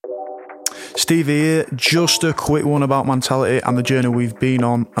Stevie here, just a quick one about Mentality and the journey we've been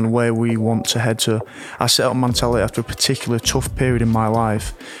on and where we want to head to. I set up Mentality after a particular tough period in my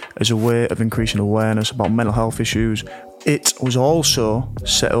life as a way of increasing awareness about mental health issues. It was also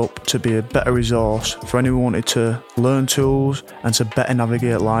set up to be a better resource for anyone who wanted to learn tools and to better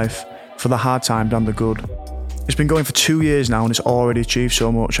navigate life for the hard times and the good. It's been going for 2 years now and it's already achieved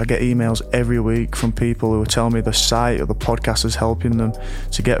so much. I get emails every week from people who are telling me the site or the podcast is helping them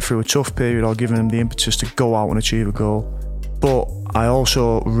to get through a tough period or giving them the impetus to go out and achieve a goal. But I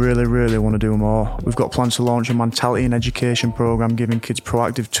also really want to do more. We've got plans to launch a mentality and education program giving kids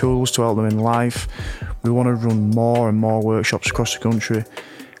proactive tools to help them in life. We want to run more and more workshops across the country,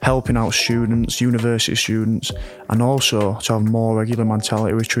 helping out students, university students, and also to have more regular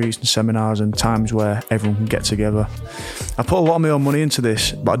mentality retreats and seminars and times where everyone can get together. I put a lot of my own money into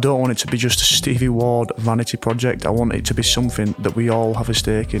this, but I don't want it to be just a Stevie Ward vanity project. I want it to be something that we all have a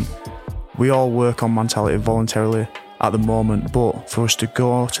stake in. We all work on mentality voluntarily at the moment, but for us to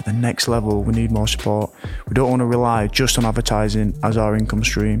go to the next level, we need more support. We don't want to rely just on advertising as our income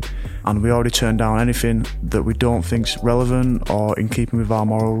stream, and we already turn down anything that we don't think's relevant or in keeping with our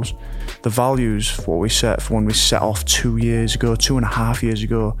morals. The values, what we set for when we set off 2.5 years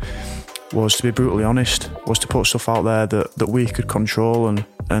ago, was to be brutally honest, was to put stuff out there that we could control and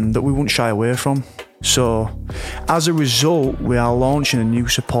that we wouldn't shy away from. So, as a result, we are launching a new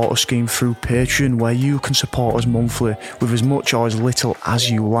supporter scheme through Patreon where you can support us monthly with as much or as little as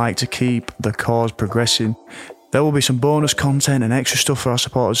you like to keep the cause progressing. There will be some bonus content and extra stuff for our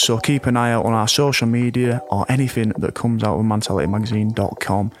supporters, so keep an eye out on our social media or anything that comes out of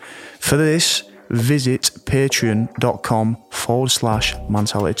mentalitymagazine.com. For this, visit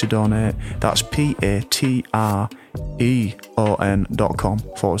patreon.com/mentality to donate. That's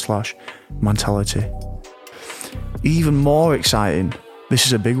patreon.com/mentality. Even more exciting, this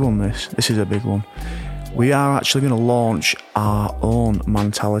is a big one, this is a big one. We are actually going to launch our own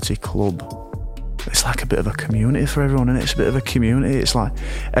Mentality Club. It's like a bit of a community for everyone, and it's a bit of a community. It's like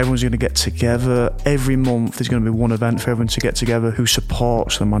everyone's going to get together. Every month there's going to be one event for everyone to get together who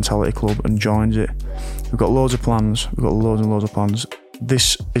supports the Mentality Club and joins it. We've got loads of plans. We've got loads and loads of plans.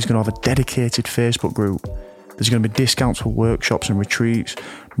 This is going to have a dedicated Facebook group. There's going to be discounts for workshops and retreats,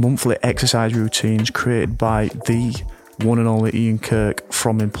 monthly exercise routines created by the one and only Ian Kirk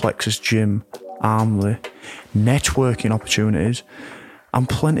from Implexus Gym, Armley, networking opportunities, and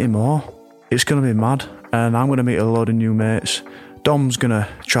plenty more. It's going to be mad, and I'm going to meet a load of new mates. Dom's going to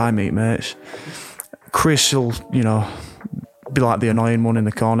try and meet mates. Chris will, be like the annoying one in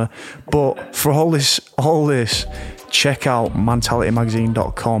the corner. But for all this, check out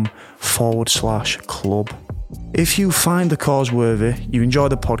mentalitymagazine.com/club. If you find the cause worthy, you enjoy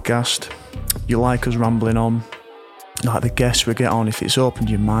the podcast, you like us rambling on, like the guests we get on, if it's opened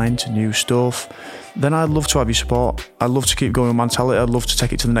your mind to new stuff, then I'd love to have your support. I'd love to keep going with Mentality. I'd love to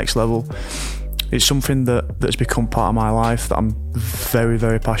take it to the next level. It's something that's become part of my life that I'm very,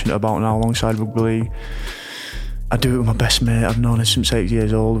 very passionate about now alongside rugby league. I do it with my best mate. I've known him since 8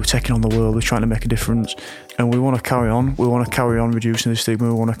 years old. We're taking on the world. We're trying to make a difference. And we want to carry on. We want to carry on reducing the stigma.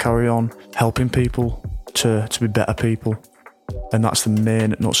 We want to carry on helping people to be better people. And that's the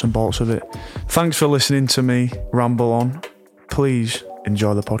main nuts and bolts of it. Thanks for listening to me ramble on. Please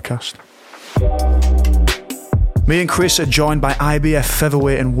enjoy the podcast. Me and Chris are joined by IBF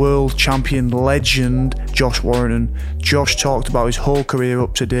featherweight and world champion legend Josh Warrington. Josh talked about his whole career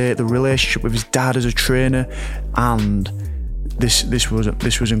up to date, the relationship with his dad as a trainer, and this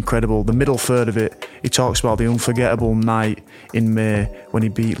was incredible. The middle third of it, he talks about the unforgettable night in May when he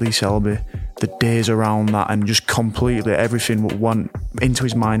beat Lee Selby, the days around that, and just completely everything went into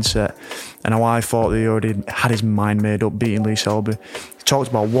his mindset, and how I thought that he already had his mind made up beating Lee Selby. He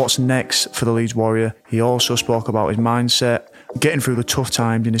talked about what's next for the Leeds Warrior. He also spoke about his mindset, getting through the tough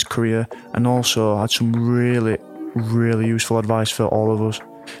times in his career, and also had some really, really useful advice for all of us.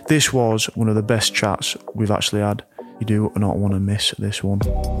 This was one of the best chats we've actually had. You do not want to miss this one.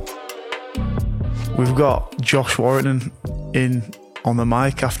 We've got Josh Warrington in on the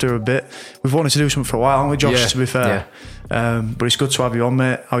mic after a bit. We've wanted to do something for a while, haven't we, Josh, yeah, to be fair? Yeah. But it's good to have you on,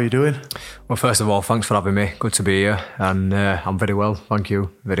 mate. How are you doing? Well, first of all, thanks for having me. Good to be here. And I'm very well, thank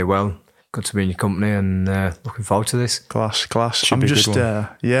you. Very well. Good to be in your company and looking forward to this. Class. I'm just,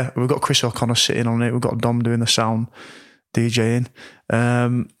 we've got Chris O'Connor sitting on it. We've got Dom doing the sound, DJing.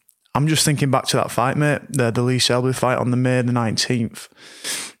 I'm just thinking back to that fight, mate, the Lee Selby fight on the May the 19th.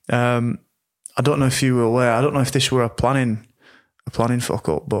 I don't know if you were aware. I don't know if this were a planning fuck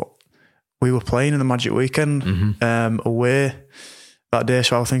up, but we were playing in the Magic Weekend away. that day,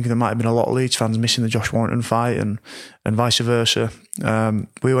 so I was thinking there might have been a lot of Leeds fans missing the Josh Warrington fight and vice versa.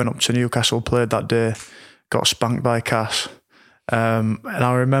 We went up to Newcastle, played that day, got spanked by Cass. And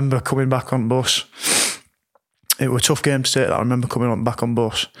I remember coming back on bus. It was a tough game to take that. I remember coming back on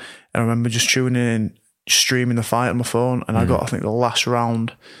bus, and I remember just tuning in, streaming the fight on my phone, and I got, I think, the last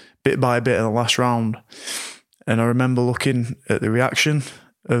round, bit by bit in the last round. And I remember looking at the reaction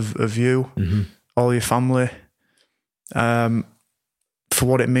of you, all your family, for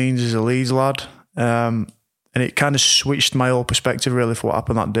what it means as a Leeds lad. And it kind of switched my whole perspective really for what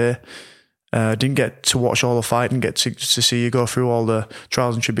happened that day. Didn't get to watch all the fight, didn't get to see you go through all the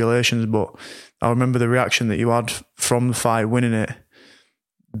trials and tribulations, but I remember the reaction that you had from the fight, winning it,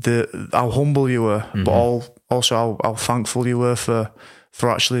 how humble you were, but also how thankful you were for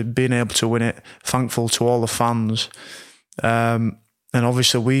actually being able to win it, thankful to all the fans. And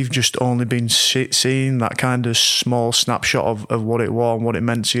obviously we've just only been seeing that kind of small snapshot of what it was and what it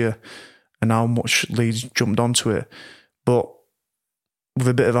meant to you and how much Leeds jumped onto it. But with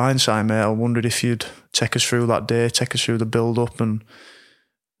a bit of hindsight, mate, I wondered if you'd take us through that day, take us through the build-up and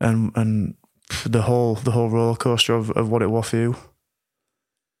the whole roller coaster of what it was for you.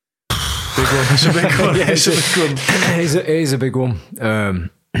 Big one. It's a big one. Yeah, it's a big one. It is a big one.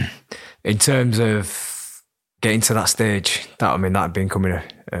 In terms of getting to that stage, that had been coming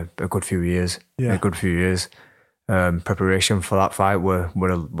a good few years. Yeah. A good few years. Preparation for that fight were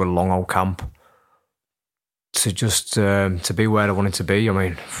a long old camp. To be where I wanted to be. I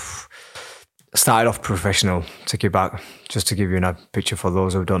mean, I started off professional, take you back, just to give you a picture for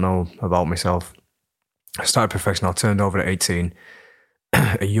those who don't know about myself. I started professional, turned over at 18,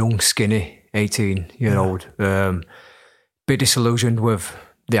 a young, skinny 18-year-old, bit disillusioned with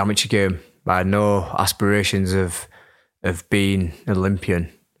the amateur game. I had no aspirations of being an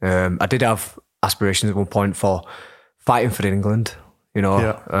Olympian. I did have aspirations at one point for fighting for England, you know.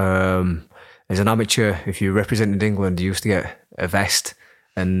 Yeah. As an amateur, if you represented England, you used to get a vest,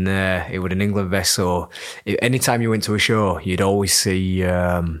 and it was an England vest. So anytime you went to a show, you'd always see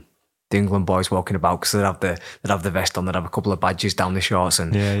the England boys walking about, because they'd have the vest on, they'd have a couple of badges down the shorts,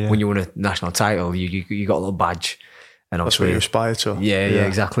 and when you won a national title, you got a little badge. And that's what you aspire to. Yeah,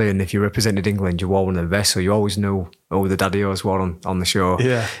 exactly. And if you represented England, you wore one of the vests, so you always knew the daddy-os were on the show.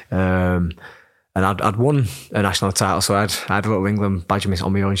 Yeah. And I'd won a national title, so I had a little England badge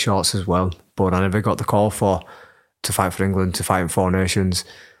on my own shorts as well. But I never got the call to fight for England, to fight in Four Nations.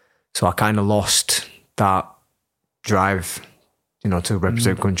 So I kind of lost that drive, to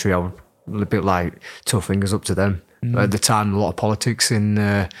represent country. I was a bit like tough fingers up to them. At the time, a lot of politics in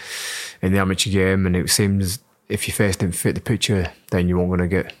the amateur game, and it seems if your face didn't fit the picture, then you weren't going to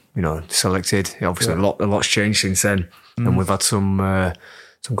get selected. Obviously, a lot's changed since then, and we've had some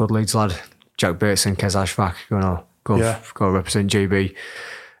good Leeds lad. Jack Bates and Kez Ashfaq go represent GB.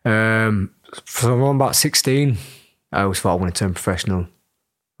 From about 16, I always thought I wanted to turn professional.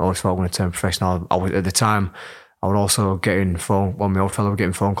 I was at the time, I was also getting my old fellow was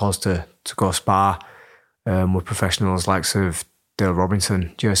getting phone calls to go spar with professionals likes of Dale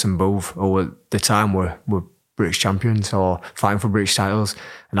Robinson, Jason Booth, who at the time were British champions or fighting for British titles,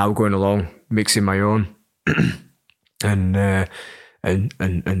 and I was going along mixing my own and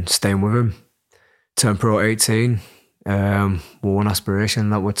staying with him. Turned pro at 18, one aspiration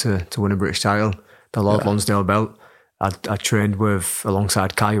that was to win a British title, the Lord Lonsdale belt. I trained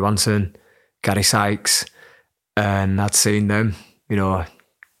alongside Carl Johansson, Gary Sykes, and I'd seen them.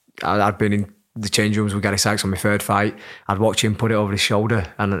 I'd been in the change rooms with Gary Sykes on my third fight. I'd watch him put it over his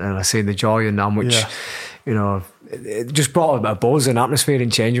shoulder, and I seen the joy and how much, it just brought a buzz and atmosphere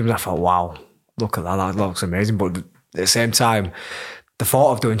in change rooms. I thought, wow, look at that, that looks amazing. But at the same time, the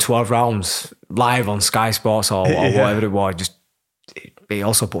thought of doing 12 rounds live on Sky Sports or whatever it was, it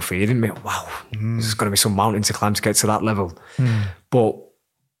also put fear in me. Wow, there's going to be some mountain to climb to get to that level. But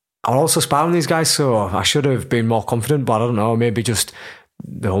I also sparring these guys, so I should have been more confident, but I don't know, maybe just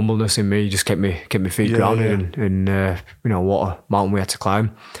the humbleness in me just kept my feet grounded in what a mountain we had to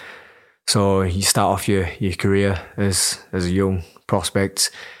climb. So you start off your career as a young prospect,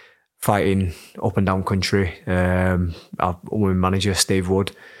 fighting up and down country. I'm with manager Steve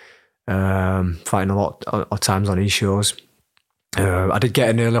Wood, fighting a lot of times on his shows. I did get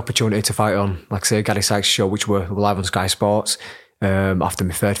an early opportunity to fight on, like I say, Gary Sykes' show, which were live on Sky Sports. After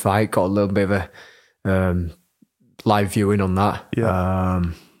my third fight, got a little bit of a live viewing on that,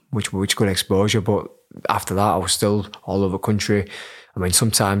 which good exposure. But after that, I was still all over the country. I mean,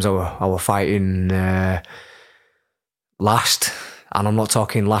 sometimes I were fighting last. And I'm not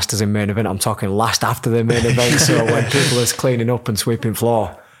talking last as in main event, I'm talking last after the main event. So when people are cleaning up and sweeping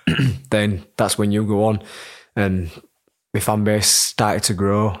floor, then that's when you go on. And my fan base started to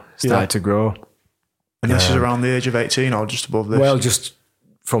grow. And this is around the age of 18 or just above this? Well, just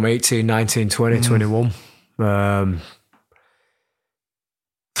from 18, 19, 20, 21.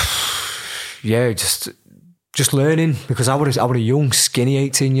 Yeah, just learning, because I was a young, skinny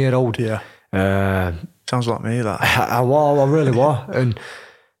 18-year-old. Yeah. Sounds like me, that. I really was. And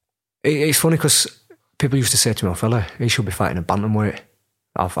it's funny because people used to say to me, "Oh, fella, he should be fighting a bantamweight."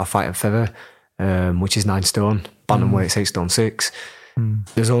 I fight at feather, which is 9 stone. Bantamweight's 8 stone 6.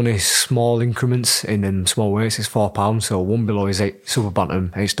 There's only small increments in them small weights. It's 4 pounds, so one below is 8 super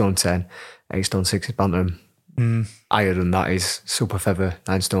bantam, 8 stone 10, 8 stone 6 is bantam. Higher than that is super feather,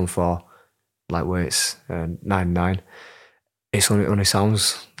 9 stone 4, lightweights 9. It only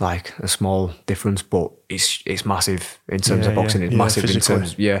sounds like a small difference, but it's massive in terms of boxing. It's massive physically. In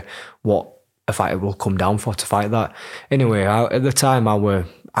terms of what a fighter will come down for to fight that. Anyway, at the time I would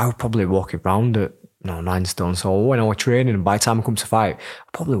probably walk around at 9 stone. So when I was training, and by the time I come to fight, I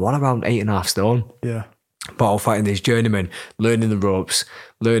probably was around 8.5 stone. Yeah. But I was fighting these journeymen, learning the ropes,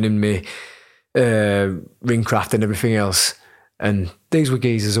 learning me ring craft and everything else. And these were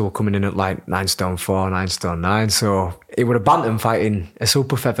geezers who were coming in at like 9 stone 4, 9 stone 9. So it would have bantam fighting a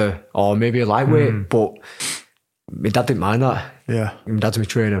super feather or maybe a lightweight, but my dad didn't mind that. Yeah. My dad's my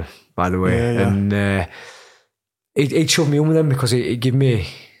trainer, by the way. Yeah. And it shoved me on with them because it gave me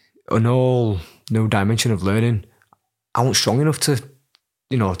an all new dimension of learning. I wasn't strong enough to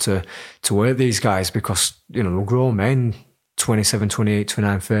work these guys because, they're grown men, 27, 28,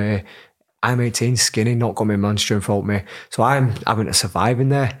 29, 30. I'm 18, skinny, not got my man strength out me. So I'm having to survive in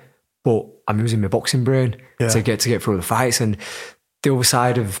there, but I'm using my boxing brain to get through the fights. And the other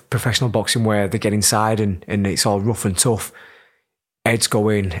side of professional boxing where they get inside and it's all rough and tough, heads go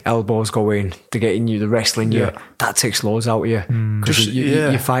in, elbows go in, they're getting you, they're wrestling you, that takes loads out of you. Because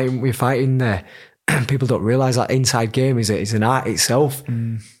you're fighting there. People don't realise that inside game is an art itself,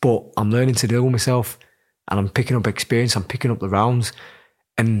 but I'm learning to deal with myself and I'm picking up experience, I'm picking up the rounds,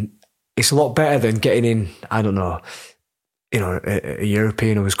 and it's a lot better than getting in, I don't know, a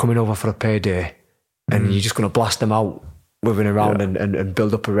European who was coming over for a payday and you're just going to blast them out within a round and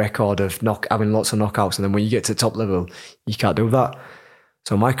build up a record of having lots of knockouts. And then when you get to the top level, you can't do that.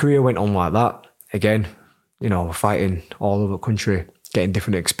 So my career went on like that. Again, fighting all over the country, getting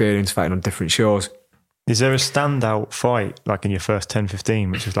different experience, fighting on different shows. Is there a standout fight, like in your first 10, 15,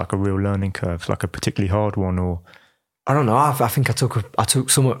 which is like a real learning curve, like a particularly hard one, or... I don't know. I think I took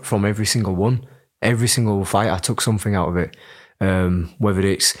something from every single one. Every single fight, I took something out of it. Whether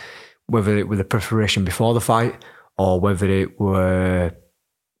it was the preparation before the fight, or whether it were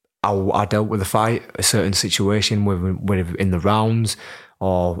how I dealt with the fight, a certain situation, whether in the rounds,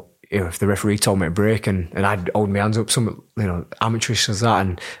 or if the referee told me to break and I'd hold my hands up, some amateurish as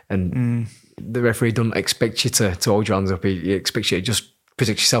that, and the referee doesn't expect you to hold your hands up. He expects you to just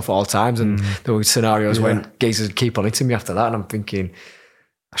protect yourself at all times, and there were scenarios when geezers keep on hitting me after that, and I'm thinking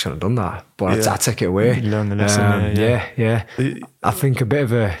I shouldn't have done that, but I take it away. You learn the lesson. Yeah. I think a bit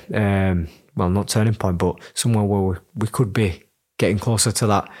of a not turning point, but somewhere where we could be getting closer to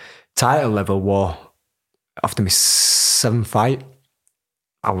that title level war. After my 7th fight,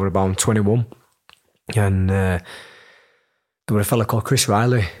 I was about 21, and there was a fella called Chris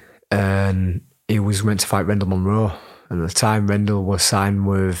Riley, and he was meant to fight Rendell Monroe. And at the time, Rendell was signed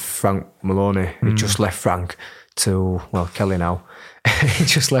with Frank Maloney. He just left Frank to, Kelly now. He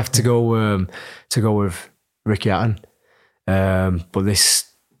just left to go with Ricky Hatton. But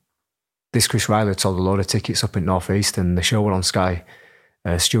this Chris Riley sold a load of tickets up in North East, and the show went on Sky.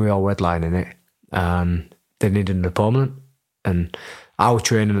 Stewie Hall headlining it, and they needed an opponent. And I was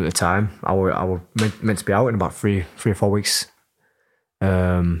training at the time. I was meant to be out in about 3 or 4 weeks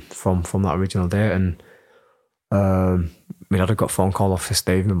from that original date, and my dad had got a phone call off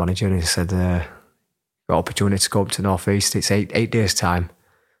Steve, my manager, and he said, got opportunity to go up to North East. It's 8 days' time.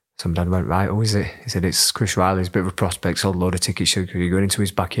 So my dad went, right, who is it? He said, it's Chris Riley. He's a bit of a prospect, sold a load of tickets. You're going into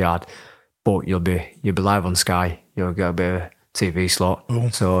his backyard, but you'll be live on Sky. You'll get a bit of a TV slot.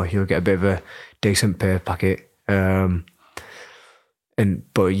 So you'll get a bit of a decent pay packet. But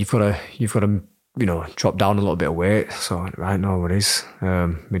you've got to drop down a little bit of weight. So I went, right, no worries.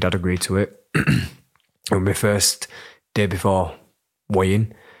 My dad agreed to it. On my first day before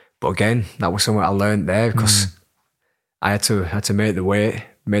weighing, but again, that was something I learned there because I had to make the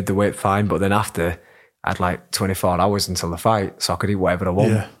weight fine. But then after, I had like 24 hours until the fight, so I could eat whatever I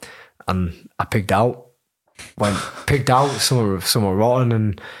want. And I pigged out, some were rotten,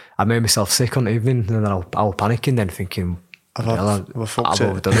 and I made myself sick on the evening. And then I was panicking, then thinking, I've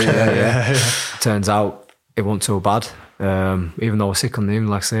overdone it. Yeah. Turns out it wasn't too bad. Even though I was sick on the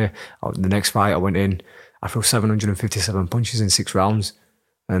evening, like I say, the next fight I went in, I threw 757 punches in 6 rounds,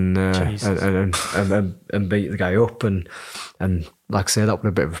 and beat the guy up, and like I say, that was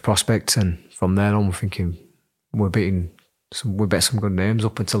a bit of a prospect. And from there on, we're thinking we bet some good names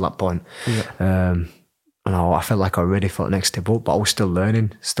up until that point. Yeah. And I felt like I was ready for the next step up, but I was still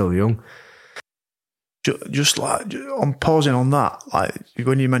learning, still young. Just like I'm pausing on that, like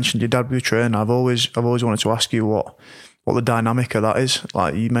when you mentioned your dad was a trainer, I've always wanted to ask you what the dynamic of that is.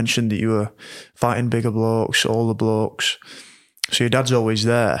 Like you mentioned that you were fighting bigger blokes, older blokes, so your dad's always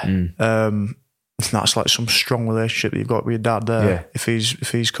there. And that's like some strong relationship that you've got with your dad there. Yeah. If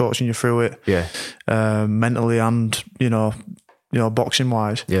he's coaching you through it, yeah, mentally and you know boxing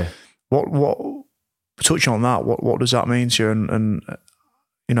wise. Yeah. What touching on that? What does that mean to you? And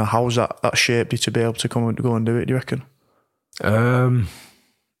you know, how's that shaped you to be able to go and do it, do you reckon?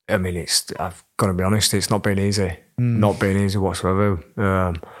 I mean, I've got to be honest, it's not been easy. Not been easy whatsoever.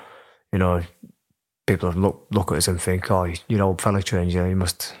 You know, people look at us and think, oh, you're old fella trains, you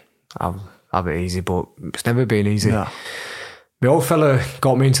must have it easy, but it's never been easy. Yeah. My old fella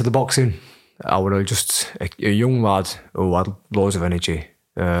got me into the boxing. I was just a young lad who had loads of energy.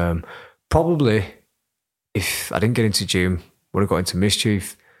 Probably, if I didn't get into gym, would have got into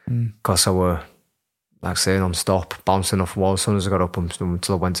mischief, because I were, like I say, non-stop, bouncing off walls. As soon as I got up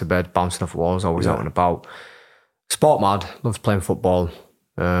until I went to bed, bouncing off walls, always out and about. Sport mad, loved playing football.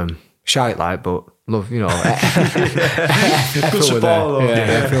 Shy like, but love, you know. Good support though.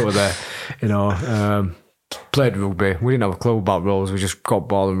 Yeah, effort were there. You know, played rugby. We didn't have a clue about rules. We just got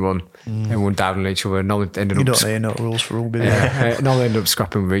ball and run. Everyone dived on each other. No, ended you up. don't need no rules for rugby. Yeah, no, they ended up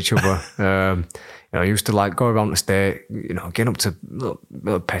scrapping with each other. You know, I used to like go around the state, you know, getting up to little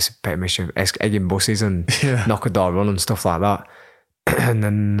petty mischief, egging buses and knock a door run and stuff like that. And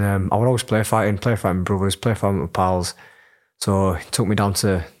then I would always play fighting with brothers, play fighting with pals. So he took me down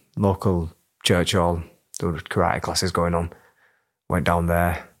to local church hall. There were karate classes going on. Went down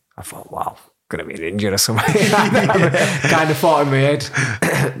there. I thought, wow, gonna be an ninja or something. Kind of thought in my head.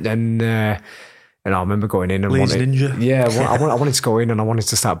 And I remember going in and ninja. Yeah, I wanted to go in and I wanted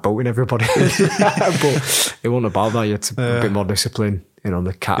to start boating everybody. But it wasn't about that. You had to be a bit more discipline, you know,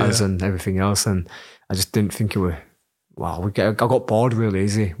 the katas and everything else. And I just didn't think it was, wow, I got bored really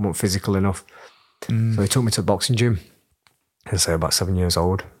easy, wasn't physical enough. So he took me to a boxing gym. I was about 7 years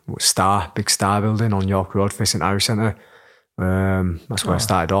old. Big Star building on York Road facing Irish Centre. That's where I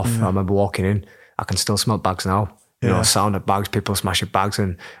started off. I remember walking in. I can still smell bags now. You know, sound of bags, people smashing bags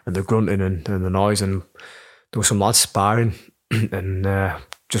and the grunting and the noise. And there were some lads sparring and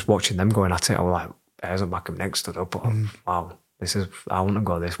just watching them going at it. I was like, hairs on back of my neck stood up. Wow, I want to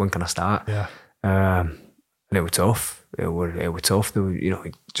go this. When can I start? Yeah. And it was tough. It was tough. There were, you know,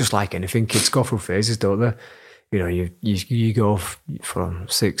 just like anything, kids go through phases, don't they? You know, you go for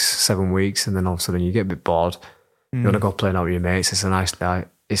 6-7 weeks and then all of a sudden you get a bit bored. You want to go playing out with your mates. It's a nice night.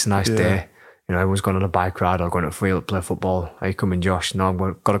 It's a nice day. You know, everyone's going on a bike ride or going to a field to play football. Are you coming, Josh? No,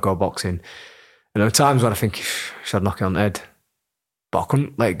 I've got to go boxing. And there are times when I think, should I knock it on the head? But I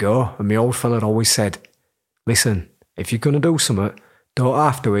couldn't let it go. And my old fella had always said, listen, if you're going to do something, don't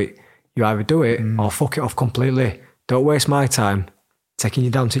have to it. You either do it or fuck it off completely. Don't waste my time taking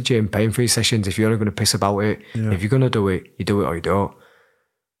you down to the gym, paying for your sessions if you're only going to piss about it. Yeah. If you're going to do it, you do it or you don't.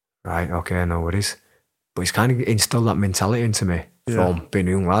 Right, okay, I know what it is. But he's kind of instilled that mentality into me from being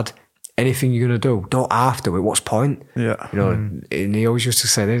a young lad. Anything you're going to do, don't have to it. What's point? Yeah. You know, and he always used to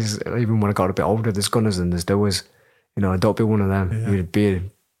say this, even when I got a bit older, there's gunners and there's doers. You know, don't be one of them. Yeah.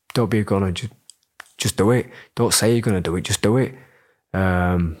 Don't be a gunner. Just do it. Don't say you're going to do it. Just do it.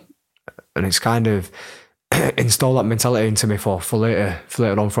 And it's kind of installed that mentality into me for later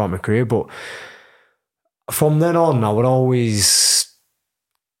on throughout my career. But from then on, I would always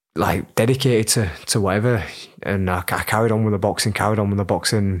like dedicated to whatever. And I carried on with the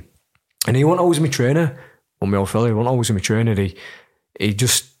boxing. And he wasn't always my trainer. Well, my old fella, he wasn't always my trainer. He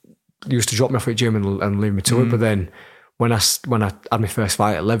just used to drop me off at the gym and leave me to it. But then when I had my first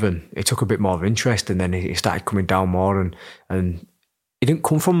fight at 11, it took a bit more of interest, and then he started coming down more. And he didn't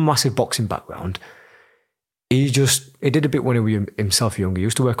come from a massive boxing background. He did a bit when he was himself young. He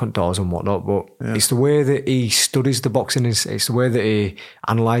used to work on doors and whatnot, but it's the way that he studies the boxing. It's the way that he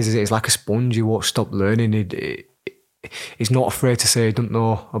analyses it. It's like a sponge. He won't stop learning. He's not afraid to say he doesn't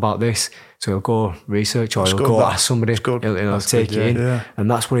know about this, so he'll go research or he'll go ask somebody. He'll take it in,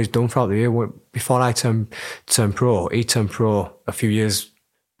 and that's what he's done throughout the year. Before I turned pro, he turned pro a few years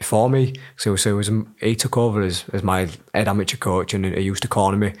before me. So he took over as my head amateur coach, and he used to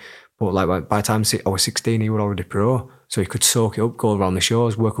corner me. But like by the time I was 16, he was already pro, so he could soak it up, go around the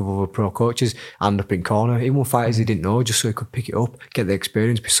shows, work with other pro coaches, and up in corner. Even with fighters he didn't know, just so he could pick it up, get the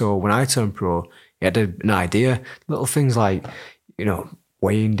experience. So when I turned pro, He had an idea. Little things like, you know,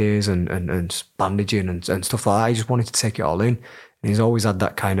 weighing days and bandaging and stuff like that. He just wanted to take it all in. And he's always had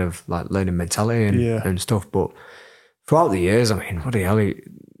that kind of like learning mentality and stuff. But throughout the years, I mean, what the hell,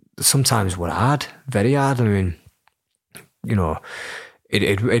 sometimes were hard, very hard. I mean, you know,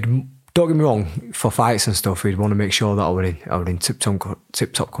 it don't get me wrong, for fights and stuff, we'd want to make sure that I were in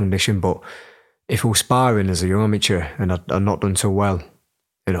tip-top condition. But if we were sparring as a young amateur and I'd not done so well,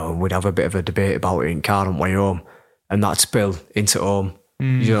 you know, we'd have a bit of a debate about it in car on way home, and that'd spill into home.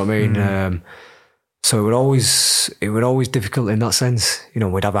 You know what I mean? So it would always difficult in that sense. You know,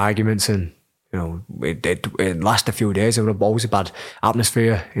 we'd have arguments, and you know, it last a few days. It would have always a bad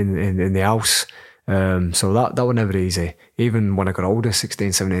atmosphere in the house. So that was never easy. Even when I got older,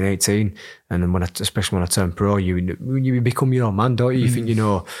 16, 17, 18, and then especially when I turned pro, you become your own man, don't you? You think you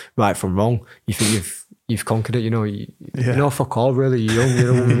know right from wrong. You think you've conquered it. You know, you know, fuck all really. You're young,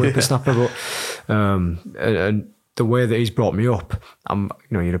 you're a whippersnapper, but and the way that he's brought me up,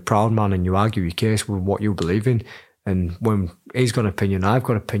 you're a proud man, and you argue your case with what you believe in. And when he's got an opinion, I've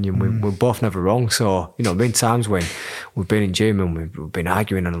got an opinion, we're both never wrong. So, you know, been times when we've been in gym and we've been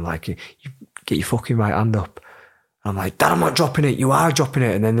arguing, and I'm like, you get your fucking right hand up. I'm like, Dad, I'm not dropping it. You are dropping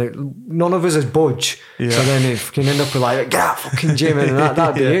it. And then none of us is budge. Yeah. So then it can end up with like, get out fucking gym, and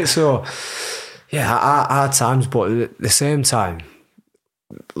that'd be it. So, yeah, hard times, but at the same time,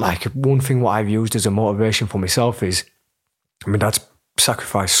 like one thing what I've used as a motivation for myself is, I mean, Dad's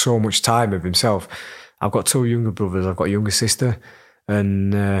sacrificed so much time of himself. I've got two younger brothers, I've got a younger sister,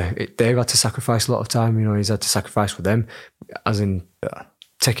 and they've had to sacrifice a lot of time. You know, he's had to sacrifice for them, as in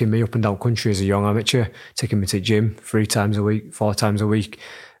taking me up and down country as a young amateur, taking me to gym 3 times a week, 4 times a week,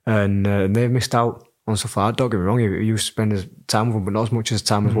 and they've missed out on stuff like that. Don't get me wrong, he used to spend his time with them, but not as much as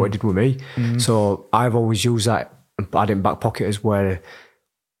time as what he did with me. So I've always used that and had it in back pocket as where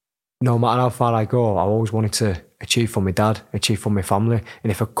no matter how far I go, I always wanted to achieve for my dad, achieve for my family.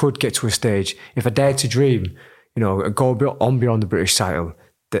 And if I could get to a stage, if I dared to dream, you know, go on beyond the British title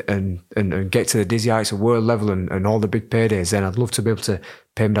and get to the dizzy heights of world level and all the big paydays, then I'd love to be able to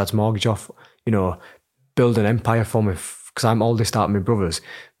pay my dad's mortgage off, you know, build an empire for me, because I'm oldest out of my brothers.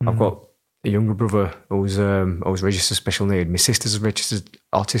 I've got a younger brother who's registered special need. My sister's registered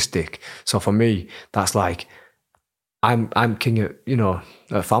autistic. So for me, that's like, I'm king of, you know,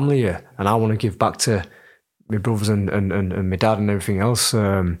 a family here, and I want to give back to my brothers and my dad and everything else.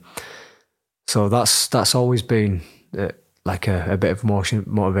 So that's always been like a bit of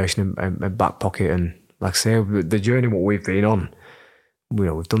motivation in back pocket. And like I say, the journey what we've been on, you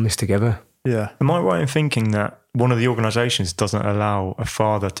know, we've done this together. Yeah. Am I right in thinking that one of the organisations doesn't allow a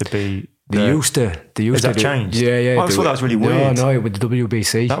father to be? They used to. Has that changed? Yeah. I thought that was really weird. No, with the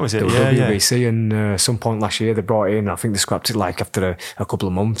WBC. That was it. WBC, and some point last year they brought in. I think they scrapped it like after a couple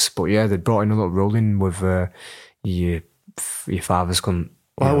of months. But yeah, they brought in a little ruling with your fathers couldn't.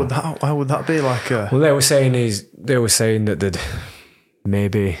 Why would that be like? Well, they were saying that they'd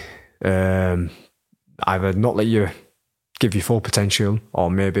maybe either not let you give you full potential, or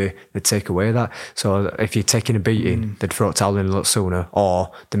maybe they'd take away that. So if you're taking a beating, they'd throw a towel in a lot sooner,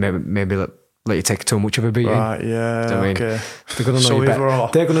 or they maybe let you take too much of a beating. Right, yeah, I mean, okay. They're going to know you better.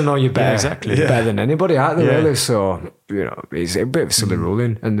 They're going to know you better, better than anybody, aren't they? Really? So, you know, it's a bit of a silly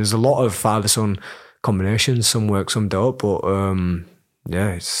ruling, and there's a lot of father-son combinations. Some work, some don't, but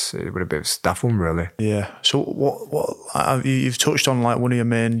yeah, it's a bit of a staff one, really. Yeah. So what you've touched on, like one of your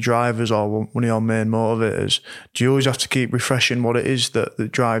main drivers or one of your main motivators. Do you always have to keep refreshing what it is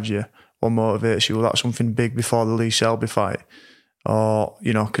that drives you or motivates you? Was that something big before the Lee Selby fight, or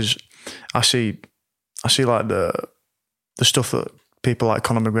you know? Because I see like the stuff that people like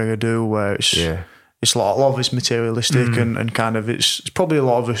Conor McGregor do, where it's a lot of it's materialistic and kind of it's probably a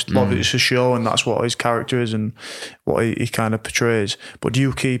lot of it's a show, and that's what his character is and what he kind of portrays. But do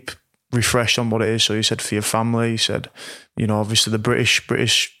you keep refreshed on what it is? So you said for your family, you said, you know, obviously the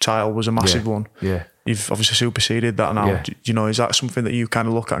British title was a massive one. Yeah. You've obviously superseded that now. Yeah. You know, is that something that you kind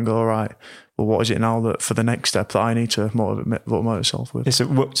of look at and go, all right, well, what is it now that for the next step that I need to motivate myself with?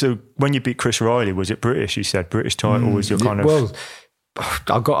 So when you beat Chris Riley, was it British? You said British title was your kind of... Well,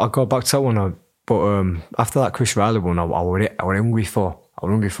 I got back to that one. But after that Chris Riley one, I was hungry for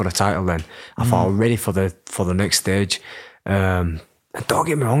the title. Then I thought I was ready for the next stage. And don't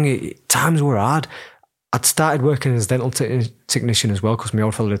get me wrong, times were hard. I'd started working as a dental technician as well, because my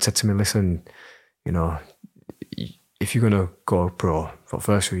old fellow had said to me, "Listen, you know, if you're gonna go pro for the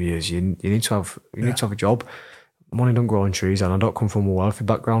first few years, you need to have a job. Money don't grow on trees, and I don't come from a wealthy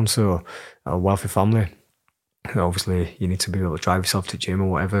background, so a wealthy family." Obviously, you need to be able to drive yourself to the gym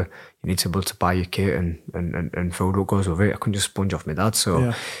or whatever. You need to be able to buy your kit and food what goes with it. I couldn't just sponge off my dad. So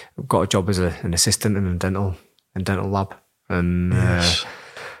I got a job as an assistant in a dental lab. And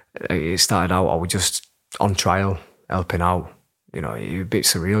it started out, I was just on trial, helping out. You know, it was a bit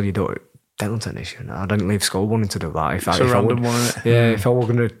surreal. You don't, dental technician. I didn't leave school wanting to do that. It's a random one, isn't it? Yeah, if I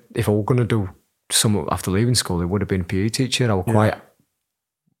were gonna do some after leaving school, it would have been PE teacher. I was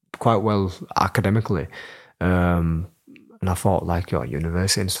quite well academically. And I thought like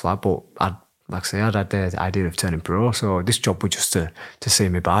university and stuff, but I'd had the idea of turning pro, so this job was just to see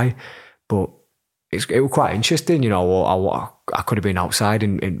me by. But it was quite interesting, you know. I could have been outside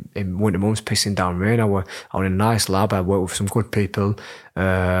in winter months, pissing down rain. I was in a nice lab. I worked with some good people,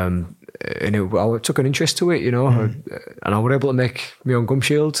 and I took an interest to it, you know. And I was able to make my own gum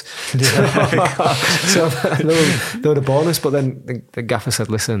shields. So they were the bonus. But then the gaffer said,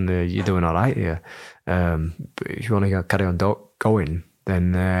 "Listen, you're doing all right here. But if you want to carry on going,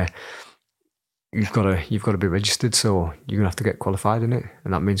 then you've got to be registered. So you're gonna have to get qualified in it,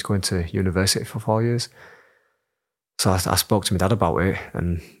 and that means going to university for 4 years." So I spoke to my dad about it,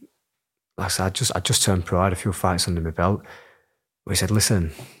 and like I said, I just turned pro. I had a few fights under my belt. But he said,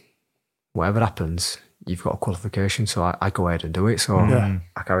 "Listen, whatever happens, you've got a qualification." So I go ahead and do it. So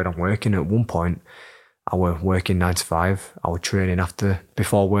I carried on working. At one point, I was working 9 to 5. I was training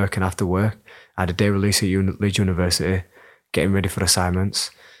before work and after work. I had a day release at Leeds University, getting ready for assignments.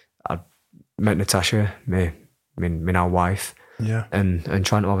 I met Natasha, my now wife, and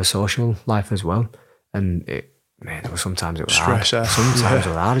trying to have a social life as well. And there was sometimes it was stress. Sometimes it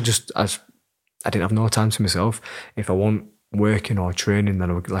was hard. I didn't have no time to myself. If I wasn't working or training,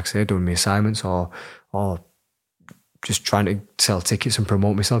 then I would, like I say, doing my assignments or just trying to sell tickets and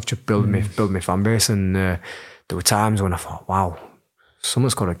promote myself, just build my fan base. And there were times when I thought, wow,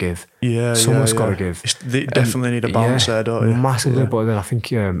 someone's got to give. Someone's got to give. They definitely need a balance there, don't you? Massively. But then I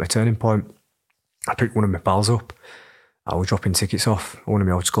think a turning point, I picked one of my pals up. I was dropping tickets off, one of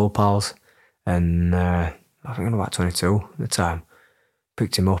my old school pals. And I think I was about 22 at the time.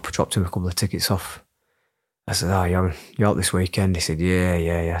 Picked him up, dropped him a couple of tickets off. I said, you're out this weekend? He said,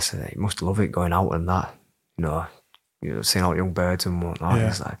 yeah. I said, you must love it going out and that. You know, seeing all young birds and whatnot.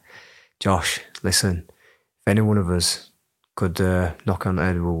 He's like, "Josh, listen, if any one of us could knock on the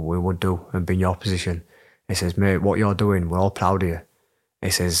head, we would do and be in your position." He says, "Mate, what you're doing, we're all proud of you." He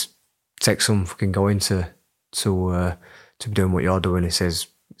says, "Take some fucking going to be doing what you're doing." He says,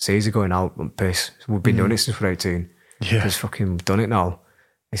 "It's easy going out and piss. We've been doing it since we're 18. Just fucking done it now."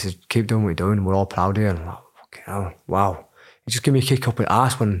 He says, "Keep doing what you're doing. We're all proud of you." And I'm like, fucking hell, wow. It just gave me a kick up the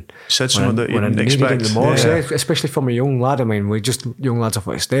arse when said something that you didn't expect. The most, especially from a young lad. I mean, we're just young lads off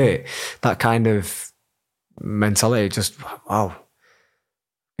at estate. That kind of mentality, just wow.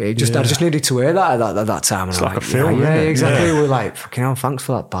 I just needed to hear that at that time. It's like a film. Yeah, exactly. Yeah. We're like, fucking hell, thanks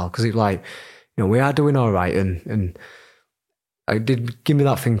for that, pal. Because it's like, you know, we are doing all right, and I did give me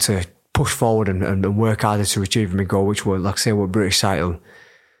that thing to push forward and work harder to achieve my goal, which were, like I say, were British title.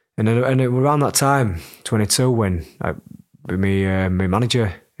 And it was around that time, 22, when my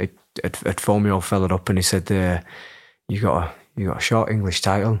manager had phoned me all felled up, and he said, you got a short English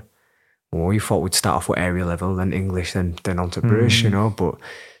title. Well, we thought we'd start off with area level, then English, then on to British, you know, but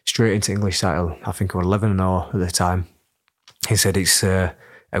straight into English title. I think I was 11-0 at the time. He said it's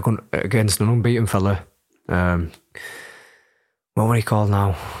against an unbeaten fella. What were he called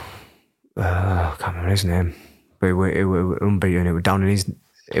now? I can't remember his name, but it was unbeaten.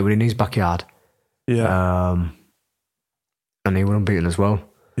 It was in his backyard. Yeah. And he was unbeaten as well.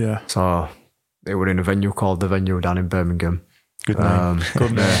 Yeah. So it was in a venue called The Venue down in Birmingham. Good name.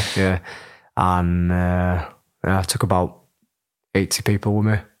 Good name. Yeah. And I took about 80 people with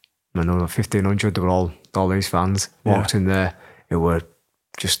me. And there were 1,500. They were all these fans. Walked in there. It was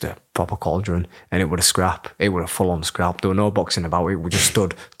just a proper cauldron. And it was a scrap. It was a full-on scrap. There was no boxing about it. We just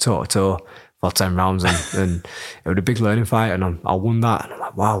stood toe-to-toe for 10 rounds. And it was a big learning fight. And I won that. And I'm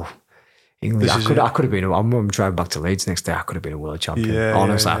like, wow. English. I could have been. I'm driving back to Leeds next day. I could have been a world champion.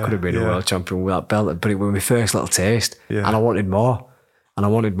 Honestly, I could have been a world champion with that belt. But it was my first little taste, and I wanted more.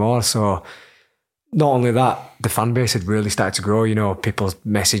 So not only that, the fan base had really started to grow. You know, people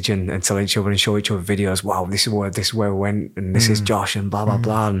message and tell each other and show each other videos. Wow, this is where we went, and this is Josh, and blah blah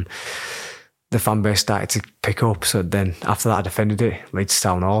blah. And the fan base started to pick up. So then after that, I defended it, Leeds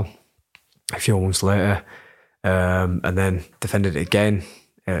Town Hall, a few months later, and then defended it again.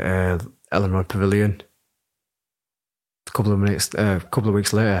 Elland Pavilion. A couple of weeks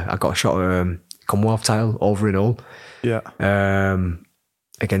later, I got a shot at Commonwealth title over in Hull. Yeah.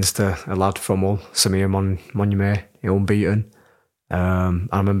 Against a lad from Hull, Samir Monume, unbeaten. I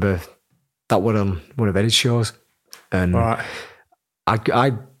remember that were on one of Eddie's shows. And Right.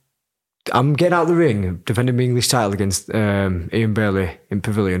 I'm getting out of the ring, defending my English title against Ian Bailey in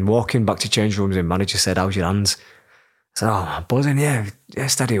Pavilion, walking back to change rooms, and manager said, "How's your hands?" I said, "Oh, I'm buzzing, yeah,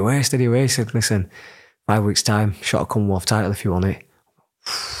 steady away, steady away." He said, "Listen, 5 weeks' time, shot a Commonwealth title if you want it."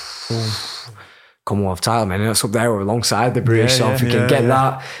 Commonwealth title, man, that's up there alongside the British, so I'm thinking, get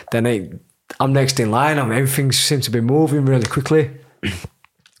that, then I'm next in line, everything seems to be moving really quickly.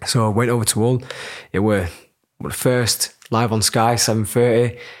 So I went over to Hull. It were the first live on Sky,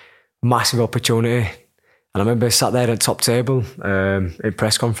 7:30, massive opportunity. And I remember I sat there at the top table at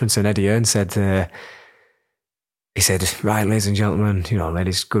press conference, and Eddie Hearn said, he said, "Right, ladies and gentlemen,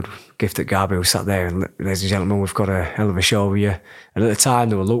 ladies, good gift at Garby, we sat there, and ladies and gentlemen, we've got a hell of a show with you." And at the time,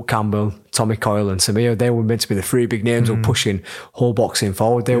 there were Luke Campbell, Tommy Coyle and Samir. They were meant to be the three big names who were pushing whole boxing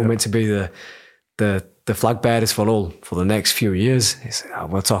forward. They were meant to be the flag bearers for Hull for the next few years. He said,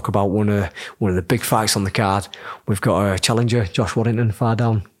 "We'll talk about one of the big fights on the card. We've got a challenger, Josh Waddington, far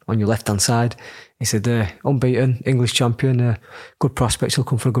down on your left-hand side." He said, "Unbeaten, English champion, good prospects, he'll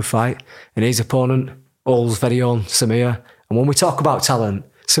come for a good fight." And his opponent, Hull's very own Samir. And when we talk about talent,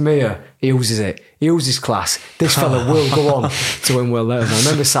 Samir, he uses it. He uses class. This fella will go on to win world letters. I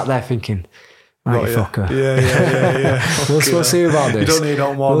remember sat there thinking, right, fucker. Yeah. We'll see about this. You don't need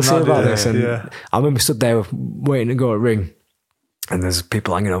on one. We'll see about this. And I remember stood there waiting to go at ring. And there's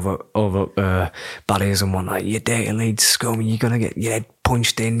people hanging over barriers and one like, "You're dating Leeds scum, you're going to get your head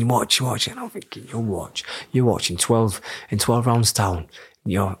punched in, watch. And I'm thinking, you watch in 12 rounds down.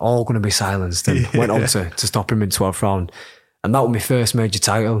 You're all going to be silenced." And went on to stop him in 12th round. And that was my first major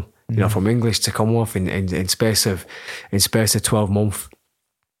title, from English to Commonwealth in space of 12 months.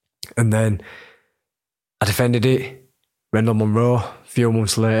 And then I defended it, Rendell Munro. A few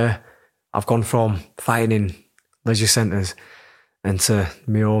months later, I've gone from fighting in leisure centres into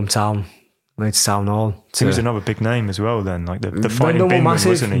my hometown, Leeds Town Hall. He was another big name as well then, like the fighting Binman,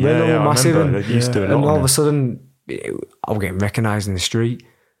 wasn't he? Rendell I massive. remember they used to do a lot. And all of a sudden, I was getting recognised in the street,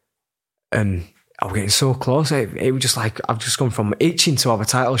 and I was getting so close. It was just like, I've just gone from itching to have a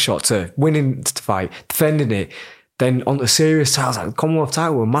title shot to winning the fight, defending it, then onto serious titles. Like the Commonwealth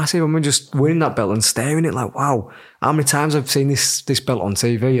title were massive. I mean, just winning that belt and staring at it like, wow, how many times I've seen this belt on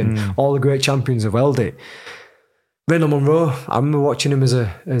TV, and all the great champions have held it. Rendell Munro, I remember watching him as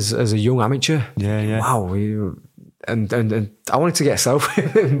a young amateur. Yeah. Wow. And I wanted to get a selfie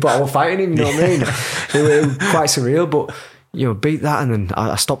with him, but I was fighting him, you know what I mean? It was quite surreal, but beat that, and then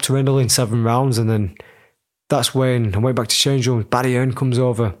I stopped Rendell in 7 rounds, and then that's when I went back to change rooms. Barry Hearn comes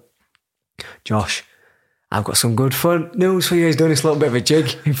over. "Josh, I've got some good fun news for you." He's doing this little bit of a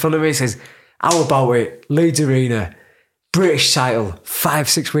jig in front of me. He says, "How about it? Leeds Arena, British title,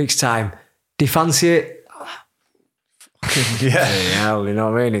 5-6 weeks time. Do you fancy it?" Yeah. You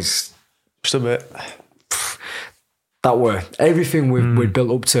know what I mean? It's Just a bit. that were everything we'd built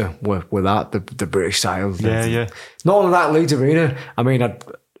up to were that the British title. Yeah. Not only that, Leeds Arena. I mean,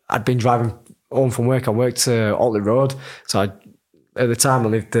 I'd been driving home from work. I worked Otley Road, so at the time I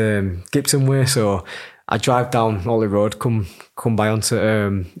lived Gibson Way, so I drive down Otley Road, come by onto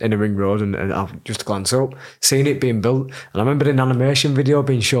Inner Ring Road, and I just glance up, seeing it being built. And I remember an animation video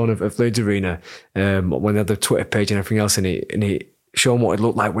being shown of Leeds Arena when they had the Twitter page and everything else, and it showing what it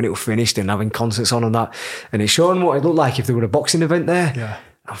looked like when it was finished and having concerts on and that. And it's showing what it looked like if there were a boxing event there. Yeah.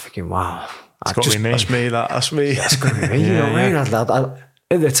 I'm thinking, wow. It's got to be me. That's me. That's me. That's going to be me, you know what I mean?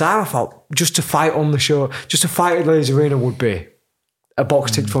 At the time, I thought just to fight on the show, just to fight at Leeds Arena would be a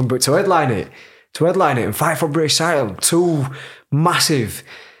box tick fun, but to headline it and fight for British title, 2 massive,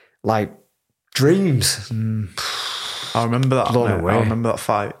 dreams. I remember that. Blown away. I remember that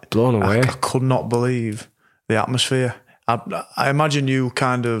fight. Blown away. I could not believe the atmosphere. I imagine you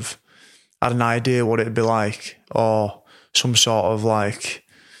kind of had an idea what it'd be like, or some sort of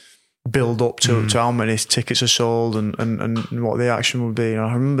build up to how many tickets are sold and what the action would be. And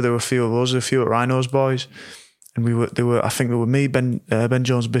I remember there were a few of us, a few at Rhinos boys, and I think there were me, Ben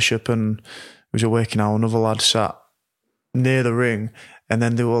Jones Bishop, and who was awake now, another lad sat near the ring, and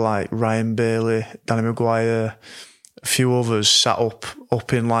then there were Ryan Bailey, Danny Maguire, a few others sat up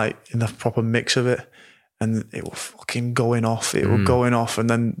in the proper mix of it. And it was fucking going off. It was going off, and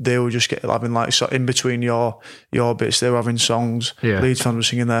then they were just having so in between your bits, they were having songs. Yeah. Leeds fans were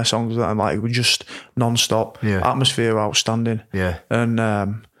singing their songs, and it was just non-stop. Yeah. Atmosphere outstanding. Yeah. And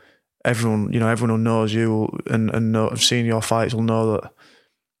everyone who knows you and have seen your fights will know that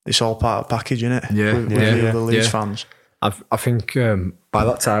it's all part of the package, innit? Yeah. With the Leeds fans. I think by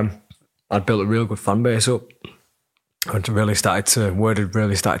that time I'd built a real good fan base up. Word had really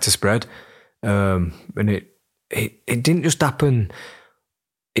started to spread. And it didn't just happen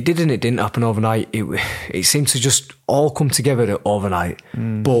it did and it didn't happen overnight. It seemed to just all come together overnight.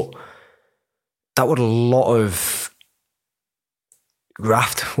 But that was a lot of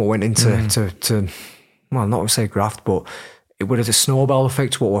graft what went into to well, not to say graft, but it would have a snowball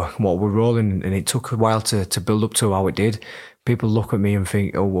effect what we're rolling, and it took a while to build up to how it did. People look at me and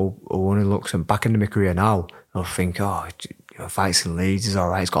think, oh, well, only looks, and back into my career now, I'll think, oh, fights in Leeds is all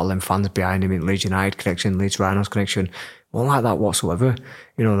right. He's got 11 fans behind him in Leeds United connection, Leeds Rhinos connection. Wasn't like that whatsoever.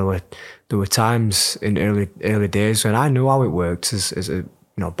 There were times in early days when I knew how it worked. As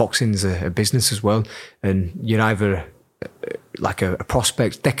boxing's a business as well, and you're either like a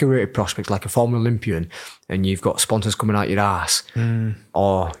prospect, decorated prospect, like a former Olympian, and you've got sponsors coming out your ass,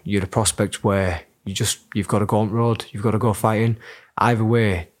 or you're a prospect where you've got to go on the road, you've got to go fighting. Either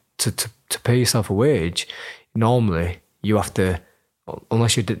way, to pay yourself a wage, normally you have to,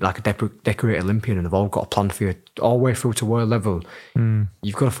 unless you're like a decorated Olympian and they've all got a plan for you all the way through to world level,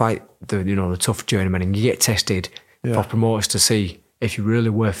 you've got to fight the tough journeyman, and you get tested for promoters to see if you're really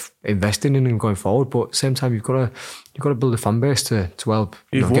worth investing in and going forward. But at the same time, you've got to build a fan base to help.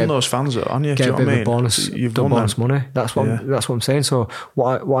 You've won those fans, haven't you? Get a bit of a bonus. You've done bonus money. That's what I'm saying. So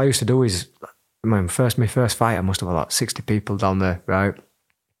what I used to do is, my first fight, I must have had like 60 people down there, right?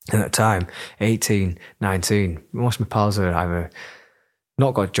 And at the time, 18, 19, most of my pals are either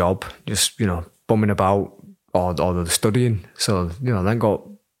not got a job, just bumming about, or they're studying. So then got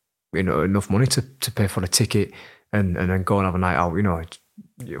enough money to pay for a ticket. And then go and have a night out,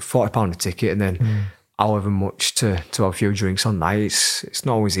 £40 a ticket, and then however much to have a few drinks on night. It's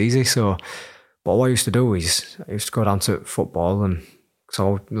not always easy. So, but what I used to do is I used to go down to football, and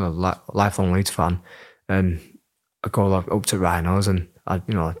so lifelong Leeds fan, and I go up to Rhinos, and I'd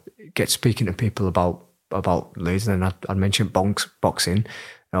get speaking to people about Leeds, and then I'd mention boxing,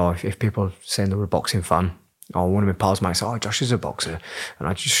 or if people saying they were a boxing fan. Or one of my pals might say, oh, Josh is a boxer. And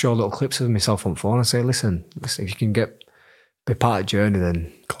I just show little clips of myself on phone and say, listen, if you can be part of the journey,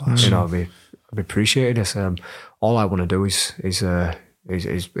 then I'll be appreciated. All I want to do is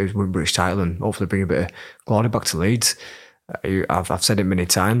win British title and hopefully bring a bit of glory back to Leeds. I've said it many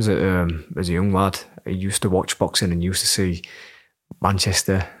times as a young lad. I used to watch boxing and used to see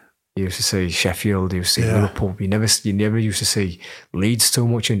Manchester, you used to see Sheffield, you used to see Liverpool. You never used to see Leeds too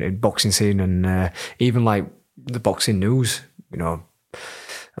much in boxing scene, and even like the boxing news, a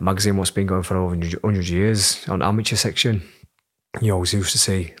magazine what's been going for over 100 years on amateur section. You always used to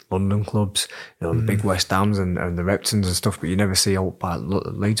see London clubs, the big West Hams and the Reptons and stuff, but you never see out by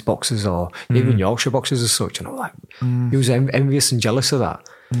Leeds boxers or even Yorkshire boxers as such. And I'm like, he was envious and jealous of that.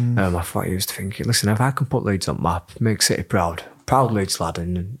 I thought he used to think, listen, if I can put Leeds on the map, make City proud Leeds lad,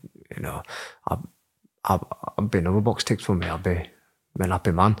 and I've been other box ticks for me. I'd be an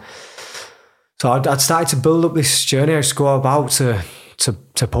happy man. So I'd started to build up this journey. I used to go about to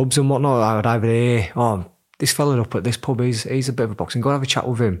pubs and whatnot. I would either hear, oh, this fella up at this pub, he's a bit of a boxing. Go have a chat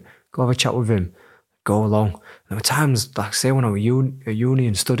with him. Go along. There were times, like say when I was at uni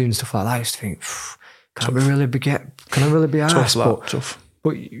and studying and stuff like that, I used to think, can I really be arsed? Tough.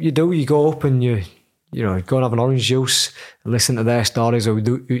 But you do. You go up and you go and have an orange juice and listen to their stories. Or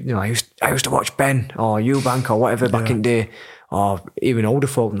I used to watch Ben or Eubank or whatever back in the day, or even older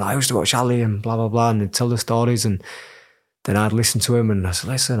folk. And I used to watch Ali and blah blah blah, and they'd tell the stories, and then I'd listen to him and I said,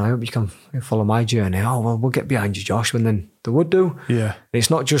 listen, I hope you can follow my journey. Oh well, we'll get behind you, Josh. And then they would do. Yeah. And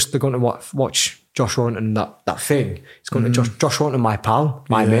it's not just they're going to watch Josh Warrington that thing. It's going to Josh Warrington, my pal,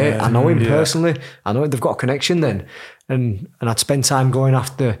 my mate. I know him personally. I know they've got a connection then, and I'd spend time going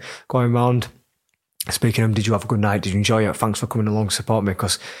around. Speaking of him, did you have a good night? Did you enjoy it? Thanks for coming along to support me.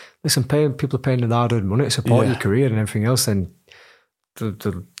 Because listen, people are paying the hard-earned money to support your career and everything else. And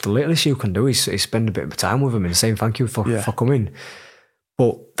the littlest you can do is spend a bit of time with them and saying thank you for coming.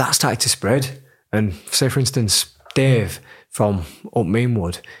 But that started to spread. And say, for instance, Dave from up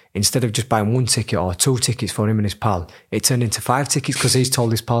Meanwood, instead of just buying one ticket or 2 tickets for him and his pal, it turned into 5 tickets because he's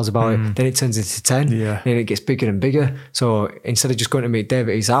told his pals about it. Then it turns into 10. Yeah. Then it gets bigger and bigger. So instead of just going to meet Dave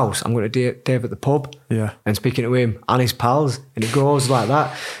at his house, I'm going to Dave at the pub and speaking to him and his pals, and it grows like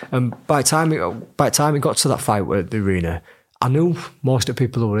that. And by the time it got to that fight at the arena, I knew most of the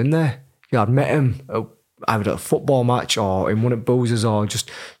people who were in there. I'd met him either at a football match or in one of Boozers, or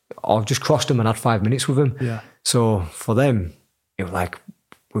just crossed him and had 5 minutes with him. Yeah. So for them, it was like,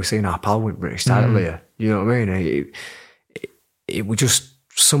 we're seeing our pal with British title here. You know what I mean? It was just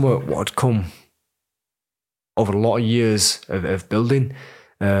somewhat what had come over a lot of years of building.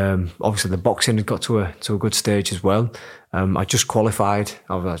 Obviously, the boxing had got to a good stage as well. I just qualified.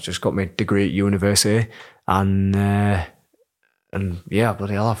 I just got my degree at university, and yeah,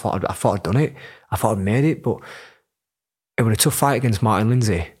 bloody hell, I thought I'd done it. I thought I'd made it, but it was a tough fight against Martin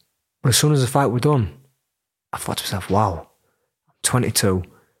Lindsay. But as soon as the fight was done, I thought to myself, wow, I'm 22,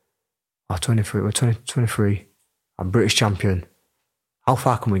 or 23, we're 23, I'm British champion. How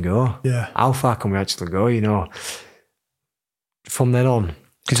far can we go? Yeah. How far can we actually go, you know? From then on.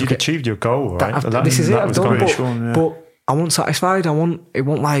 Because you've achieved your goal, right? This is it, I've done it. But I wasn't satisfied. It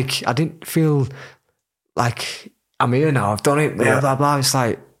wasn't like, I didn't feel like I'm here now, I've done it, blah, blah, blah. It's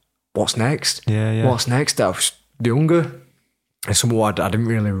like, what's next? Yeah. What's next? I was younger. It's something I didn't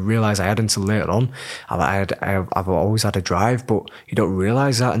really realise I had until later on. I've always had a drive, but you don't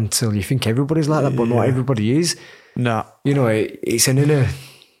realise that until you think everybody's like that, but not everybody is. No. You know, it's an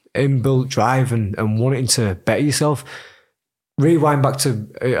inbuilt drive and wanting to better yourself. Rewind back to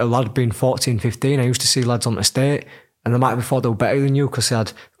a lad being 14, 15, I used to see lads on the estate and they might have thought they were better than you because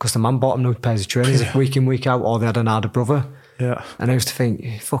the man bought them new pairs of trainers week in, week out, or they had an older brother. Yeah. And I used to think,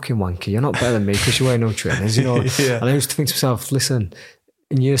 you fucking wanker, you're not better than me because you wear no trainers, you know. And I used to think to myself, listen,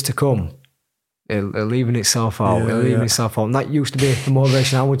 in years to come, it'll even itself out. And that used to be the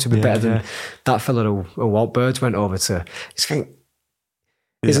motivation I wanted to be better than that fella who Walt Birds went over to. It's think,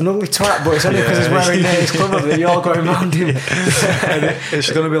 he's an ugly twat, but it's only because he's wearing his club that you're all going round him.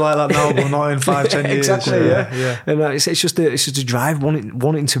 It's going to be like that now, but not in 5-10 years. Exactly, yeah. And it's just a drive,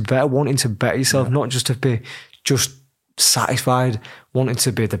 wanting to better yourself, not just to be just satisfied, wanting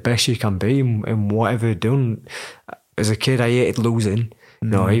to be the best you can be in whatever you're doing. As a kid, I hated losing. You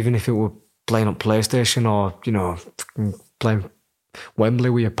know, even if it were playing on PlayStation or, you know, playing Wembley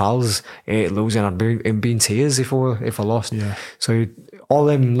with your pals, I hated losing. I'd be in tears if I lost. Yeah. So all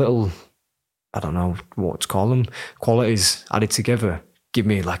them little, I don't know what to call them, qualities added together give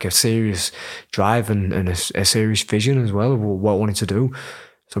me like a serious drive and a serious vision as well of what I wanted to do.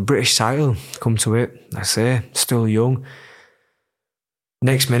 So British title, come to it, I say, still young.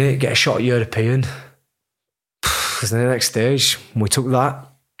 Next minute, get a shot at European. Because the next stage, we took that,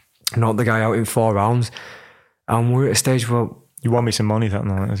 knocked the guy out in 4 rounds, and we're at a stage where... You won me some money that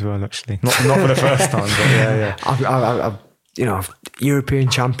night as well, actually. Not for the first time, but yeah. I've you know, European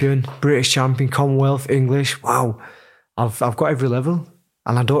champion, British champion, Commonwealth, English, wow. I've got every level,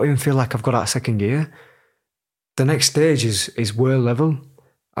 and I don't even feel like I've got that second gear. The next stage is world level.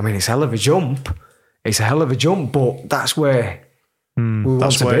 I mean, it's a hell of a jump. But that's where we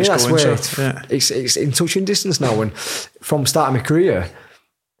want to be. That's where it's in touching distance now. And from starting my career,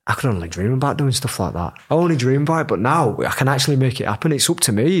 I could only dream about doing stuff like that. I only dream about it, but now I can actually make it happen. It's up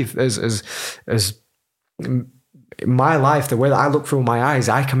to me as my life, the way that I look through my eyes,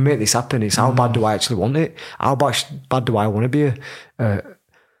 I can make this happen. It's how bad do I actually want it? How bad do I want to be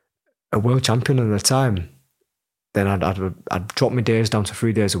a world champion at the time? Then I'd drop my days down to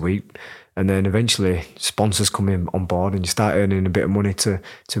 3 days a week, and then eventually sponsors come in on board, and you start earning a bit of money to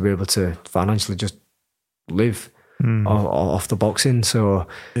be able to financially just live off the boxing. So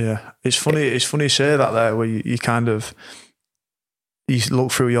yeah, it's funny you say that there, where you kind of you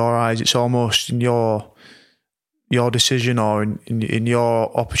look through your eyes. It's almost in your decision or in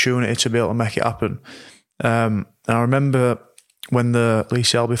your opportunity to be able to make it happen. And I remember when the Lee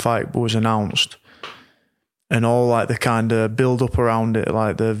Selby fight was announced, and all like the kind of build up around it,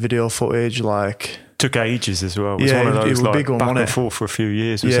 like the video footage, like took ages as well. It was one of those, it was like, a big one, back and forth for a few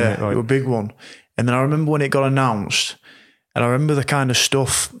years, wasn't it? Like, it was a big one. And then I remember when it got announced, and I remember the kind of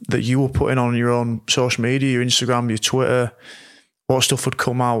stuff that you were putting on your own social media, your Instagram, your Twitter, what stuff would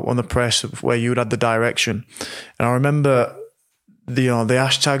come out on the press of where you'd had the direction. And I remember the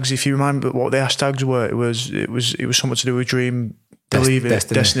hashtags, if you remember what the hashtags were, it was something to do with dream, believing,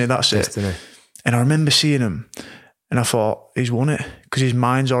 destiny, that's it. And I remember seeing him, and I thought, he's won it, because his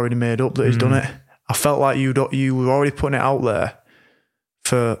mind's already made up that he's done it. I felt like you were already putting it out there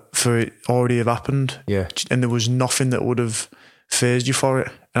for it already have happened. Yeah. And there was nothing that would have phased you for it.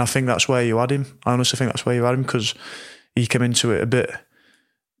 And I think that's where you had him. I honestly think that's where you had him, because he came into it a bit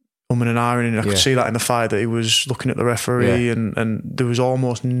and ahhing, and I could see that in the fight that he was looking at the referee, and there was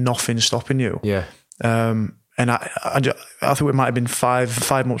almost nothing stopping you. Yeah. And I think it might have been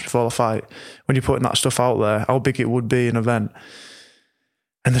five months before the fight when you're putting that stuff out there, how big it would be an event.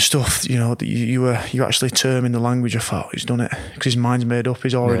 And the stuff, you know, that you actually terming the language. I thought, he's done it, because his mind's made up.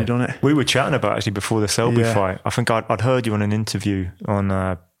 He's already done it. We were chatting about actually before the Selby fight. I think I'd heard you on an interview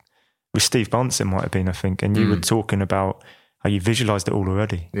on with Steve Bunce, it might have been, I think, and you were talking about how you visualised it all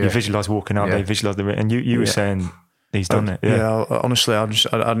already. You visualised walking out there, you visualised and you were saying he's done it. Yeah, honestly, I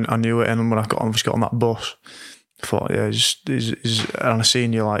knew it, and when I got on that bus, I thought, he's and I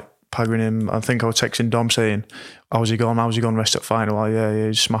seen you like paggering him. I think I was texting Dom saying, how's he gone rest at final? Like,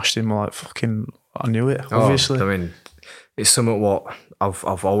 he smashed him. Like, fucking, I knew it, obviously. I mean, it's something what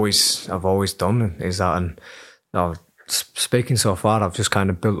I've always done, is that, and speaking so far, I've just kind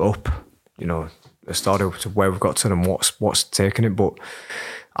of built up, a story to where we've got to and what's taken it. But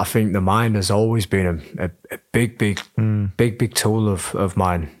I think the mind has always been a big tool of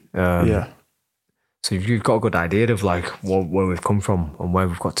mine. So you've got a good idea of like where we've come from and where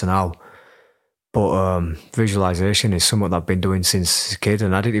we've got to now. But visualization is something that I've been doing since a kid,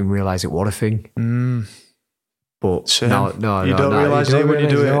 and I didn't even realise it was a thing. But no, you don't realise it when you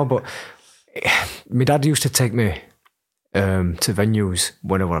do it. But my dad used to take me to venues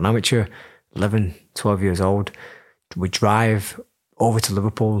when I was an amateur, 11, 12 years old. We'd drive over to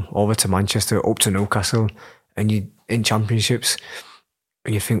Liverpool, over to Manchester, up to Newcastle, and you in championships.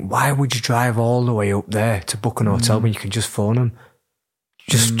 And you think, why would you drive all the way up there to book an hotel when you can just phone them?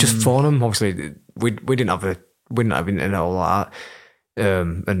 Just phone them. Obviously, we didn't have internet all that,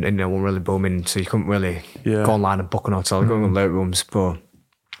 and they weren't really booming, so you couldn't really go online and book an hotel, go in late rooms. But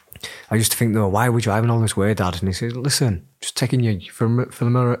I used to think, though, why are we driving all this way, Dad? And he said, listen, just taking you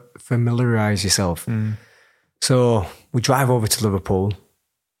familiarise yourself. So we drive over to Liverpool,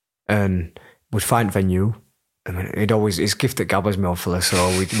 and we'd find a venue. I mean, his gift at Gab was me fella,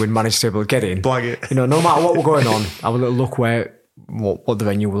 so we'd manage to be able to get in. Blag it. No matter what we're going on, have a little look what the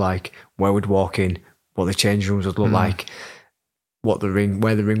venue were like, where we'd walk in, what the change rooms would look like, where the ring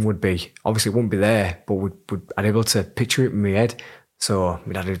would be. Obviously, it wouldn't be there, but I'd be able to picture it in my head. So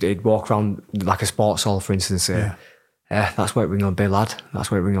my dad, he'd walk around like a sports hall, for instance, say, that's where Ring will be, lad.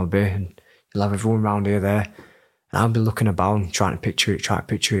 That's where Ring will be. And you'll have everyone around here there. And I'd be looking about, trying to picture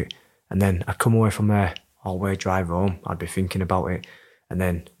it. And then I'd come away from there, all the way drive home. I'd be thinking about it. And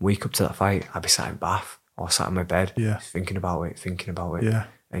then week up to that fight, I'd be sat in bath or sat in my bed, thinking about it. Yeah.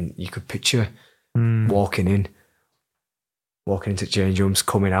 And you could picture walking into change rooms,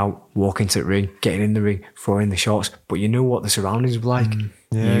 coming out, walking to the ring, getting in the ring, throwing the shots. But you knew what the surroundings were like.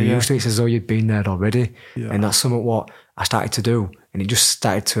 You used to it as though you'd been there already. Yeah. And that's something what I started to do. And it just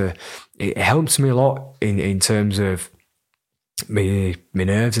started to, it helped me a lot in terms of my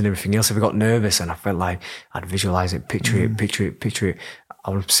nerves and everything else. If I got nervous and I felt like I'd visualise it, picture it. I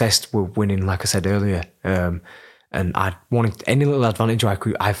was obsessed with winning, like I said earlier. And I wanted any little advantage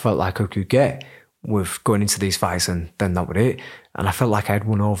I felt like I could get with going into these fights, and then that was it. And I felt like I had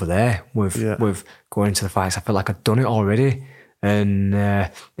won over there with going into the fights. I felt like I'd done it already, and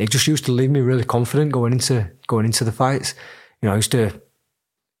it just used to leave me really confident going into the fights. I used to,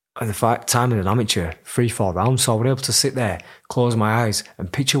 at the fight time in an amateur, 3-4 rounds, so I was able to sit there, close my eyes,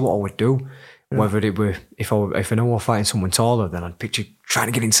 and picture what I would do. Yeah. Whether it were if I know I was fighting someone taller, then I'd picture trying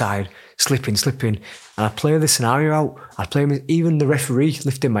to get inside, slipping, and I'd play the scenario out. I'd play even the referee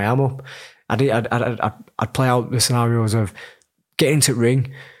lifting my arm up. I'd play out the scenarios of getting into the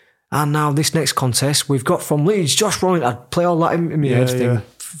ring, and now this next contest we've got from Leeds, Josh Rollins. I'd play all that in my head thing.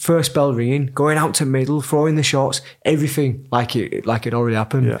 First bell ringing, going out to middle, throwing the shots, everything like it already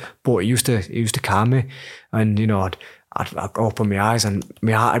happened. Yeah. But it used to calm me, and I'd open my eyes and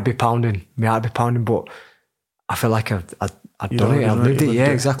my heart would be pounding. But I feel like I'd done it. I've lived it.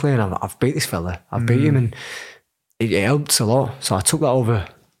 Yeah, exactly. And I've beat this fella. I've beat him, and it helped a lot. So I took that over.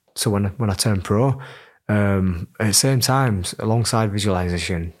 So when I turned pro, at the same time, alongside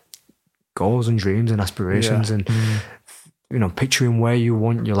visualization, goals and dreams and aspirations, and picturing where you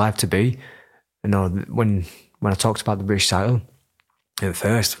want your life to be. When I talked about the British title at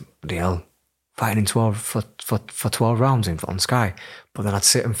first, fighting in 12 for 12 rounds on Sky, but then I'd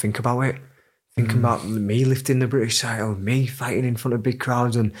sit and think about it, thinking about me lifting the British title, me fighting in front of big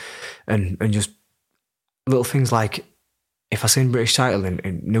crowds, and just little things like, if I seen British title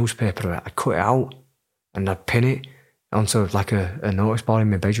in newspaper, I'd cut it out and I'd pin it onto like a notice board in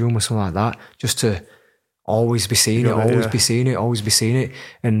my bedroom or something like that, just to always be seeing it, always be seeing it.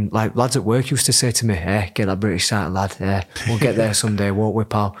 And like lads at work used to say to me, "Hey, get that British title, lad. We'll get there someday, won't we,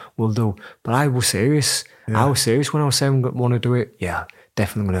 pal? We'll do." But I was serious. Yeah. I was serious when I was saying I want to do it. Yeah,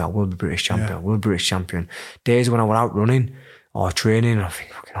 definitely going to. I will be British champion. Yeah. I will be British champion. Days when I was out running or training, and I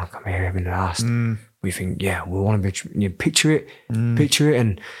think, fucking hell, come here, in the ass. We think, yeah, we want to be. You picture it,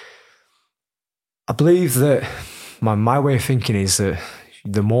 and I believe that my way of thinking is that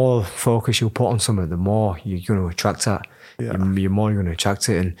the more focus you put on something, the more you're going to attract that. Yeah. You're more going to attract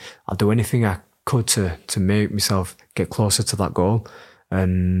it, and I'll do anything I could to make myself get closer to that goal.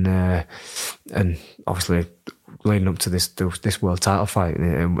 And obviously, leading up to this world title fight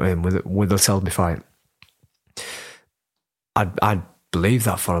and with the Selby fight, I'd believed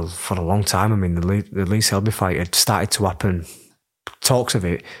that for a long time. I mean, the Lee Selby fight had started to happen. Talks of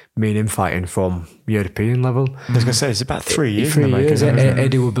it, me and him fighting from European level. I was going to say, it's about 3 years. 3 years.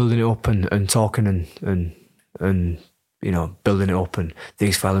 Eddie were building it up and talking and building it up, and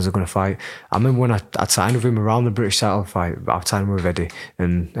these fellas are going to fight. I remember when I signed with him around the British title fight, I signed with Eddie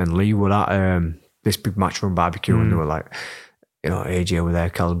and Lee were at this big Matchroom barbecue, and they were like, AJ were there,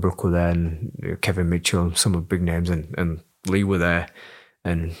 Cal Brook were there, and Kevin Mitchell, some of the big names, and Lee were there,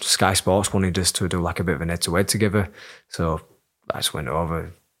 and Sky Sports wanted us to do like a bit of an head-to-head together. So I just went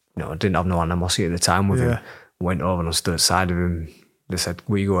over. I didn't have no animosity at the time with him. Went over and I stood aside of him. They said,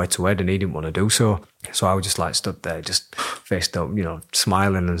 "We go head-to-head," and he didn't want to do so. So I was just like stood there, just faced up,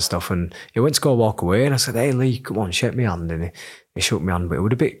 smiling and stuff. And he went to go walk away, and I said, "Hey Lee, come on, shake my hand." And he shook my hand, but it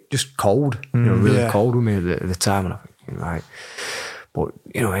was a bit just cold, really cold with me at the time. And I think, right, but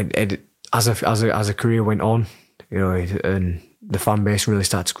as a career went on, and the fan base really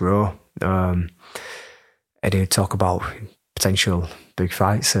started to grow. Eddie would talk about potential big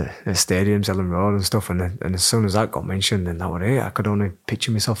fights at stadiums, Ellen Road and stuff, and as soon as that got mentioned, then that was it. I could only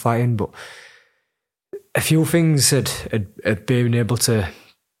picture myself fighting, but a few things had been able to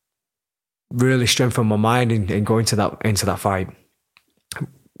really strengthen my mind in going into that fight.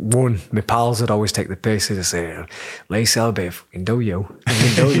 One, my pals would always take the piss. They'd say, "Lee Selby, fucking do you?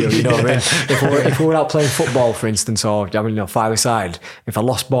 You know what I mean?" If we were out playing football, for instance, or five-a-side, if I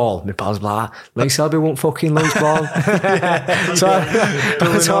lost ball, my pals would be like, "Lee Selby won't fucking lose ball." So I'm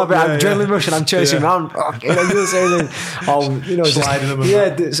adrenaline rushing, I'm chasing around. Sliding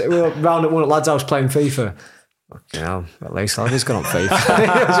them. Round at one of the lads' house playing FIFA. At least Selby's gone on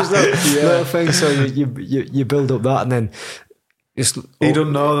FIFA. Just little things. So you build up that, and then. He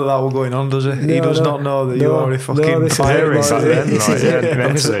doesn't know that was going on, does he? He does not know that you're already fucking firing.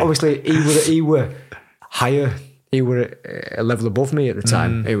 Obviously, he were higher. He were a level above me at the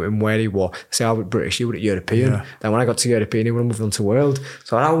time, in where he was. Say I was British, he was European. Yeah. Then when I got to European, he would moved on to world.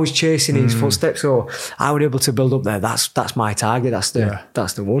 So I was chasing his footsteps. So I was able to build up there. That's my target. That's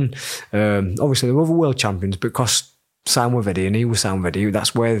the one. Obviously, there were other world champions, because signed with Eddie and he was signed with Eddie.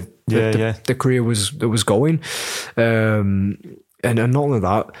 That's where the career was going. And not only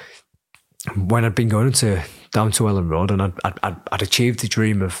that, when I'd been going down to Ellen Road, and I'd achieved the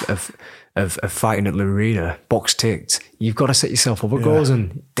dream of fighting at the arena, box ticked. You've got to set yourself other goals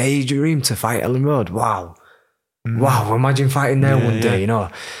and daydream to fight Ellen Road. Wow, imagine fighting there one day,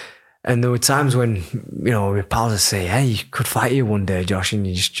 And there were times when, my pals would say, "Hey, you could fight here one day, Josh," and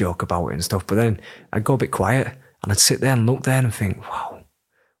you just joke about it and stuff. But then I'd go a bit quiet and I'd sit there and look there and think, wow,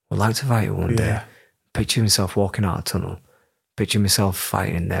 I'd like to fight here one day. Picture myself walking out of the tunnel. Picture myself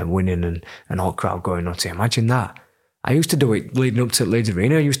fighting there, winning, and an hot crowd going nuts. Imagine that. I used to do it leading up to Leeds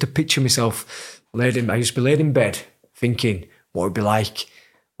Arena. I used to picture myself I used to be laid in bed thinking what it would be like,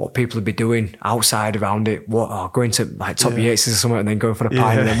 what people would be doing outside around it, going to like Top Yates or something, and then going for a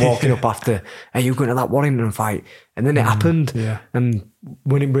pint and then walking up after, "Hey, you going to that Warrington fight?" And then it happened. And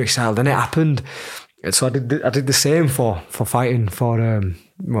winning British title, then it happened. And so I did the same for fighting for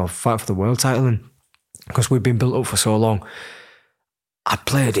fight for the world title, and because we've been built up for so long. I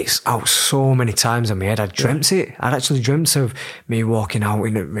played it out so many times in my head. I dreamt it. I'd actually dreamt of me walking out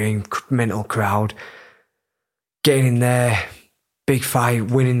in the ring, mental crowd, getting in there, big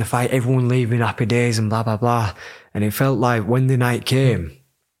fight, winning the fight, everyone leaving happy days and blah, blah, blah. And it felt like when the night came,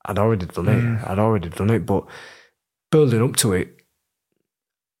 I'd already done it. But building up to it,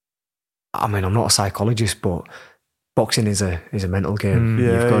 I mean, I'm not a psychologist, but boxing is a mental game.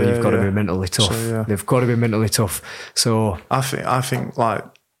 You've got to be mentally tough. So, they've got to be mentally tough. So I think like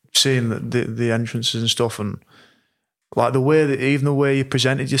seeing the entrances and stuff, and like the way you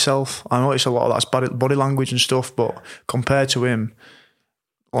presented yourself. I know it's a lot of that's body language and stuff, but compared to him,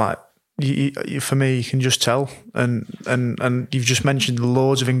 like for me, you can just tell. And you've just mentioned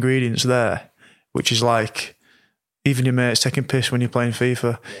loads of ingredients there, which is like. Even your mates taking piss when you're playing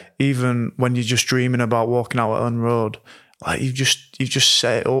FIFA, even when you're just dreaming about walking out at Ellen Road, like you've just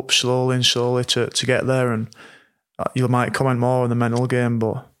set it up slowly to get there, and you might comment more on the mental game,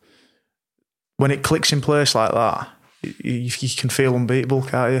 but when it clicks in place like that, you can feel unbeatable,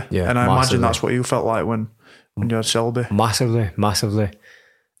 can't you? Yeah, and I imagine that's what you felt like when you had Selby. Massively.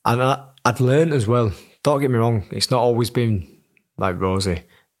 And I'd learned as well, don't get me wrong, it's not always been like rosy.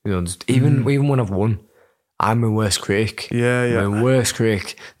 Even when I've won, I'm my worst critic. Yeah. My worst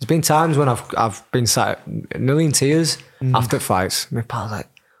critic. There's been times when I've been sat nearly in tears after fights. My pal's like,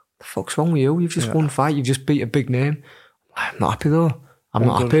 "What the fuck's wrong with you? You've just won a fight. You've just beat a big name." I'm not happy though. I'm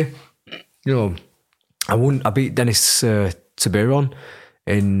not happy. I beat Dennis Tabiron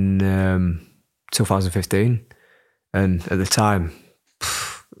in 2015, and at the time,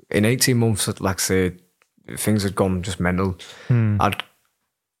 in 18 months, like I say, things had gone just mental.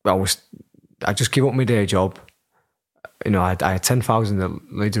 I just gave up my day job. I had 10,000 at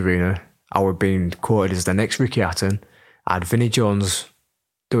Leeds Arena. I was being quoted as the next Ricky Hatton. I had Vinnie Jones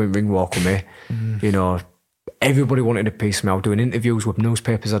doing ring walk with me. You know, everybody wanted a piece of me. I was doing interviews with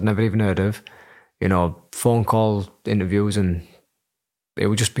newspapers I'd never even heard of. You know, phone call interviews, and it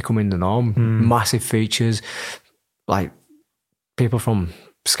was just becoming the norm. Massive features, like people from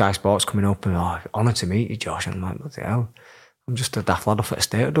Sky Sports coming up and, honour to meet you, Josh. And I'm like, what the hell? I'm just a daft lad off at a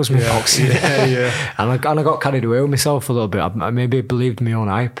state who does me boxing. And I got carried away with myself a little bit. I maybe believed my own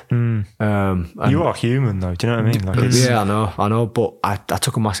hype. You are human though, do you know what I mean? Like I know, but I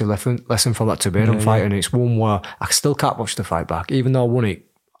took a massive lesson from that Tiberian fight, and it's one where I still can't watch the fight back, even though I won it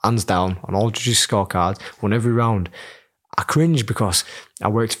hands down on all judges' scorecards, won every round. I cringe because I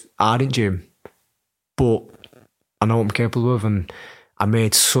worked hard in gym, but I know what I'm capable of, and I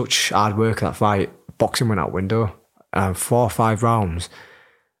made such hard work in that fight. Boxing went out window. 4 or 5 rounds,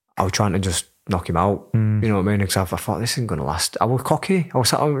 I was trying to just knock him out. You know what I mean? Because I thought, this isn't going to last. I was cocky.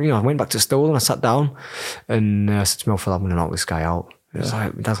 I went back to the stool and I sat down and I said to myself, I'm going to knock this guy out. It's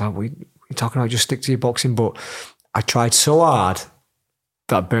like, that's like, what are you talking about? Just stick to your boxing. But I tried so hard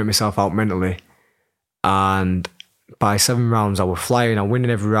that I burnt myself out mentally. And by 7 rounds, I was flying. I was winning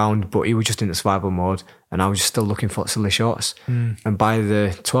every round, but he was just in the survival mode. And I was just still looking for silly shots. And by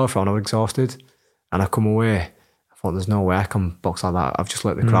the 12th round, I was exhausted. And I come away. I thought, there's no way I can box like that. I've just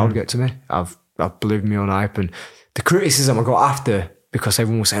let the crowd get to me. I've believed me on hype. And the criticism I got after, because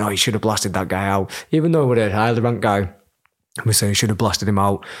everyone was saying, you should have blasted that guy out. Even though we're a highly ranked guy, we're saying you should have blasted him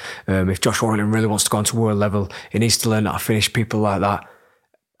out. If Josh Warrington really wants to go on to world level, he needs to learn how to finish people like that.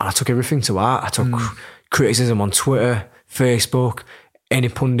 And I took everything to heart. I took criticism on Twitter, Facebook, any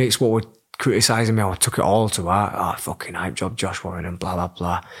pundits what were criticising me, I took it all to heart. Fucking hype job, Josh Warrington, blah, blah,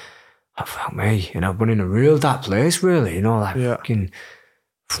 blah. Fuck me, I've been in a real dark place, really, fucking,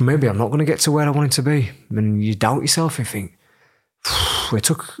 maybe I'm not going to get to where I wanted to be. And you doubt yourself and think, we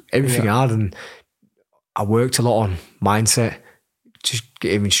took everything hard, and I worked a lot on mindset, just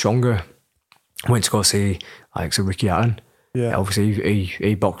get even stronger. I went to go see Ricky Hatton. Yeah. Obviously,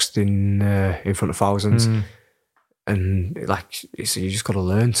 he boxed in front of thousands. And you just got to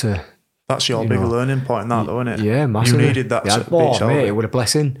learn to... That's your big learning point, though, isn't it? Yeah, massively. You needed that to beat mate, it was a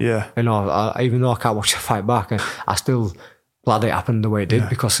blessing. Yeah. Even though I can't watch the fight back, I still glad it happened the way it did,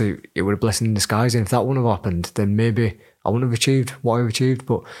 because it was a blessing in disguise. And if that wouldn't have happened, then maybe I wouldn't have achieved what I've achieved.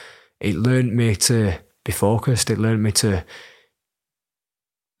 But it learned me to be focused. It learned me to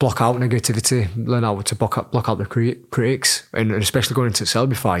block out negativity, learn how to block out the critics, and especially going into the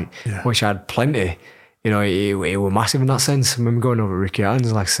Selby fight, which I had plenty. It was massive in that sense. I remember going over Ricky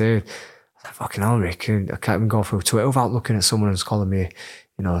Hatton's, like I say, fucking hell, Rick, I can't even go through Twitter without looking at someone who's calling me,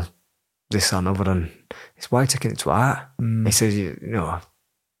 this and other, and it's why you're taking it to heart. He says, you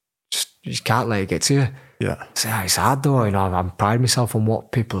can't let it get to you. Yeah. I say, it's hard though, I pride myself on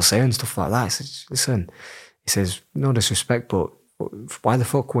what people say and stuff like that. I said, listen, he says, no disrespect, but why the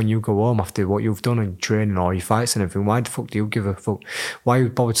fuck, when you go home after what you've done in training or your fights and everything, why the fuck do you give a fuck? Why are you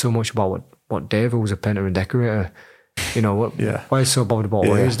bothered so much about what Dave, who was a painter and decorator, why are you so bothered about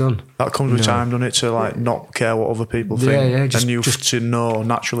what he's done? That comes with time, doesn't it? To not care what other people think. And you just to know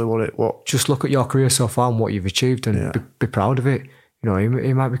naturally what. Just look at your career so far and what you've achieved, and be proud of it.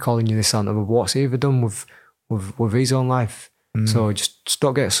 He might be calling you this and that, but what's he ever done with his own life? So just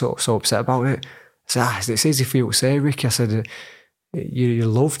don't get so upset about it. I said, it's easy for you to say, Ricky. I said, you're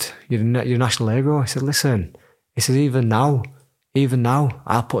loved. You're national hero. I said, listen. He said, even now,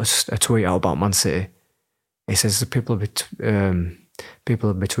 I'll put a tweet out about Man City. He says, the people have been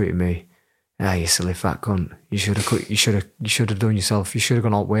tweeting me, you silly fat cunt. You should have done yourself. You should have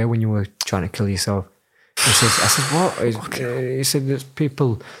gone all the way when you were trying to kill yourself. He says, I said, what? He said, there's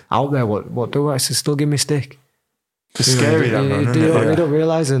people out there what do I? I said, still give me a stick. It's scary, that man, isn't it? They don't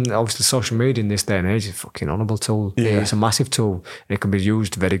realise, and obviously social media in this day and age is a fucking honourable tool. Yeah. It's a massive tool, and it can be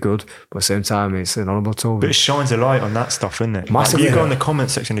used very good, but at the same time, it's an honourable tool. But it shines a light on that stuff, isn't it? Massively. You go in the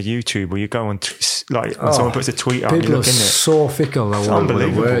comment section of YouTube, or you go on, when someone puts a tweet out, people you look are in it. so fickle. It's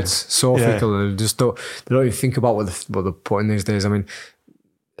unbelievable. Words, so fickle, and they don't even think about what they're putting these days. I mean,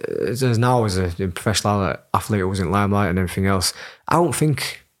 as a professional athlete who was in limelight and everything else, I don't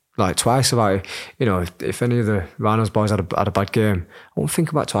think twice about it. If any of the Rhinos boys had a bad game, I won't think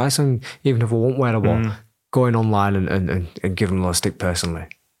about it twice. And even if I won't wear a what, going online and giving them a stick personally.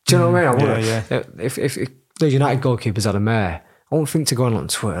 Do you know what I mean? If the United goalkeepers had a mare, I won't think to go on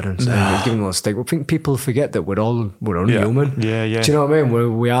Twitter and give them a stick. I think people forget that we're only human. Yeah. Do you know what I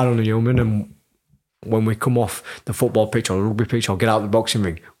mean? We are only human, and when we come off the football pitch or the rugby pitch or get out of the boxing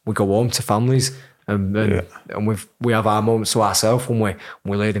ring, we go home to families. And we have our moments to ourselves when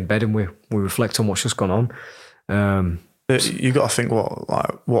we lay in bed and we reflect on what's just gone on. You got to think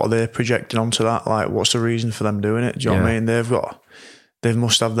what are they projecting onto that? Like, what's the reason for them doing it? Do you know what I mean? They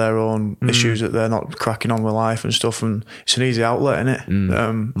must have their own issues that they're not cracking on with life and stuff, and it's an easy outlet, isn't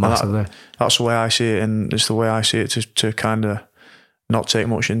it? Massively. That's the way I see it, and it's the way I see it to kind of not take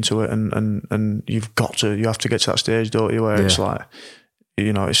much into it, and you have to get to that stage, don't you, where it's like,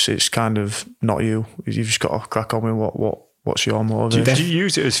 you know, it's kind of not you. You've just got to crack on with what's your motivation. Do you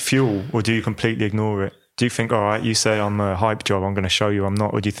use it as fuel, or do you completely ignore it? Do you think, all right, you say I'm a hype job, I'm going to show you I'm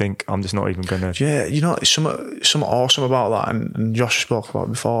not, or do you think I'm just not even going to? Yeah, you know, it's something awesome about that, and Josh spoke about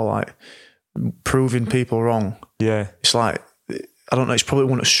it before, like proving people wrong. Yeah. It's like, I don't know, it's probably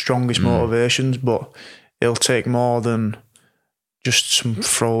one of the strongest motivations, but it'll take more than just some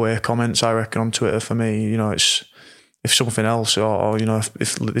throwaway comments, I reckon, on Twitter for me. You know, it's if something else, or you know,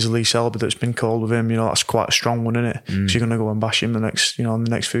 if there's Lee Selby that's been called with him, you know, that's quite a strong one, isn't it? Because you're going to go and bash him in the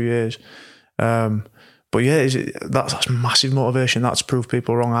next few years. But yeah, that's massive motivation. That's proved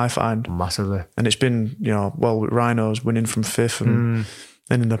people wrong, I find. Massively. And it's been, you know, well, with Rhinos winning from 5th and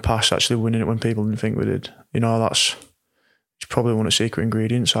then in the past actually winning it when people didn't think we did. You know, it's probably one of the secret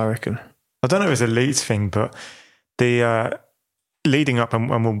ingredients, I reckon. I don't know if it's a Leeds thing, but the leading up,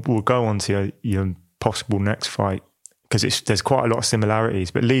 and we'll go on to your possible next fight, because there's quite a lot of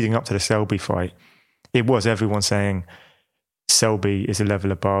similarities, but leading up to the Selby fight, it was everyone saying, Selby is a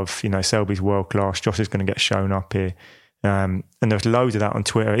level above, you know, Selby's world class, Josh is going to get shown up here. And there's loads of that on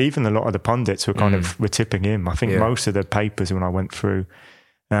Twitter. Even a lot of the pundits were were tipping him. I think most of the papers when I went through.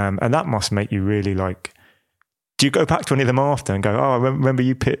 And that must make you really like, do you go back to any of them after and go, oh, I remember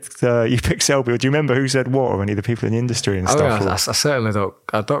you picked Selby, or do you remember who said what, or any of the people in the industry and stuff? I certainly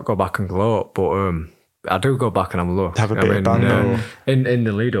don't go back and gloat, but I do go back and have a look. Have a bit of banter. In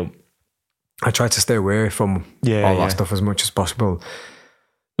the lead up, I try to stay away from all that stuff as much as possible.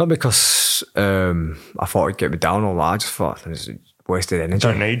 Not because I thought it'd get me down all that. I just thought it's wasted energy.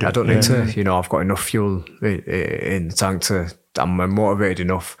 I don't need to. You know, I've got enough fuel in the tank I'm motivated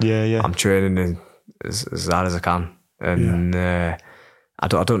enough. Yeah. I'm training as hard as I can, and I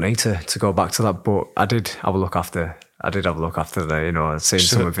don't need to go back to that. But I did have a look after. The, you know, I'd seen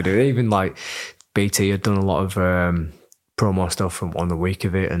some of the video. Even like BT had done a lot of promo stuff from on the week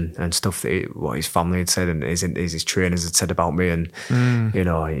of it, and stuff that what his family had said and his trainers had said about me, and you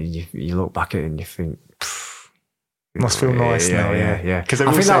know, you look back at it and you think, must feel nice now, yeah. Because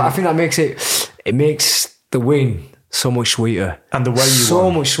I think that makes makes the win so much sweeter, and the way you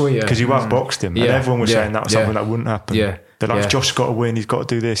won, much sweeter, because you outboxed him, and everyone was saying that was something that wouldn't happen. They're like, Josh's got to win, he's got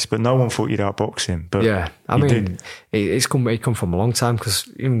to do this, but no one thought you'd outbox him. But I mean, it's come from a long time, because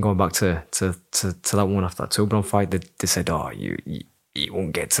even going back to that one after that Toulon fight, they said, oh, you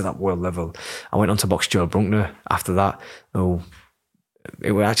won't get to that world level. I went on to box Joe Brunkner after that. Oh,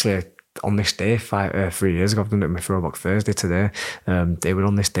 it was actually on this day 3 years ago. I've done it on my Throwback Thursday today. They were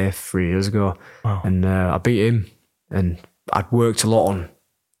on this day 3 years ago, and I beat him, and I'd worked a lot on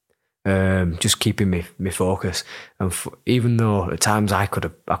just keeping me focus, and even though at times I could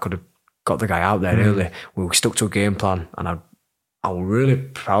have got the guy out there early, we stuck to a game plan, and I was really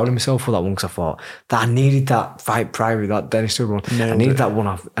proud of myself for that one, because I thought that I needed that fight prior to that Dennis Tillman one. I needed that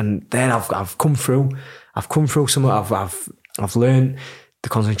one, and then I've come through. I've come through some. I've learned the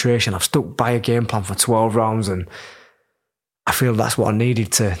concentration. I've stuck by a game plan for 12 rounds, and I feel that's what I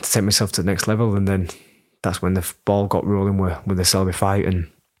needed to take myself to the next level. And then that's when the ball got rolling with the Selby fight, and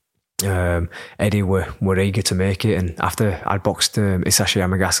Eddie were eager to make it. And after I'd boxed Isashi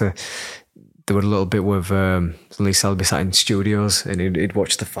Yamagasa, there were a little bit with Lee Selby sat in studios, and he'd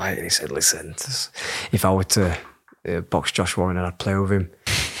watched the fight, and he said, listen, if I were to box Josh Warrington, I'd play with him.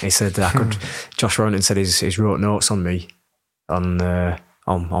 He said I could. Josh Warrington said he's wrote notes on me on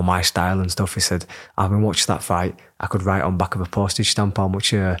my style and stuff. He said, having watched that fight, I could write on back of a postage stamp how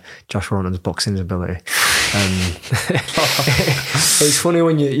much Josh Warrington's boxing ability. It's funny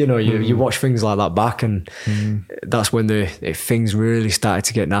when you watch things like that back, and that's when things really started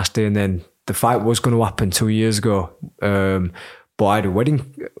to get nasty. And then the fight was going to happen 2 years ago, but I had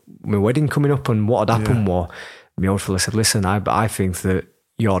my wedding coming up, and what had happened was my old fella said, listen, I think that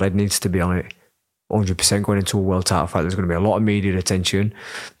your head needs to be on it 100% going into a world title fight. There's going to be a lot of media attention,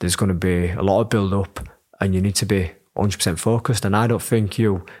 there's going to be a lot of build up, and you need to be 100% focused. And I don't think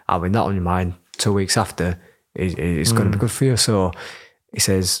you having that on your mind 2 weeks after is going to be good for you. So he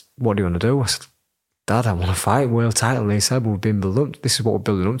says, what do you want to do? I said, Dad, I want to fight world title. And he said, well, we've been building up, this is what we're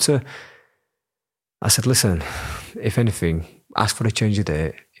building up to. I said, listen, if anything, ask for a change of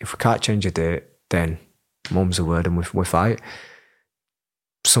date. If we can't change a date, then mum's the word, and we fight.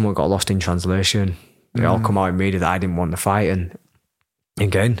 Someone got lost in translation. They all come out in media that I didn't want to fight, and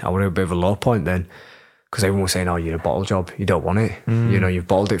again, I was at a bit of a low point then. because everyone was saying, "Oh, you're a bottle job. You don't want it. You know, you've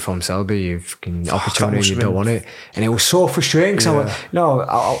bottled it from Selby. You've opportunity. You don't want it." And it was so frustrating because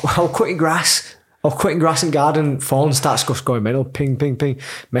I was cutting grass. I was cutting grass and garden. Phone starts just going mental. Ping, ping, ping.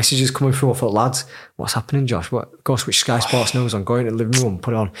 Messages coming through. I thought, lads, what's happening, Josh? What? Go switch Sky Sports News on. Go into the living room.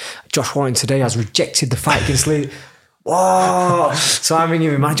 Put it on. Josh Warrington today has rejected the fight against Lee. Whoa! So I'm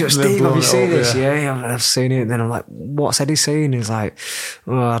ringing my manager, Steve, have you seen this? Yeah, I've seen it. And then I'm like, what's Eddie saying? He's like,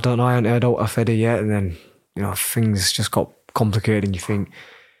 oh, I don't know, I haven't heard out of Eddie yet. And then, you know, things just got complicated and you think...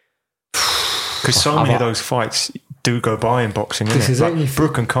 Because so many of those fights do go by in boxing, isn't it?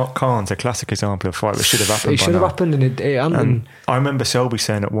 Brook and Khan's a classic example of a fight that should have happened. It should have happened and it hadn't. And I remember Selby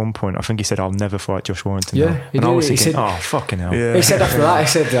saying at one point, I think he said, "I'll never fight Josh Warrington." Yeah, and I was thinking, oh, fucking hell. Yeah. He said after that, he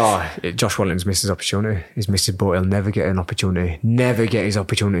said, Josh Warrington's missed his opportunity. He's missed his boat. He'll never get an opportunity. Never get his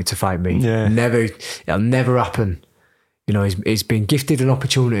opportunity to fight me. Yeah. Never. It'll never happen. You know, he's been gifted an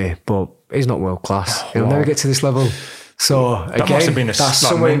opportunity, but he's not world class. He'll never get to this level. So that must have been that's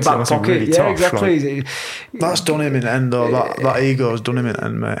somewhere in back pocket. Really yeah, tough, exactly. That's done him in the end, though. That ego's done him in the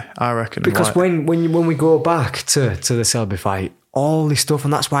end, mate. I reckon. Because when we go back to the Selby fight, all this stuff,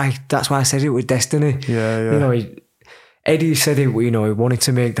 and that's why I said it with destiny. Yeah. You know, Eddie said it. You know, he wanted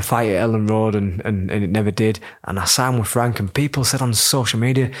to make the fight at Ellen Road, and it never did. And I signed with Frank, and people said on social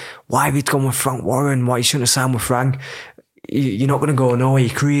media, "Why have you gone with Frank Warren? Why you shouldn't have signed with Frank? You're not going to go nowhere. Your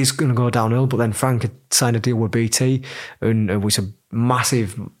career's going to go downhill." But then Frank had signed a deal with BT, and it was a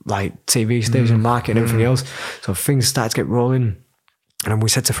massive like TV station market and everything else. So things started to get rolling, and then we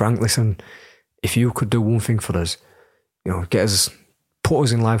said to Frank, "Listen, if you could do one thing for us, you know, put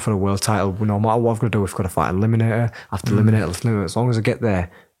us in line for a world title. No matter what I've got to do, we've got to fight an eliminator after eliminator. As long as I get there,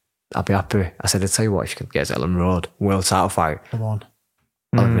 I'll be happy." I said, "I'll tell you what, if you could get us Ellen Road world title fight, come on,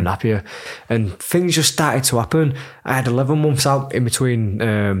 I'd have been happier." And things just started to happen. I had 11 months out in between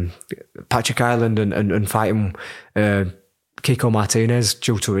Patrick Ireland and fighting Kiko Martinez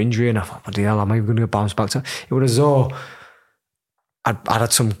due to injury, and I thought, what the hell, am I going to bounce back to? It was as though I'd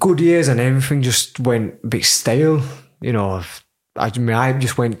had some good years and everything just went a bit stale. You know, I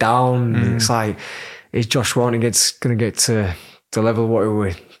just went down. It's like, is Josh Warrington going to get to the level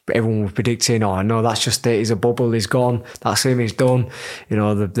what everyone was predicting? "Oh, no, that's just it. He's a bubble. He's gone. That's him. He's done." You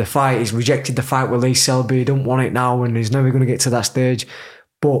know, the fight, he's rejected the fight with Lee Selby. He don't want it now, and he's never going to get to that stage.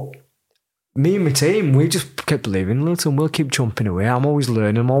 But me and my team, we just kept believing, "Listen, we'll keep jumping away. I'm always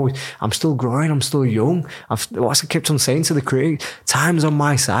learning. I'm still growing. I'm still young." What I kept on saying to the crew, time's on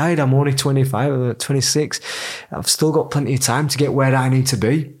my side. I'm only 25 or 26. I've still got plenty of time to get where I need to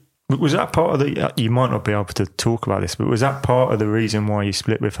be. Was that part of the... You might not be able to talk about this, but was that part of the reason why you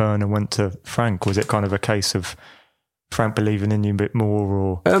split with Hearn and went to Frank? Was it kind of a case of Frank believing in you a bit more,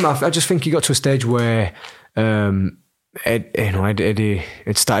 or...? I just think he got to a stage where Eddie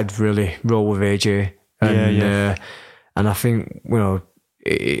had started to really roll with AJ. And I think, you know,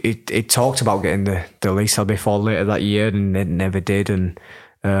 it talked about getting the Lee Selby fall later that year, and it never did. And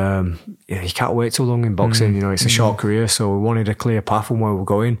you can't wait too long in boxing. You know, it's a short career, so we wanted a clear path on where we're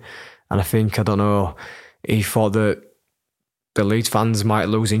going. And I think, I don't know, he thought that the Leeds fans might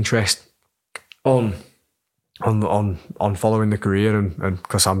lose interest on following the career, and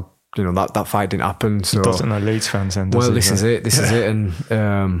because I'm, you know, that fight didn't happen. So it doesn't know Leeds fans then. Well, this is it. This is it, and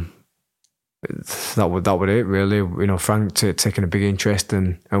that would it really. You know, Frank taking a big interest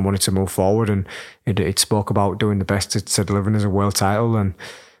and wanted to move forward, and it spoke about doing the best to delivering as a world title, and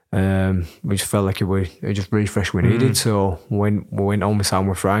we just felt like it just refreshed we needed. So we went on with Sam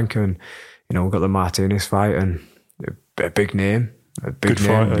with Frank, and you know, we got the Martinez fight, and a big name. A big good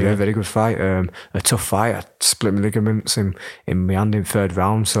name, fight, yeah, very good fight. A tough fight. I split my ligaments in my hand in third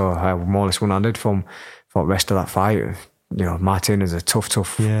round, so I more or less one-handed for the rest of that fight. You know, Martin is a tough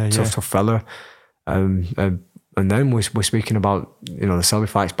fella. And then we're speaking about, you know, the Selby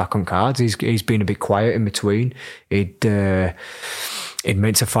fights back on cards. He's been a bit quiet in between. He'd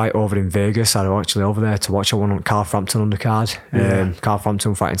meant to fight over in Vegas. I was actually over there to watch one on Carl Frampton undercard. Carl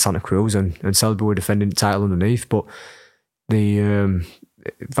Frampton fighting Santa Cruz, and Selby were defending the title underneath, but the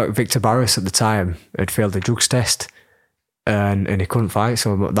Victor Barris at the time had failed the drugs test, and he couldn't fight.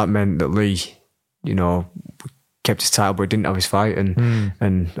 So that meant that Lee, you know, kept his title, but he didn't have his fight, and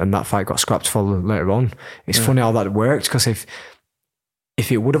that fight got scrapped for later on. It's funny how that worked, because if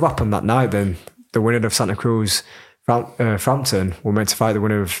it would have happened that night, then the winner of Santa Cruz Frampton were meant to fight the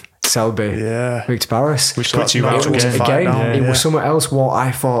winner of Selby, Victor Barris, which puts you out again. It was somewhere else. What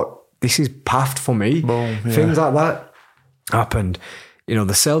I thought, this is path for me. Boom, things like that happened. You know,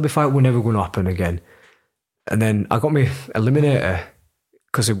 the Selby fight were never going to happen again. And then I got my eliminator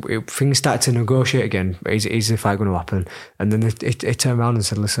because things started to negotiate again. Is the fight going to happen? And then it turned around and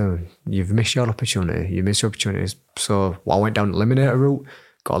said, listen, you've missed your opportunity. You missed your opportunities. So I went down the eliminator route,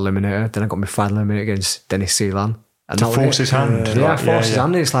 got eliminator. Then I got my final eliminator against Dennis Seelan. And to force his hand. Yeah, force his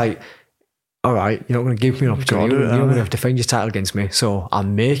hand. It's like, all right, you're not going to give me an opportunity. You're going to have to defend your title against me. So I'll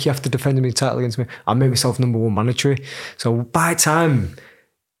make you have to defend my title against me. I'll make myself number one mandatory. So by the time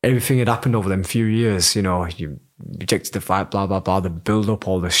everything had happened over them few years, you know, you rejected the fight, blah, blah, blah, the build up,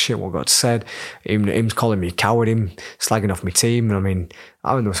 all the shit what got said, him calling me a coward, him slagging off my team. And I mean,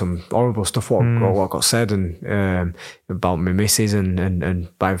 I know some horrible stuff what got said and about my missus and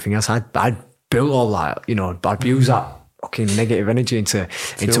everything else. I'd built all that, you know, I'd use that fucking negative energy into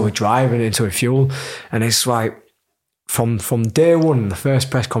a drive and into a fuel. And it's like, from day one, the first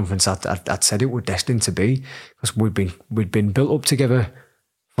press conference, I'd said it was destined to be, because we'd been built up together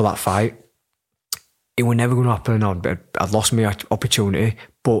for that fight. It was never going to happen. I'd lost my opportunity,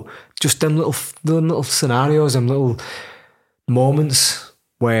 but just them little scenarios, them little moments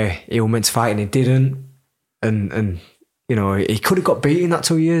where he was meant to fight and he didn't, and you know, he could have got beat in that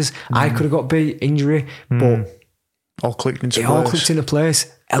 2 years. I could have got beat, injury, but all clicked into place. All clicked into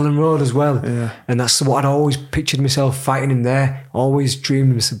place. Ellen Road as well, and that's what I'd always pictured myself fighting him there. Always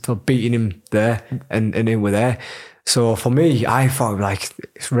dreamed of beating him there, and he were there. So for me, I thought, like,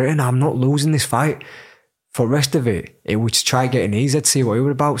 it's written, I'm not losing this fight. For the rest of it was to try getting easy to see what he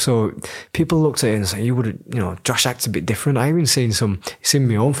was about. So people looked at it and said, you would, you know, Josh acts a bit different. I even seen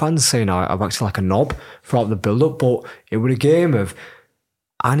my own fans saying I've acted like a knob throughout the build-up, but it was a game of,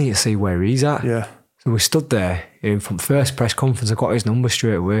 I need to see where he's at. Yeah. So we stood there, and from first press conference, I got his number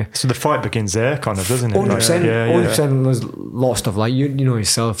straight away. So the fight begins there, kind of, doesn't it? 100%. 100%. There's a lot of stuff, like you know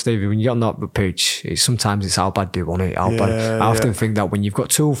yourself, David, when you get on that pitch, sometimes it's how bad do you want it? How bad. I often think that when you've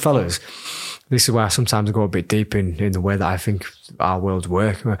got two fellas, this is where I sometimes go a bit deep in the way that I think our worlds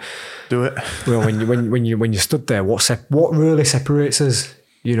work. Do it. Well, when you stood there, what really separates us?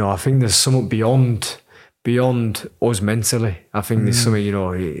 You know, I think there's something beyond us mentally. I think there's something, you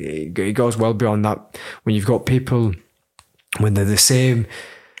know, it goes well beyond that. When you've got people, when they're the same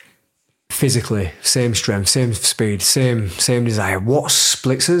physically, same strength, same speed, same desire, what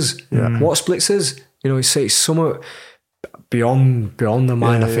splits us? Yeah. What splits us? You know, it's somewhat beyond the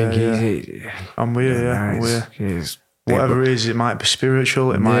mind. I think I'm weird. Whatever it is, it might be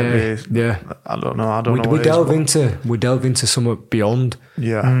spiritual. It might be. Yeah. I don't know. We delve into somewhat beyond.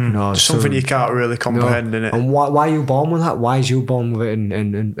 Yeah. You know, something you can't really comprehend in it. And why are you born with that? Why is you born with it?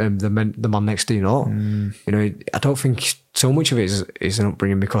 And the man next to you not? You know, I don't think so much of it is an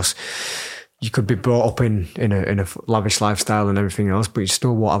upbringing, because you could be brought up in a lavish lifestyle and everything else, but you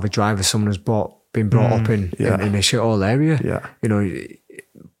still won't have a drive as someone who's been brought up in a shithole area. Yeah. You know.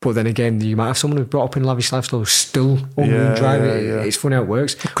 But then again, you might have someone who's brought up in a lavish lifestyle who's still driving. It's funny how it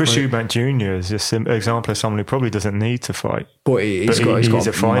works. Chris Eubank Jr. is just an example of someone who probably doesn't need to fight. But he's got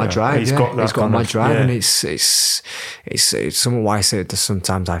a fighter. My drive. He's got my drive, and it's something why I say that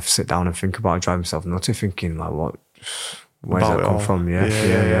sometimes I sit down and think about driving myself nuts, thinking like, what? Where's that come from?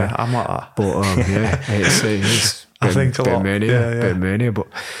 Yeah. I'm like that. But it's I think a lot. Bit of mania. But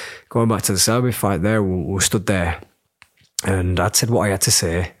going back to the Selby fight, there we stood there. And I'd said what I had to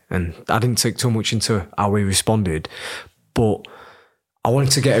say, and I didn't take too much into how he responded, but I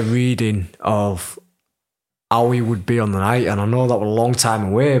wanted to get a reading of how he would be on the night. And I know that was a long time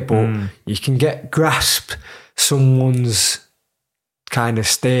away, but you can grasp someone's kind of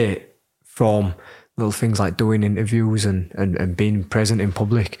state from little things like doing interviews and being present in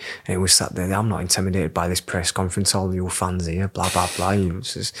public. And it was sat there, I'm not intimidated by this press conference, all you fans here, blah, blah, blah. It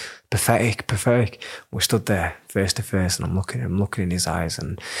was just pathetic. We stood there face to face, and I'm looking in his eyes,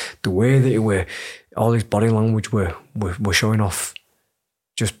 and the way that all his body language were showing off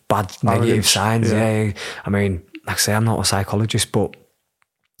just bad, negative signs. Yeah. I mean, like I say, I'm not a psychologist, but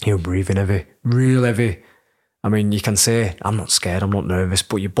he was breathing heavy, real heavy. I mean, you can say, I'm not scared, I'm not nervous,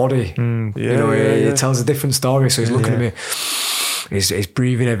 but your body, it tells a different story. So he's looking at me, he's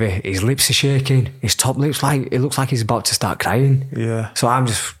breathing heavy, his lips are shaking, his top lips, it looks like he's about to start crying. Yeah. So I'm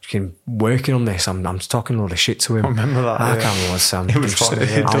just working on this. I'm talking a lot of shit to him. I remember that. I can't remember what Sam.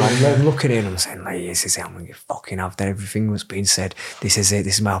 I'm looking at him, I'm saying, like, this is it, I'm going to fucking have that. Everything that's been said, this is it,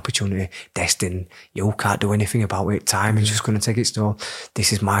 this is my opportunity, destined. You can't do anything about it. Time is just going to take its toll.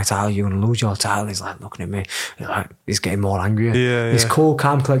 This is my title, you're going to lose your title. He's like looking at me, he's getting more angrier. This cool,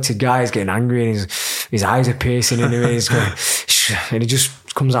 calm, collected guy is getting angry, and his eyes are piercing into me. He's going, and he just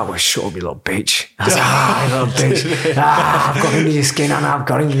comes out with, shut up, you little bitch. I was like, you little bitch. I've got into your skin, and I've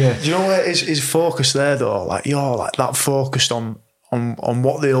got into you. Do you know where his focus there though? Like, you're like that focused on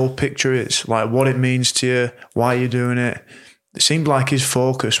what the whole picture is, like what it means to you, why you're doing it. it seemed like his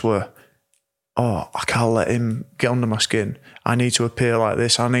focus were, oh, I can't let him get under my skin. I need to appear like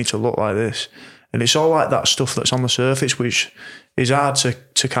this. I need to look like this. And it's all like that stuff that's on the surface, which is hard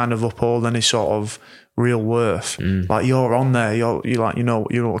to kind of uphold any sort of real worth. Like, you're on there, you're like, you know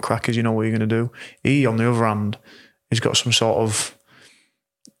what crack is, you know what you're going to do. He, on the other hand, he's got some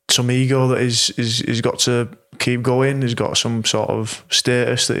ego that he's got to keep going. He's got some sort of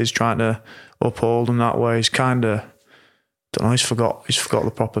status that he's trying to uphold, and that way he's kind of, don't know, he's forgot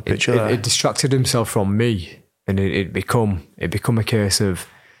the proper picture there. It distracted himself from me, and it become a case of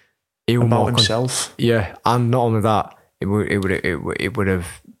about himself. Yeah, and not only that, it would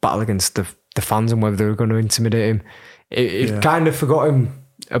have battled against the fans and whether they were going to intimidate him. It kind of forgot him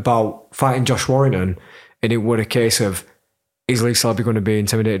about fighting Josh Warrington, and it was a case of, is Leeds Selby going to be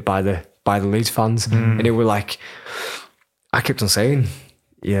intimidated by the Leeds fans? And it was like, I kept on saying,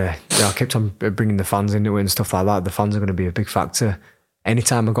 I kept on bringing the fans into it and stuff like that. The fans are going to be a big factor.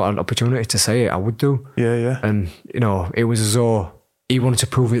 Anytime I got an opportunity to say it, I would do. Yeah. And, it was as though he wanted to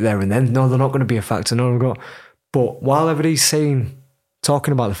prove it there and then. No, they're not going to be a factor. No, but while everybody's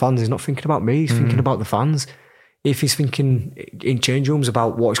talking about the fans, he's not thinking about me. He's thinking about the fans. If he's thinking in change rooms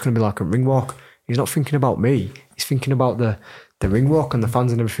about what it's going to be like at Ringwalk, he's not thinking about me. He's thinking about the Ringwalk and the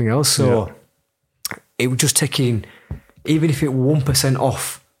fans and everything else. So it was just taking, even if it was 1%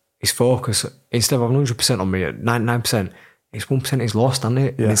 off his focus, instead of 100% on me at 99%, it's 1% he's lost, hasn't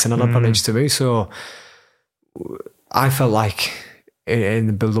it? Yeah. And it's an advantage to me. So I felt like in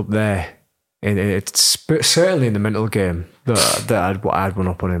the build-up there, it's certainly in the mental game that I'd run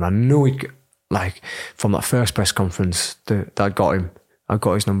up on him. I knew he'd, like, from that first press conference that I got him. I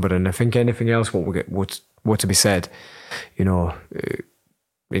got his number, and I think anything else what to be said,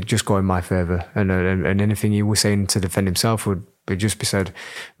 it just go in my favour, and anything he was saying to defend himself would just be said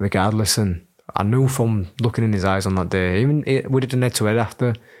regardless. And I knew from looking in his eyes on that day, even we did an head-to-head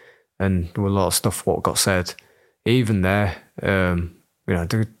after, and there was a lot of stuff what got said. Even there,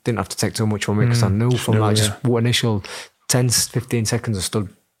 didn't have to take too much from me, because I knew from that just what initial 10-15 seconds I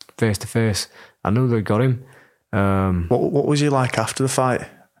stood face to face, I knew they got him. What was he like after the fight?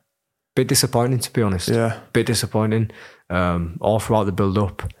 Bit disappointing, to be honest. Yeah, bit disappointing. All throughout the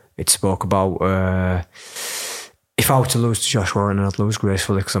build-up, it spoke about if I were to lose to Josh Warrington, I'd lose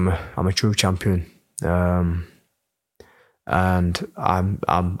gracefully, because I'm a true champion, and I'm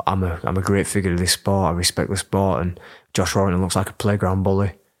a great figure of this sport. I respect the sport, and Josh Warrington looks like a playground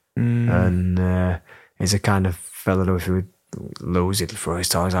bully, and he's a kind of fella who, if he would lose, he'd throw his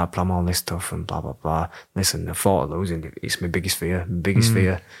toys out, plan all this stuff, and blah blah blah. Listen, the thought of losing, it's my biggest fear.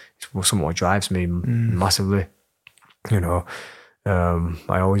 Fear. It's something that drives me massively. I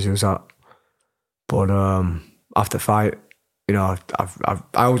always use that. But after the fight, I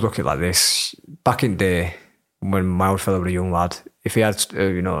always look at it like this. Back in the day, when my old fella was a young lad, if he had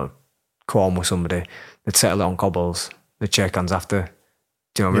go on with somebody, they'd settle it on cobbles, they'd shake hands after.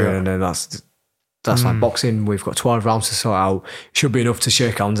 Do you know what I mean? And then that's like boxing. We've got 12 rounds to sort out. Should be enough to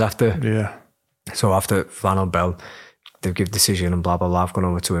shake hands after. Yeah. So after final bell, they give decision and blah blah blah. I've gone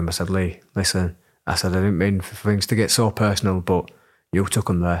over to him. I said, Lee, listen. I said, I didn't mean for things to get so personal, but you took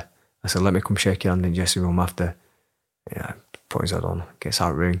him there. I said, let me come shake your hand in the dressing room after. Yeah, put his head on, gets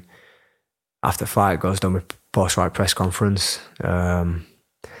out of the ring. After the fight, goes down with post-fight press conference. I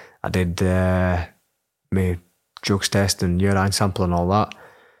did my drugs test and urine sample and all that.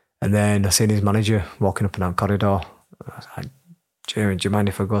 And then I seen his manager walking up and down the corridor. I was like, Jerry, do you mind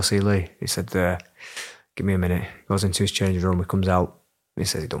if I go see Lee? He said, give me a minute. He goes into his changing room, he comes out. He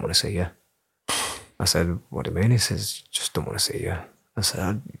says, he don't want to see you. I said, what do you mean? He says, just don't want to see you. I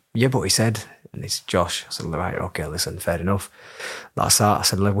said, yeah, but he said, and it's Josh. I said, right, okay, listen, fair enough. That's that. I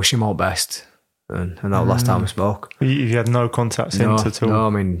said, I wish him all best. And that was last time we spoke. You had no contact since at all? No,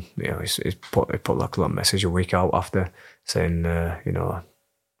 I mean, he's put like a little message a week out after saying, well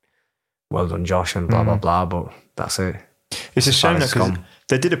done, Josh, and blah, blah, blah, but that's it. It's a shame that, because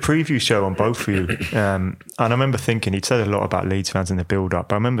they did a preview show on both of you, and I remember thinking, he'd said a lot about Leeds fans in the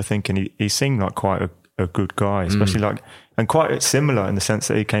build-up. I remember thinking he seemed like quite a good guy, especially and quite similar in the sense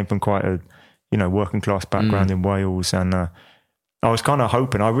that he came from quite a working class background in Wales, and I was kind of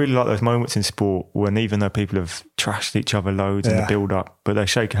hoping. I really like those moments in sport when, even though people have trashed each other loads in the build-up, but they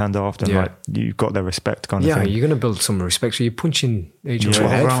shake a hand after, and like you've got their respect kind of thing. Yeah, you're going to build some respect. So you're punching each other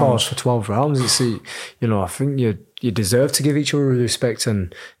head for 12 rounds. I think you deserve to give each other respect,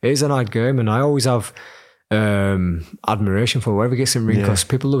 and it is an hard game. And I always have admiration for whoever gets in ring, because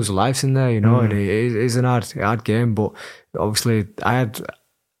people lose their lives in there, and it is an hard game. But obviously, I had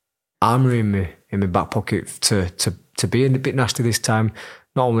armour in my back pocket to be a bit nasty this time,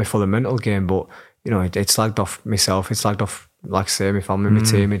 not only for the mental game, but it slagged off myself, it slagged off like I say, my family, my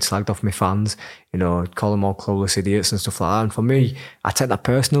team, he'd slagged off my fans, you know, call them all clueless idiots and stuff like that. And for me, I take that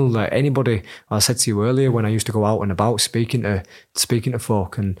personal. Like anybody, I said to you earlier, when I used to go out and about speaking to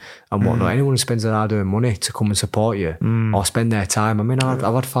folk and whatnot, anyone who spends their hard-earned money to come and support you or spend their time. I mean, I've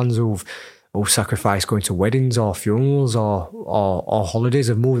had fans who've sacrificed going to weddings or funerals or holidays,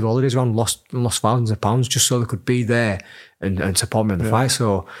 have moved holidays around, lost thousands of pounds just so they could be there and support me in the fight.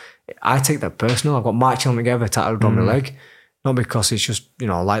 So I take that personal. I've got Marching On Together tattooed on my leg, not because it's just, you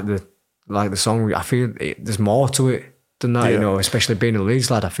know, like the song. I feel there's more to it than that, you know, especially being a Leeds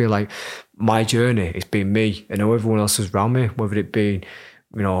lad. I feel like my journey, it's been me and everyone else is around me, whether it be,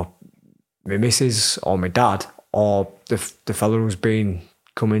 you know, my missus or my dad or the fella who's been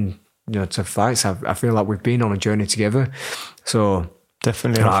coming, you know, to fights. I feel like we've been on a journey together. So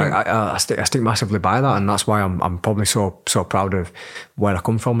definitely, you know, I stick massively by that, and that's why I'm probably so proud of where I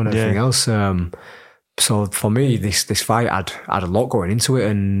come from and everything else. So for me, this fight had a lot going into it,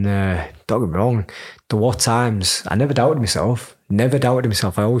 and don't get me wrong, there were times I never doubted myself.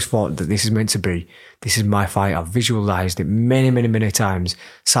 I always thought that this is meant to be. This is my fight. I've visualised it many times.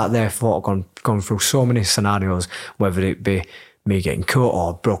 Sat there, thought, gone through so many scenarios, whether it be me getting cut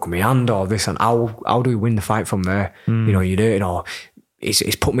or broken my hand or this, and how do we win the fight from there? You know, you do it, you know,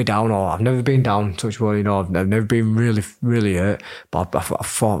 it's put me down, or I've never been down, touch wood, you know, I've never been really hurt, but I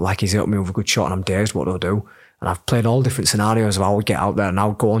thought like he's hit me with a good shot and I'm dazed, what do I do? And I've played all different scenarios of how I would get out there and I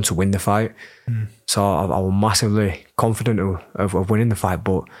would go on to win the fight. So I was massively confident of winning the fight,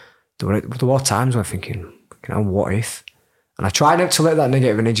 but there were times where I'm thinking, you know, what if? And I try not to let that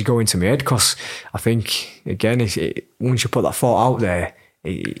negative energy go into my head, because I think, again, once you put that thought out there,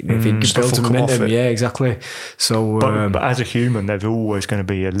 it builds a momentum. Yeah, exactly. So, but as a human, there's always going to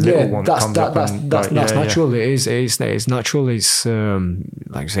be a little one that comes up. That's natural. Yeah. It's natural. It's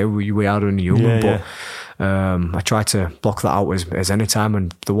like I say, we are only human, but I try to block that out as any time.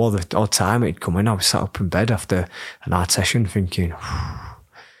 And the odd time it'd come in, I was sat up in bed after an hard session, thinking,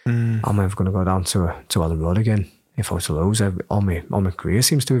 I'm never going to go down to Ellen Road again. If I was to lose, all my career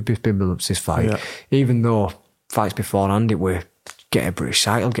seems to have been built up to this fight. Even though fights beforehand, it were get a British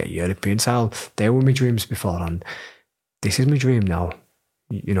title, get a European title. They were my dreams beforehand. This is my dream now.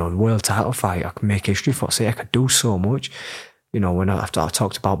 You know, world title fight. I can make history for. Say, I could do so much. You know, after I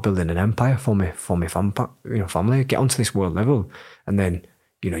talked about building an empire for my family, get onto this world level, and then,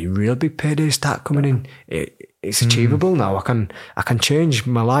 you know, your real big paydays start coming in. It's achievable now. I can change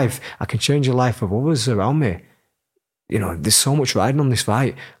my life. I can change the life of others around me. You know, there's so much riding on this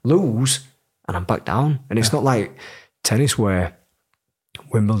fight. Lose, and I'm back down. And it's not like tennis where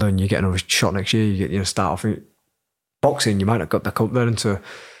Wimbledon, you get another shot next year, you start off in boxing, you might not get back up there until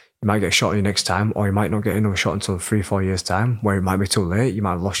you might get a shot in your next time, or you might not get another shot until 3-4 years time, where it might be too late. You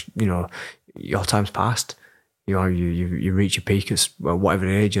might have lost, you know, your time's passed. You know, you reach your peak at whatever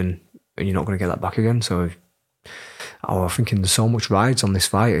age, and you're not going to get that back again. So I was thinking there's so much rides on this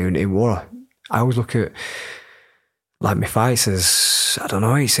fight, and I always look at like my fights as, I don't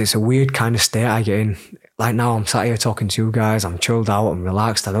know, it's a weird kind of state I get in. Like now I'm sat here talking to you guys, I'm chilled out, I'm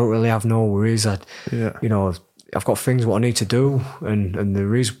relaxed, I don't really have no worries. You know, I've got things what I need to do, and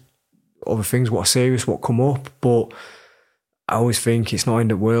there is other things what are serious, what come up, but I always think it's not in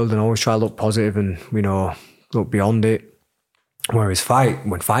the world, and I always try to look positive and, you know, look beyond it. Whereas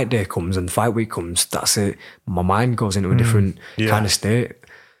when fight day comes and fight week comes, that's it. My mind goes into a different kind of state.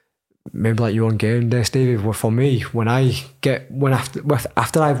 Maybe like you on game day, Stevie. Well, for me,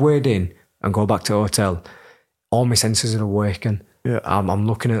 after I've weighed in and go back to the hotel, all my senses are awakened. Yeah. I'm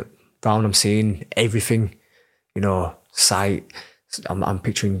looking at around, I'm seeing everything, you know, sight. I'm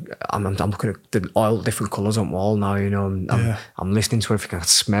picturing, I'm looking at all different colours on the wall now, you know. I'm listening to everything. I can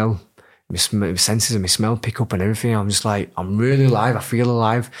smell. My senses and my smell pick up and everything. I'm just like, I'm really alive. I feel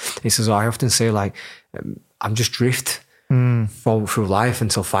alive. It's as I often say, like, I'm just drift through life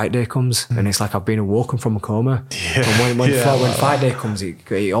until fight day comes, and it's like I've been awoken from a coma. And when fight day comes,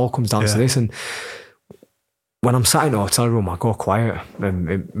 it all comes down to this. And when I'm sat in a hotel room, I go quiet.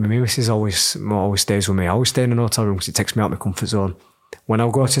 And my missus always stays with me. I always stay in an hotel room because it takes me out of my comfort zone. When I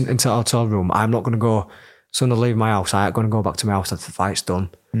go into the hotel room, I'm not going to go. As soon as I leave my house, I ain't going to go back to my house after the fight's done.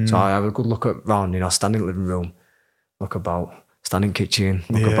 So I have a good look around, you know, stand in the living room, look about, stand in the kitchen,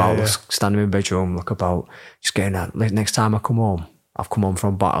 look about, stand in my bedroom, look about, just getting that. Next time I come home, I've come home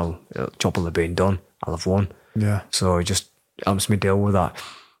from battle, job will have been done, I'll have won. Yeah. So it just helps me deal with that.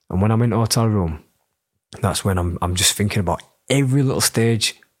 And when I'm in the hotel room, that's when I'm just thinking about every little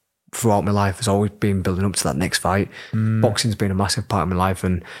stage throughout my life has always been building up to that next fight. Boxing's been a massive part of my life,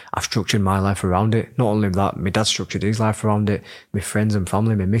 and I've structured my life around it. Not only that, my dad structured his life around it, my friends and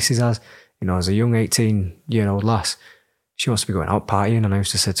family, my missus has. You know, as a young 18-year-old lass, she wants to be going out partying, and I used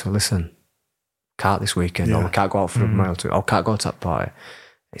to say to her, listen, can't this weekend, or we can't go out for a mile too, or can't go to that party.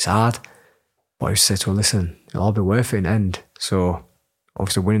 It's hard. But I used to say to her, listen, it'll all be worth it in the end. So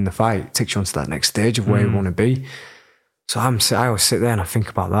obviously winning the fight takes you on to that next stage of where you want to be. So I always sit there and I think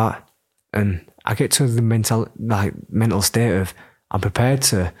about that, and I get to the mental state of I'm prepared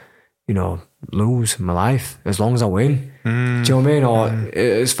to, you know, lose my life as long as I win. Do you know what I mean? Or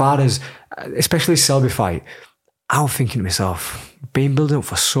as far as, especially Selby fight, I was thinking to myself, been building up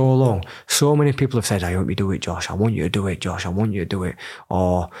for so long. So many people have said, I hope you do it, Josh. I want you to do it, Josh. I want you to do it.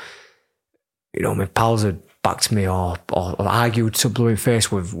 Or, you know, my pals had backed me or argued to blue in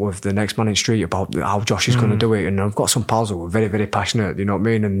face with the next man in the street about how Josh is going to do it. And I've got some pals who were very, very passionate, you know what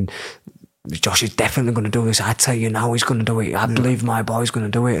I mean? And Josh is definitely going to do this. I tell you now, he's going to do it. I believe my boy's going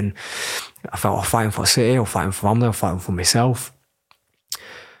to do it. And I felt I was fighting for City, I was fighting for family, I was fighting for myself.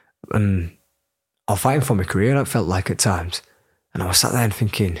 And I was fighting for my career, it felt like at times. And I was sat there and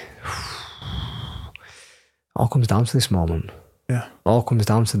thinking, all comes down to this moment. Yeah. All comes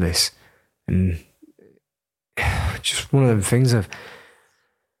down to this. And just one of them things of,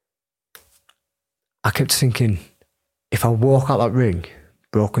 I kept thinking, if I walk out that ring,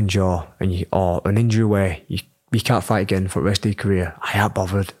 broken jaw, or an injury where you can't fight again for the rest of your career, I ain't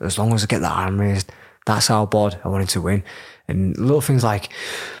bothered. As long as I get that arm raised, that's how bad I wanted to win. And little things like,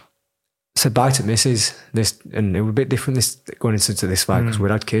 said bye to missus, and it was a bit different going into this fight because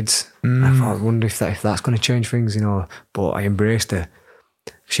we'd had kids. I thought, I wonder if that's going to change things, you know. But I embraced her.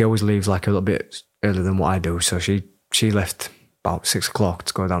 She always leaves like a little bit earlier than what I do, so she left about 6 o'clock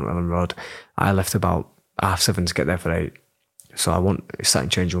to go down to Ellen Road. I left about 7:30 to get there for 8. So I sat in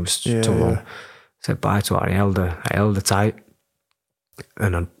change rooms too long. Said bye to her. I held her tight,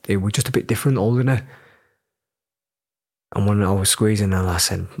 and it was just a bit different holding her. And when I was squeezing her, I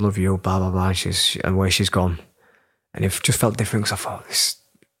said, "Love you," blah blah blah. And where she's gone, and it just felt different because I thought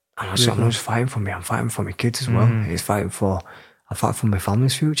I'm not just fighting for me. I'm fighting for my kids as well. I fight for my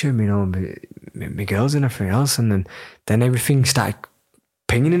family's future. You know, my girls and everything else. And then everything started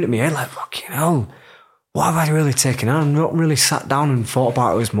pinging into my head like, fucking hell. What have I really taken on? I've not really sat down and thought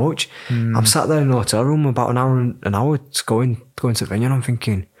about it as much. I'm sat there in the hotel room about an hour to going to the venue, and I'm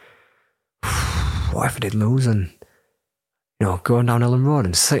thinking, what if I did lose? And, you know, going down Ellen Road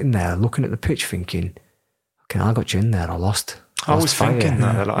and sitting there looking at the pitch thinking, okay, I got you in there, I lost. I was thinking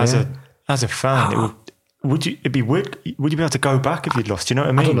that, like, as a fan, would you be able to go back if you'd lost? Do you know what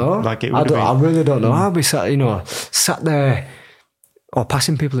I mean? I don't know. Like I really don't know. I'd be sat there or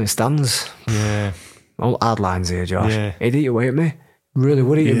passing people in stands. Yeah. All hard lines here, Josh. Yeah. He'd eat away at me. Really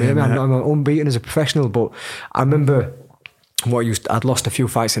would eat at me. I'm unbeaten as a professional, but I remember I'd lost a few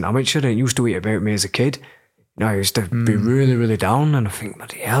fights in amateur, and it used to eat about me as a kid. You know, I used to be really, really down, and I think,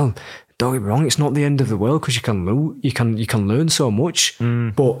 bloody hell, don't get me wrong, it's not the end of the world because you can learn so much.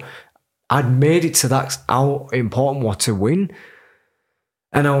 But I'd made it to that, how important was to win.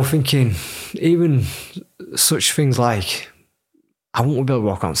 And I was thinking, even such things like, I wouldn't be able to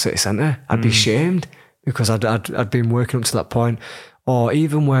walk out City Centre. I'd be ashamed because I'd been working up to that point. Or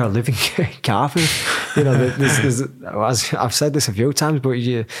even where I live in Cardiff, you know, there's I've said this a few times, but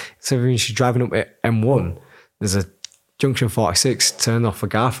so when you're driving up at M1, there's a Junction 46 turn off for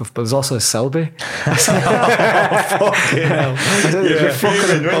Garforth, but there's also a Selby. Fucking hell. I'm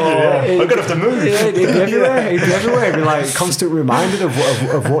going to have to move. Yeah, it'd be everywhere. It'd be like constant reminded of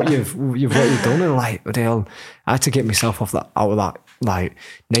what you've done, and like, hell, I had to get myself out of that like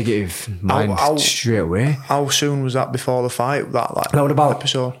negative mind straight away. How soon was that before the fight? That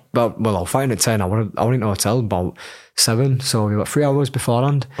episode? Well, I was fighting at 10. I went in the hotel about 7, so about 3 hours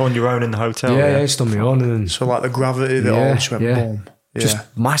beforehand. On your own in the hotel? Yeah, it's on my own. And so like the gravity of it all just went boom. Yeah. Just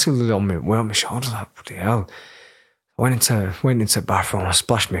massively on my shoulders, like, bloody hell. I went into the bathroom, I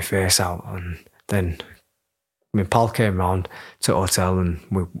splashed my face out, and then my pal came round to the hotel, and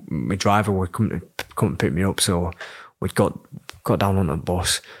my driver would come to pick me up, so we got down on the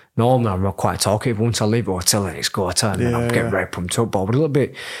bus. Normally I'm not quite talkative. Once I leave the hotel and it's go time, and I'm getting very pumped up. But a little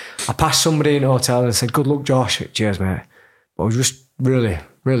bit, I passed somebody in the hotel and said, "Good luck, Josh." Cheers, mate. But I was just really,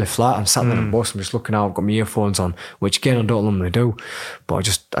 really flat. I'm sat there on the bus, I'm just looking out, I've got my earphones on, which again I don't normally do. But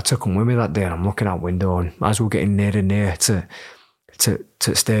I took them with me that day, and I'm looking out the window, and as we're getting near and near to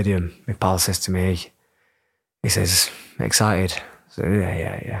the stadium, my pal says to me, he says, "Excited?" I said,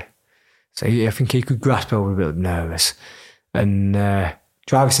 yeah. So I think he could grasp I was a bit nervous. And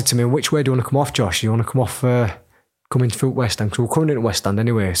driver said to me, "Which way do you want to come off, Josh? Do you want to come off coming through West End?" Because we're coming into West End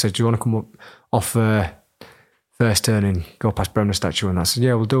anyway. So do you want to come up off first turn and go past Bremner statue? And I said,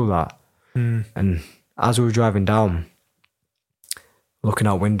 "Yeah, we'll do that." And as we were driving down, looking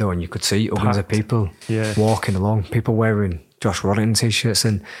out window and you could see hundreds of people walking along, people wearing Josh Roddington t-shirts,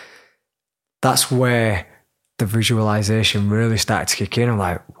 and that's where the visualization really started to kick in. I'm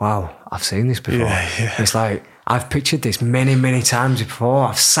like, wow, I've seen this before. It's like, I've pictured this many, many times before.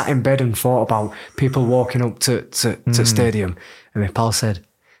 I've sat in bed and thought about people walking up to stadium. And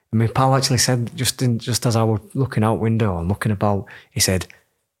my pal actually said, just as I was looking out window and looking about, he said,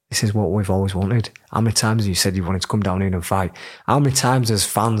 this is what we've always wanted. How many times you said you wanted to come down here and fight? How many times as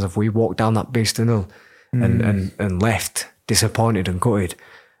fans have we walked down that beast tunnel and left disappointed and gutted?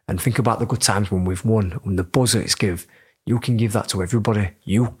 And think about the good times when we've won, when the buzz that it's give. You can give that to everybody.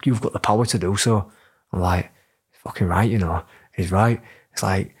 You've got the power to do so. I'm like, fucking right, he's right. It's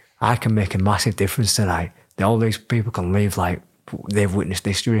like, I can make a massive difference tonight. All these people can leave like they've witnessed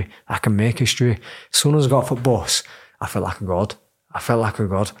history. I can make history. As soon as I got off the bus, I felt like a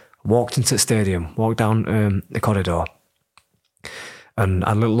god. Walked into the stadium, walked down the corridor, and I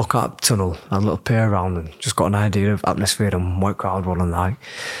had a little look at the tunnel, I had a little peer around, and just got an idea of atmosphere and what crowd was on night.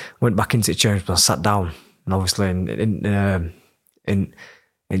 Went back into the change room, sat down, and obviously in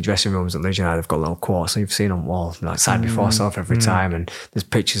dressing rooms at Legion, they've got little quotes that you've seen on walls, like side before self every time, and there's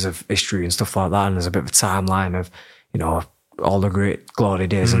pictures of history and stuff like that, and there's a bit of a timeline of, all the great glory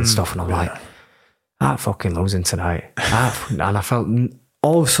days and stuff, and I'm like, I'm fucking losing tonight. And I felt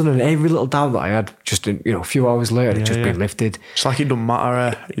all of a sudden every little doubt that I had, just a few hours later, it just been lifted. It's like it doesn't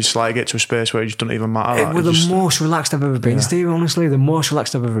matter. It's like get to a space where it just doesn't even matter. It was the most relaxed I've ever been, Steve, honestly, the most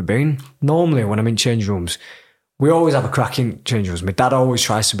relaxed I've ever been. Normally when I'm in change rooms, we always have a cracking change rooms. My dad always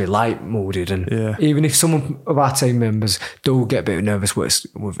tries to be light-mooded, and even if some of our team members do get a bit nervous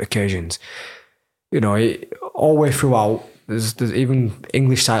with occasions, all the way throughout, there's even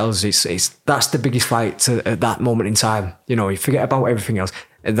English titles. It's that's the biggest fight at that moment in time. You forget about everything else.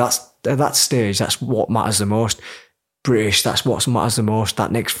 And at that stage, that's what matters the most. British, that's what matters the most.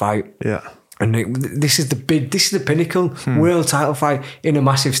 That next fight, And this is the pinnacle world title fight in a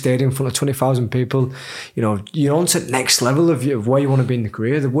massive stadium in front of 20,000 people. You're on to the next level of where you want to be in the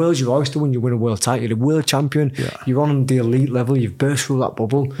career. The world's your oyster when you win a world title. You're the world champion. Yeah. You're on the elite level. You've burst through that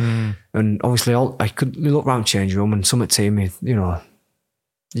bubble. And obviously, I could look around change room and some at team,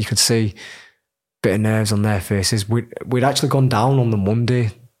 you could see a bit of nerves on their faces. We'd actually gone down on the Monday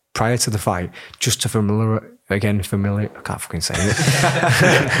prior to the fight just to familiar. I can't fucking say it.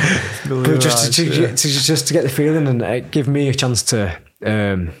 But just to get the feeling and give me a chance to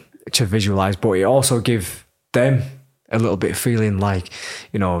visualise, but it also give them a little bit of feeling like,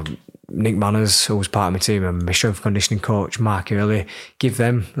 Nick Manners, who was part of my team, and my strength conditioning coach, Mark Early, give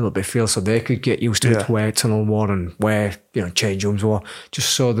them a little bit of feel so they could get used to where tunnel were and where, change rooms were,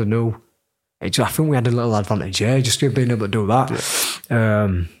 just so they knew. I think we had a little advantage, just being able to do that.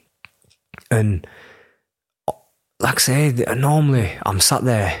 And like I say, normally I'm sat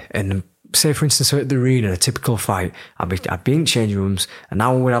there and say, for instance, at the arena, a typical fight, I'd be in change rooms and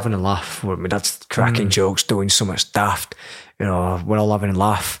now we're having a laugh. My dad's cracking jokes, doing so much daft. We're all having a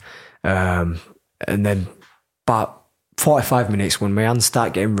laugh. And then about 45 minutes, when my hands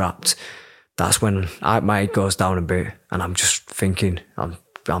start getting wrapped, that's when my head goes down a bit and I'm just thinking, I'm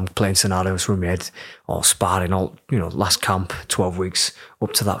playing scenarios from my head, all sparring, last camp, 12 weeks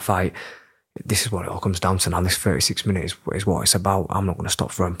up to that fight. This is what it all comes down to now. This 36 minutes is what it's about. I'm not going to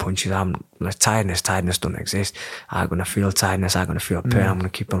stop throwing punches. Tiredness doesn't exist. I'm going to feel tiredness. I'm going to feel pain. I'm going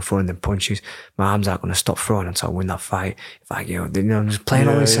to keep on throwing them punches. My arms aren't going to stop throwing until I win that fight. If I I'm just playing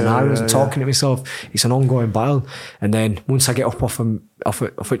all these scenarios and talking to myself. It's an ongoing battle. And then once I get up off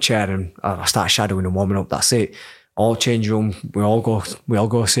a chair and I start shadowing and warming up, that's it. All change room. We all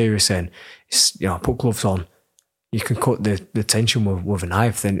go serious then. Put gloves on. You can cut the tension with a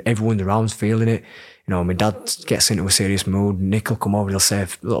knife, then everyone around's feeling it. My dad gets into a serious mood, Nick will come over, he'll say a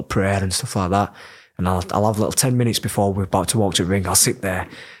little prayer and stuff like that. And I'll have little 10 minutes before we're about to walk to the ring, I'll sit there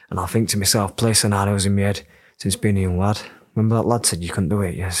and I'll think to myself, play scenarios in my head since being a young lad. Remember that lad said, you couldn't do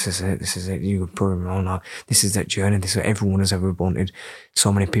it? Yes, this is it. You could prove him wrong now. This is that journey. This is what everyone has ever wanted.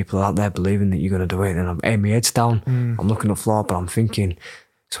 So many people out there believing that you're going to do it. And I'm aiming my head's down. I'm looking at the floor, but I'm thinking,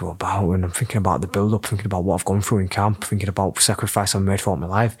 so about when I'm thinking about the build-up, thinking about what I've gone through in camp, thinking about the sacrifice I've made throughout my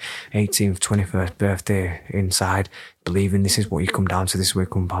life, 18th, 21st birthday inside, believing this is what you come down to, this is where you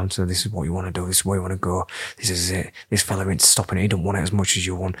come down to, this is what you want to do, this is where you want to go, this is it. This fella ain't stopping it, he don't want it as much as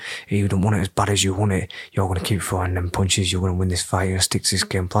you want, he don't want it as bad as you want it, you're going to keep throwing them punches, you're going to win this fight, you're going to stick to this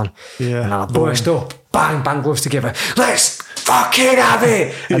game plan. And I'll burst up, bang, gloves together, let's fucking have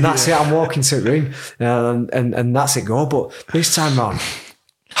it! And that's it, I'm walking to the ring, and that's it go, but this time round,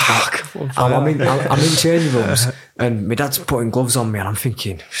 I'm in changing rooms and my dad's putting gloves on me and I'm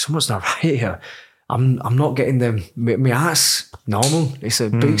thinking, someone's not right here. I'm not getting them. My heart's normal. It's a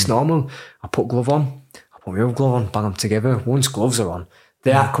beat's normal. I put glove on. I put my other glove on. Bang them together. Once gloves are on,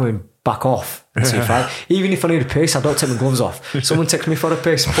 they are coming back off. Even if I need a piss, I don't take my gloves off. Someone takes me for a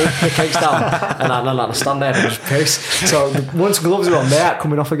piss, pull the cakes down, and I stand there and just piss. So once gloves are on, they are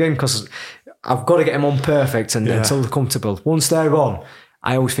coming off again because I've got to get them on perfect and until they're comfortable. Once they're on,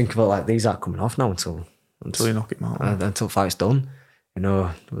 I always think about like these aren't coming off now until you knock it out. Until the fight's done. You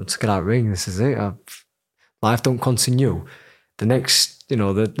know, let's get out ring. This is it. Life don't continue. The next, you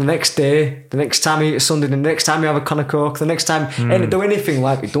know, the next day, the next time you eat a Sunday, the next time you have a can of Coke, the next time you do anything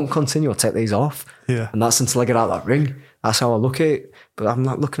like it, don't continue. I'll take these off. Yeah. And that's until I get out that ring. That's how I look at it. But I'm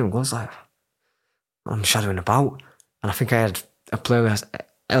not looking at gloves like I'm shadowing about. And I think I had a player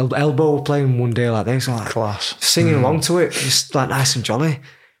elbow playing one day like this. Like, class. Singing along to it, just like nice and jolly.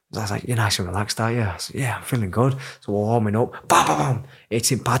 I was like, you're nice and relaxed, aren't you? I said, yeah, I'm feeling good. So we're warming up. Bam, bam, bam.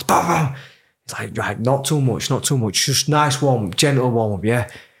 18 pads. Bam, bam. It's like, right, not too much. Just nice warm up, gentle warm up, yeah.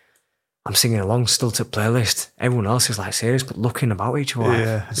 I'm singing along still to the playlist. Everyone else is like serious, but looking about each other.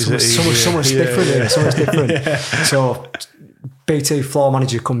 Yeah. Someone's different here. Someone's different. Yeah. So BT floor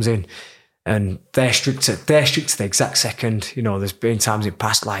manager comes in and they're strict to the exact second. You know, there's been times in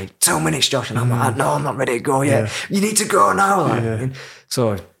past like 2 minutes, Josh, and I'm like, no, I'm not ready to go yet. Yeah. You need to go now. Like,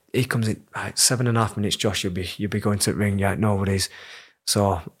 so he comes in, right, 7.5 minutes, Josh, you'll be going to the ring. Yeah, nobody's.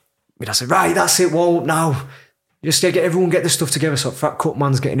 So I said, right, that's it, warm up now. Just get their stuff together. So Fat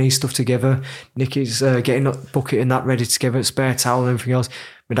Cutman's getting his stuff together. Nicky's getting a bucket and that ready together, spare towel and everything else.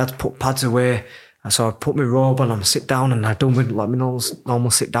 My dad's put pads away. So I put my robe on, I'm sit down, and I don't really like my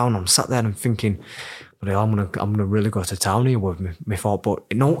normal sit down. I'm sat there and I'm thinking, well, I'm gonna really go to town here with me thought, but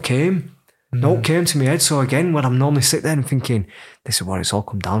it not came. Not came to my head. So again, when I'm normally sit there and thinking, this is what it's all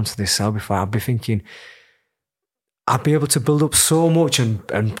come down to this cell before, I'd be thinking, I'd be able to build up so much and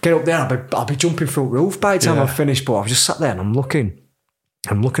get up there. I'll be jumping through the roof by the time I've finished. But I've just sat there and I'm looking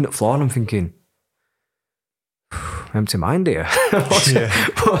at the floor and I'm thinking, empty mind here.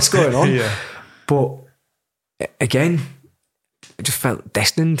 What's going on? Yeah. But again, I just felt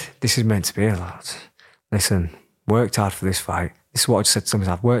destined. This is meant to be. Listen, worked hard for this fight. This is what I just said to them.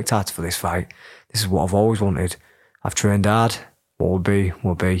 I've worked hard for this fight. This is what I've always wanted. I've trained hard. What will be,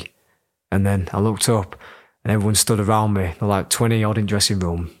 will be. And then I looked up and everyone stood around me. They're like 20 odd in dressing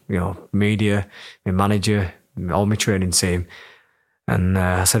room, you know, media, my manager, all my training team. And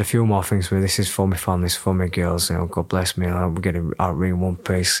I said a few more things. This is for my family, this is for my girls. You know, God bless me. We're getting out ring one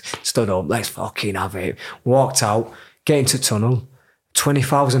piece. Stood up, let's fucking have it. Walked out, get into tunnel.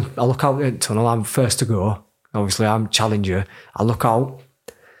 20,000. I look out at the tunnel. I'm first to go. Obviously, I'm challenger. I look out.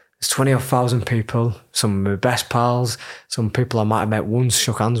 There's 20,000 people. Some of my best pals. Some people I might have met once,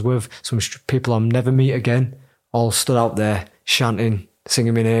 shook hands with. Some people I'll never meet again. All stood out there, chanting,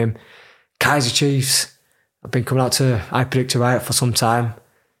 singing my name. Kaiser Chiefs. I've been coming out to I Predict a Riot for some time.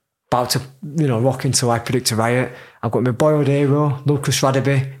 About to, rock into I Predict a Riot. I've got my boy hero, Lucas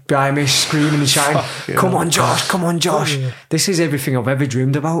Radaby, behind me, screaming and shouting, come on, Josh, come on, Josh. Yeah. This is everything I've ever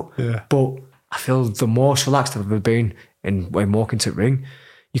dreamed about. Yeah. But I feel the most relaxed I've ever been when walking to the ring.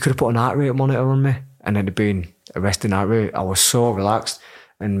 You could have put an heart rate monitor on me and it'd have been a resting heart rate. I was so relaxed.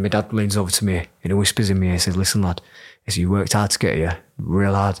 And my dad leans over to me and he whispers in me, he said, listen, lad, he said, you worked hard to get here,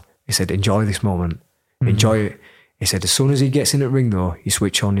 real hard. He said, enjoy this moment. Enjoy it. He said, as soon as he gets in the ring though, you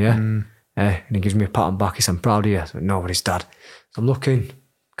switch on, yeah? And he gives me a pat on the back. He said, I'm proud of you. I said, no, but it's dad. So I'm looking,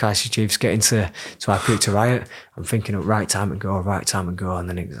 Kaiser Chiefs getting to I Predict a Riot. I'm thinking, right time to go. And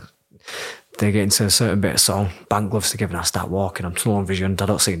then they get into a certain bit of song, bang gloves together, and I start walking. I'm slow on vision. I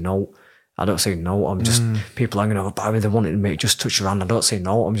don't see note. I'm just people hanging over by me. They wanted me to just touch around. I don't see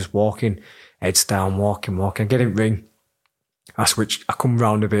note. I'm just walking, heads down, walking. I get in ring. I switch, I come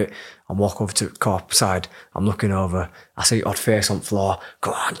round a bit, I walk over to the corp side, I'm looking over, I see odd face on the floor,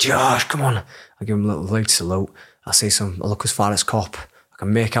 come on Josh, come on. I give him a little lead salute, I look as far as cop, I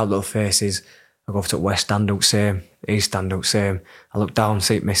can make out little faces, I go over to the west, stand out same, east stand out same, I look down,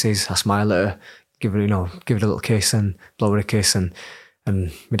 see it misses, I smile at her, give it a little kiss and blow her a kiss and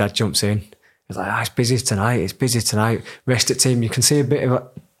my dad jumps in, he's like, it's busy tonight, rest at team, you can see a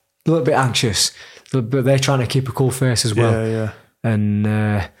little bit anxious, but they're trying to keep a cool face as well. Yeah.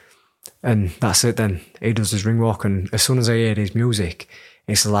 And that's it then. He does his ring walk and as soon as I hear his music,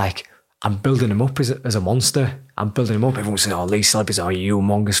 it's like I'm building him up as a monster. I'm building him up. Everyone says, oh, Lee Selby's a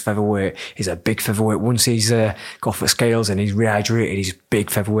humongous featherweight. He's a big featherweight. Once he's got off the scales and he's rehydrated, he's big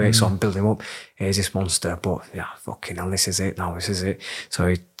featherweight. So I'm building him up. Here's this monster. But yeah, fucking hell, this is it. So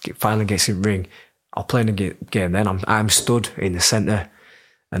he finally gets in the ring. I'll play the game then. I'm stood in the centre.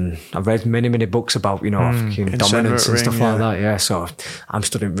 And I've read many books about, fucking dominance and stuff like that. Yeah, so I'm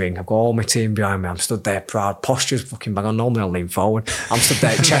stood in ring. I've got all my team behind me. I'm stood there proud. Posture's fucking bang on. Normally I'll lean forward. I'm stood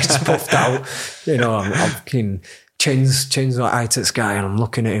there, chest puffed out. I'm fucking chins like eye to the sky, and I'm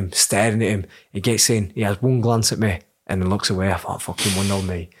looking at him, staring at him. He gets in. He has one glance at me and then looks away. I thought, fucking 1-0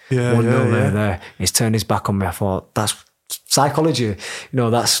 me. 1-0 there. He's turned his back on me. I thought, that's psychology.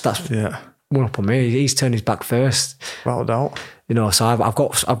 That's one up on me. He's turned his back first. Without a doubt. So I've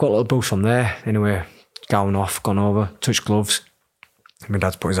got a little boost from there. Anyway, gone over, touched gloves. My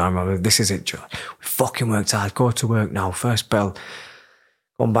dad's put his arm around me. This is it, Joe. We fucking worked hard. Go to work now. First bell.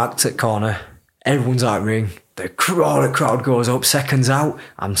 Gone back to the corner. Everyone's out ring. The crowd goes up. Seconds out.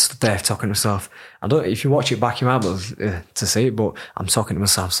 I'm stood there talking to myself. I don't. If you watch it back, you might be able to see it. But I'm talking to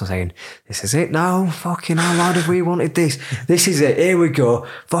myself, so saying, "This is it now. Fucking how loud have we wanted this? This is it. Here we go.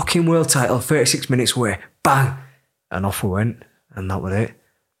 Fucking world title. 36 minutes away. Bang!" And off we went. And that was it.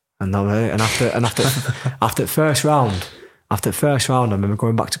 And after the first round, I remember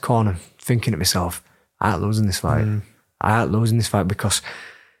going back to corner, thinking to myself, I ain't losing this fight. Because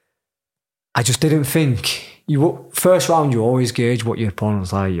I just didn't think. First round, you always gauge what your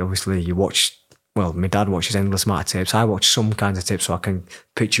opponent's like. Obviously, you watch. Well, my dad watches endless amount of tapes. I watch some kinds of tapes so I can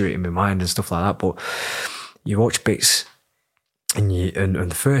picture it in my mind and stuff like that. But you watch bits, and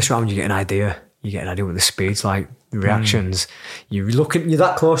the first round, you get an idea. You get an idea what the speed's like, the reactions. You're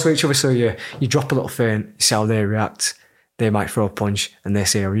that close to each other, so you drop a little feint, you see how they react. They might throw a punch and they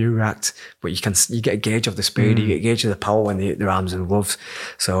see how you react, but you get a gauge of the speed, you get a gauge of the power when they hit their arms and gloves.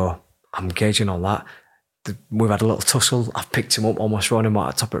 So I'm gauging on that. We've had a little tussle. I've picked him up, almost thrown him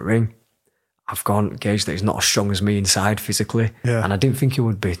out the top of the ring. I've gone gauged that he's not as strong as me inside physically, and I didn't think he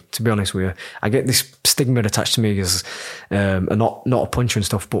would be. To be honest with you, I get this stigma attached to me as not a puncher and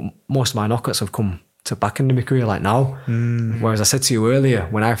stuff. But most of my knockouts have come to back into my career, like now. Whereas I said to you earlier,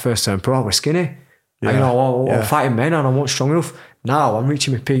 when I first turned pro, I was skinny. I was fighting men and I wasn't strong enough. Now I'm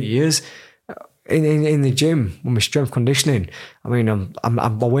reaching my peak years in the gym with my strength conditioning. I mean, I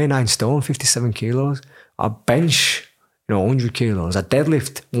weigh 9 stone, 57 kilos. I bench 100 kilos. I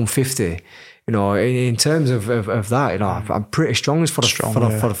deadlift 150. In terms of that, I'm pretty strong for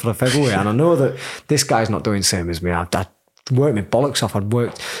the featherweight, and I know that this guy's not doing the same as me. I'd worked my bollocks off.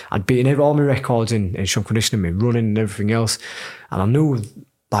 I'd beaten all my records in strength conditioning, my running and everything else, and I knew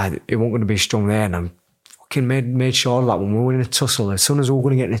like it wasn't going to be strong there. And I'm fucking made sure that when we were in a tussle, as soon as we were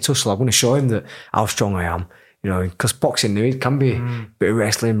going to get in a tussle, I'm going to show him that how strong I am. Because boxing, it can be a bit of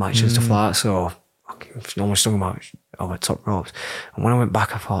wrestling match and stuff like that. So normally strong about over top ropes. And when I went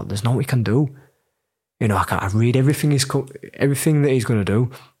back, I thought, there's nothing we can do. I read everything that he's going to do.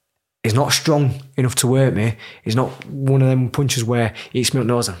 He's not strong enough to hurt me. He's not one of them punches where he hits me up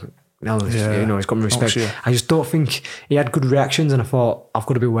nose. He's got my respect. I just don't think he had good reactions, and I thought, I've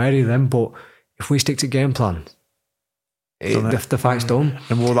got to be wary of them. But if we stick to game plan, the fight's done.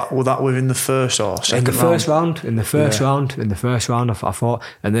 And will that within the first or second round? In the first round, I thought.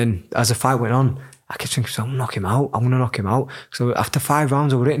 And then as the fight went on, I kept thinking, I'm going to knock him out. So after 5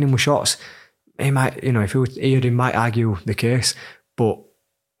 rounds, I was hitting him with shots. He might, if he was here, he might argue the case. But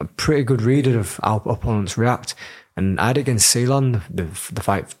a pretty good reader of how opponents react. And I had it against Ceylon, the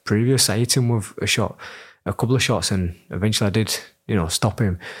fight previous. I hit him with a couple of shots, and eventually I did, stop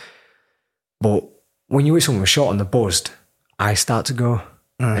him. But when you hit someone with a shot and they're buzzed, I start to go.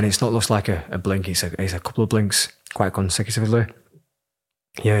 And it's not just like a blink, it's a couple of blinks quite consecutively.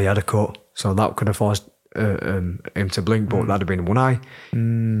 Yeah, he had a cut, so that could have forced him to blink, but that'd have been one eye.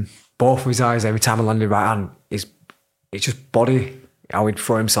 Both of his eyes, every time I landed right hand, it's just body, how he'd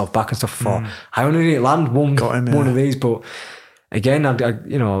throw himself back and stuff. I only didn't land one of these, but again, I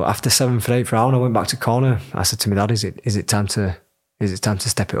after 7th or 8th round, I went back to corner. I said to my dad, "Is it time to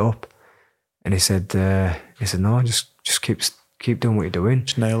step it up?" And he said, "No, just keep doing what you're doing.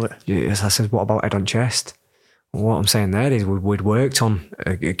 Just nail it." Yes, I said, "What about head on chest?" Well, what I'm saying there is we'd worked on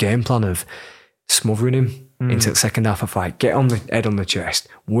a game plan of smothering him into the second half of the fight, get on the head on the chest,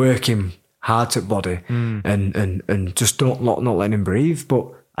 work him hard to body, and just not letting him breathe. But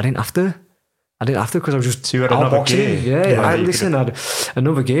I didn't have to because I was just outboxing. Yeah, I had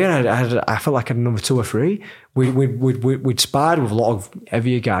another gear. I felt like I had another 2 or 3. We'd sparred with a lot of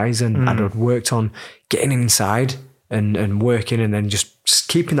heavier guys, and I'd worked on getting inside and working, and then just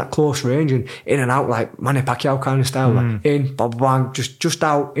keeping that close range and in and out like Manny Pacquiao kind of style, like in, bang, bang, just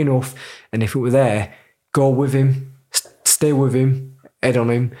out enough. And if it were there, go with him, stay with him, head on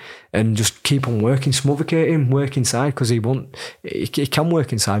him, and just keep on working, smothercate him, work inside, because he can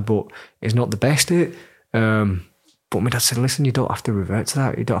work inside, but he's not the best at it. But my dad said, listen, you don't have to revert to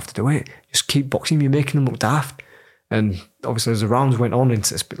that, you don't have to do it. Just keep boxing, you're making them look daft. And obviously, as the rounds went on,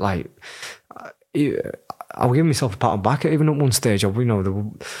 it's like I was giving myself a pat on the back. Even at one stage, I gave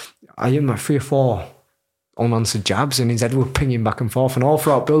him like 3 or 4 unanswered jabs, and his head was pinging back and forth. And all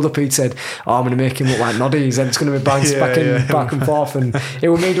throughout build-up, he'd said, "Oh, I'm going to make him look like Noddy. His head's going to be bounced back and forth." And it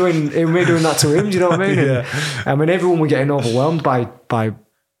was me doing that to him. Do you know what I mean? Yeah. And, I mean, everyone was getting overwhelmed by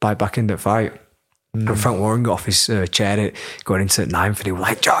back end that fight. And Frank Warren got off his chair going into 9th, and he was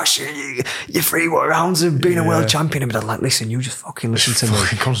like, "Josh, you're 3 rounds of being a world champion." And I'd like, "Listen, you just fucking listen to me.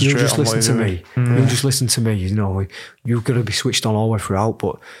 You just listen to me. You just listen to me. You know, you've got to be switched on all the way throughout."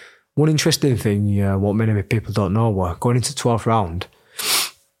 But one interesting thing, what many people don't know, were going into 12th round,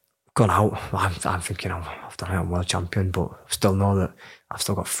 gone out. I'm thinking, I've done it. I'm world champion, but I still know that I've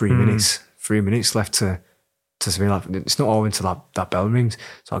still got 3 minutes. 3 minutes left to me, like, it's not all until that bell rings.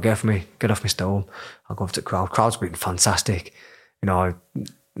 So I'll get off my stool, I'll go up to the crowd. Crowd's been fantastic. You know,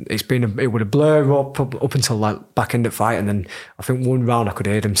 it would have blurred up until like back end of fight, and then I think one round I could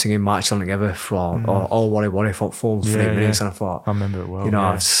hear them singing March On Together for all Worry for full 3 minutes, and I thought, I remember it well. You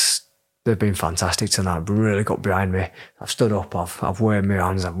know, they've been fantastic tonight. Really got behind me. I've stood up. I've waved my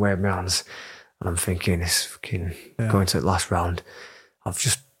hands. and I'm thinking, it's fucking going to the last round. I've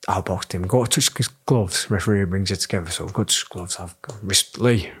just outboxed him. Go to touch his gloves. Referee brings it together, so I've got to touch gloves. I've got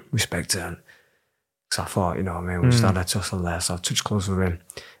respect it. So I thought, you know what I mean, we just had a tussle there, so I touched gloves with him.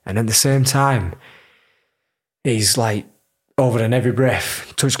 And at the same time, he's like, over in every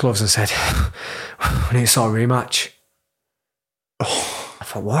breath, touched gloves and said, "We need to sort a rematch." I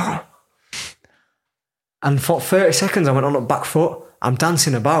thought, what? And for 30 seconds, I went on the back foot. I'm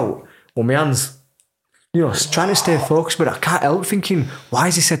dancing about with my hands, you know, trying to stay focused, but I can't help thinking, why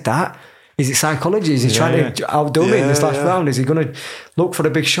has he said that? Is it psychology? Is he trying to outdo me in this last round? Is he going to look for the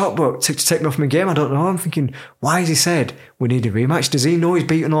big shot but to take me off my game? I don't know. I'm thinking, why has he said we need a rematch? Does he know he's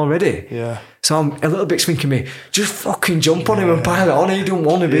beaten already? Yeah. So I'm a little bit thinking me, just fucking jump on him and pile it on. He don't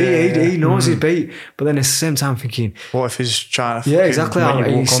want to be. He knows he's beat. But then at the same time thinking, what if he's trying to exactly. walk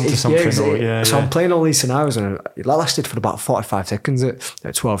onto something? So I'm playing all these scenarios, and it lasted for about 45 seconds at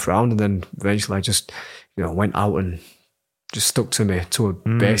 12th round, and then eventually I just, you know, went out and just stuck to a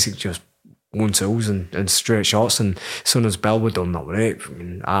basic just 1-2s and straight shots, and as soon as bell were done, that was it. I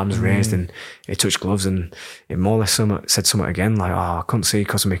mean, arms raised, and he touched gloves, and he more or less said something again, like, "Oh, I couldn't see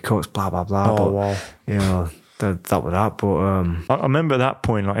because of my cuts, blah blah blah." But wow. you know, that was that. But I remember at that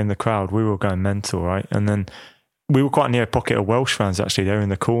point, like in the crowd, we were going mental, right? And then we were quite near a pocket of Welsh fans. Actually, they were in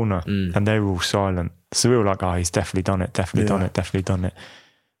the corner, and they were all silent. So we were like, "Oh, he's definitely done it. Definitely done it."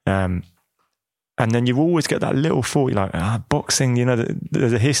 And then you always get that little thought, you're like, boxing, you know,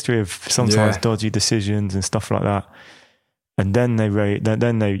 there's a history of sometimes dodgy decisions and stuff like that. And then they,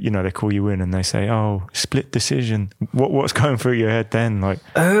 you know, they call you in and they say, "Oh, split decision." What's going through your head then? Like,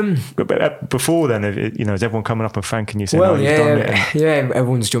 before then, you know, is everyone coming up and thanking you, saying, "Oh, you've done it"? Yeah,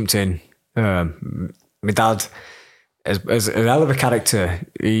 everyone's jumped in. My dad, as a hell of a character,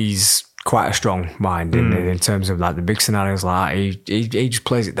 he's quite a strong mind in terms of like the big scenarios like that. He just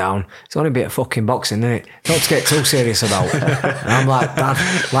plays it down. It's only a bit of fucking boxing, isn't it? Not to get too serious about. And I'm like, "Dad,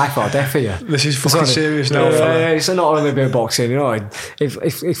 life or death for you. This is fucking serious now." It's not only a bit of boxing, you know.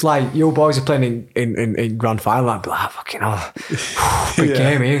 If like your boys are playing in grand final, I'd be like, "Fucking hell, big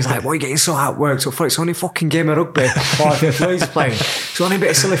game." He's like, "Why are you getting so outworked up for? It's only a fucking game of rugby." Or if he's playing, it's only a bit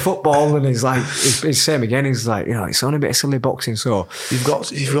of silly football. And he's like, he's same again. He's like, you know, it's only a bit of silly boxing. So you've got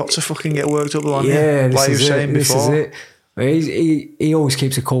to fucking get worked up, like like you were saying before. This is it. He always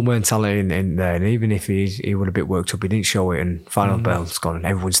keeps a cool mentality in there, and even if he was a bit worked up, he didn't show it. And final bell's gone, and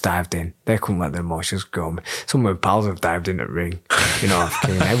everyone's dived in. They couldn't let their emotions go. Some of my pals have dived in at ring. You know,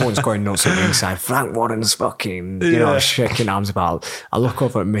 everyone's going nuts at ringside. Frank Warren's fucking, you know, shaking arms about. I look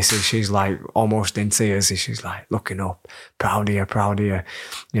over at Missy. She's like almost in tears. She's like looking up, proud of you.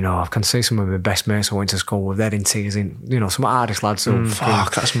 You know, I can see some of my best mates I went to school with. They're in tears. You know, some of the hardest lads.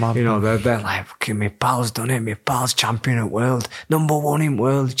 Fuck, that's mad. You know, they're like, fucking, my pal's done it. My pal's champion at world, #1 in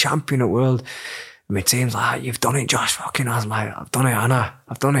world, champion at world. My team's like, "You've done it, Josh." Fucking, I was like, "I've done it, Anna.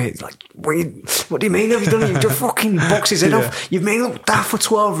 I've done it." Like, what do you mean? Have you done it? You've just fucking boxed his head off. You've made look daft for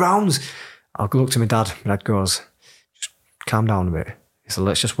 12 rounds. I'll look to my dad. My dad goes, "Just calm down a bit." He said,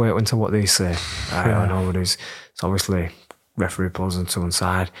 "Let's just wait until what they say." I know what it is. So obviously, referee pulls him to one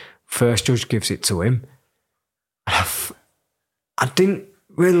side. First judge gives it to him. I didn't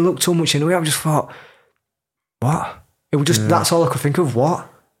really look too much into it. I just thought, what? It was just, that's all I could think of. What?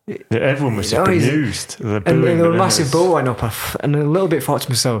 Everyone was just bemused. And there was a massive boo went up, and a little bit thought to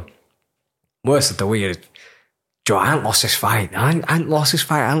myself, worse than the weird, "Joe, I ain't lost this fight. I ain't lost this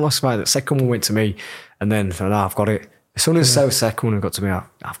fight. The second one went to me, and then I thought, I've got it. As soon as the second one got to me,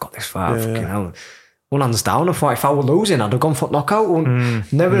 I've got this fight. Fucking hell. hands down. I thought if I were losing, I'd have gone for knockout.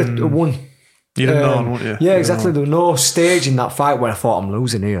 Never won. You didn't know, wouldn't you? Yeah, exactly. There was no stage in that fight where I thought I'm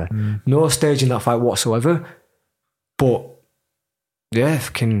losing here. No stage in that fight whatsoever. But yeah,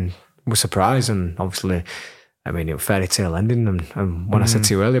 was surprised, and obviously, I mean, it was fairy tale ending. And when I said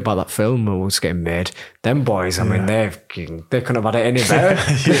to you earlier about that film that was getting made, them boys, I mean, they couldn't have had it any better.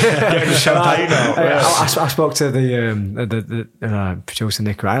 Getting the champagne out. I spoke to the producer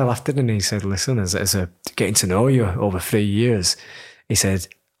Nick Ryle after, and he said, "Listen, as a getting to know you over 3 years, he said,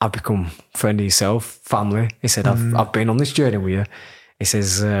 I've become friend of yourself, family. He said, I've been on this journey with you. He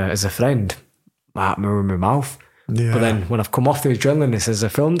says, as a friend, my heart in my mouth. Yeah. But then when I've come off the adrenaline, he says, as a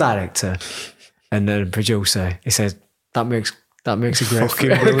film director and a producer, he said, that makes a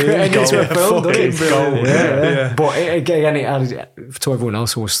great ending to a film, doesn't it? Yeah. But again, to everyone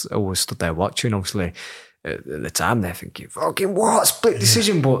else who was stood there watching, obviously, at the time, they're thinking, fucking what? Split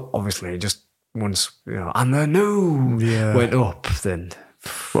decision. But obviously, just once, and the went up, then...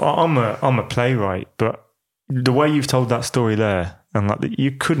 Well, I'm a playwright, but the way you've told that story there, and like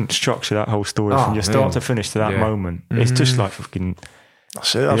you couldn't structure that whole story from your start to finish to that moment. It's just like fucking.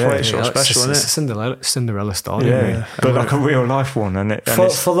 That's it. That's why it's so special, isn't it? It's a Cinderella story, but like a real life one,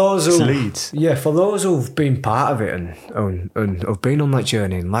 for those who've been part of it and have been on that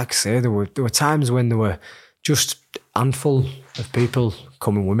journey. And like I say, there were times when there were just a handful of people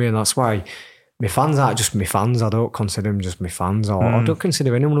coming with me, and that's why. My fans aren't just my fans. I don't consider them just my fans. Or I don't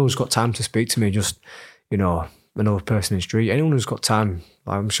consider anyone who's got time to speak to me just, another person in the street. Anyone who's got time.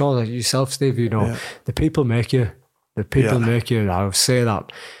 I'm sure that yourself, Steve, the people make you. The people make you. I would say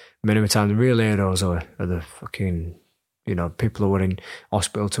that many times. The real heroes are the fucking, people who are in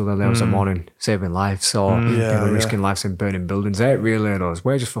hospital till the hours of the morning, saving lives or risking lives in burning buildings. They're real heroes.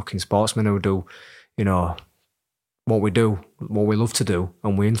 We're just fucking sportsmen who do, what we do, what we love to do,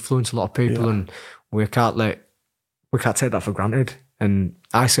 and we influence a lot of people, and we can't take that for granted. And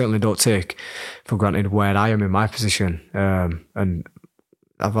I certainly don't take for granted where I am in my position. And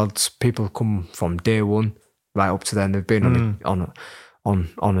I've had people come from day one right up to then. They've been on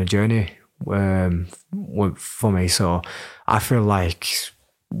a journey for me. So I feel like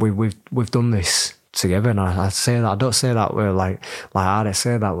we've done this together, and I say that. I don't say that with like hard. I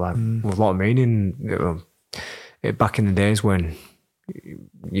say that with a lot of meaning. Back in the days when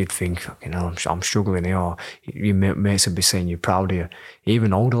you'd think, I'm struggling here, or your mates would be saying you're proud of you.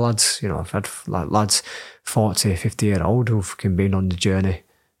 Even older lads, I've had like lads 40, 50 year old who've been on the journey,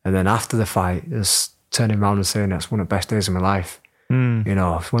 and then after the fight, just turning around and saying that's one of the best days of my life. When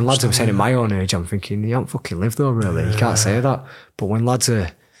lads are saying at my own age, I'm thinking, you haven't fucking lived though, really. You can't say that. But when lads are,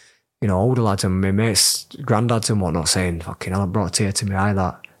 older lads and my mates, granddads and whatnot saying, fucking hell, I brought a tear to my eye,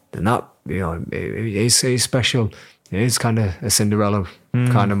 then that, it is special. It is kind of a Cinderella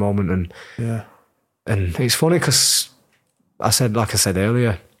kind of moment, and it's funny because like I said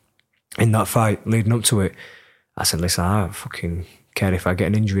earlier, in that fight leading up to it, I said, listen, I don't fucking care if I get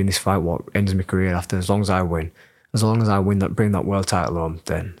an injury in this fight, what ends my career after, as long as I win. As long as I win that, bring that world title home,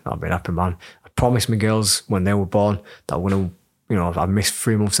 then I'll be a happy man. I promised my girls when they were born that when I missed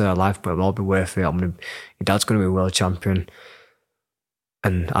 3 months of their life, but it'll all be worth it. Your dad's going to be a world champion.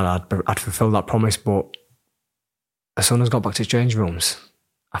 And I'd fulfilled that promise, but as soon as I got back to change rooms,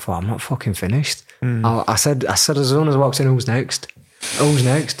 I thought, I'm not fucking finished. I said as soon as I walked in, who's next? Who's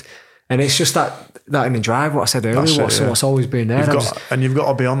next? And it's just that in the drive, what I said earlier, what's always been there. You've got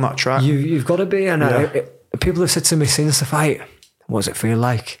to be on that track. You've got to be. And people have said to me since the fight, what does it feel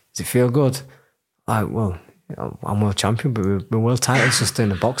like? Does it feel good? I'm world champion, but my world title's just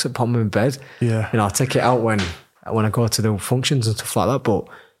in a box at bottom of my bed. Yeah. I'll take it out when I go to the functions and stuff like that, but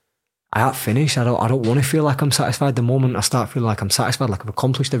I haven't finished. I don't want to feel like I'm satisfied. The moment I start feeling like I'm satisfied, like I've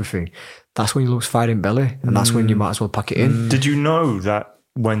accomplished everything, that's when you lose fire in belly, and that's when you might as well pack it in. Did you know that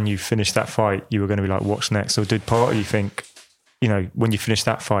when you finished that fight, you were going to be like, what's next? Or did part of you think, when you finish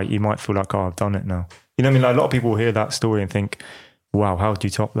that fight, you might feel like, I've done it now? You know what I mean? Like a lot of people hear that story and think, wow, how do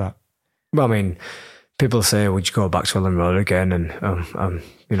you top that? Well, I mean, people say, would you go back to Ellen Road again? And,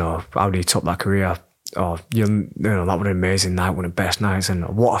 how do you top that career? Or, that was an amazing night, one of the best nights, and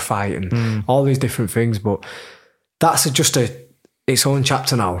what a fight, and all these different things. But that's just its own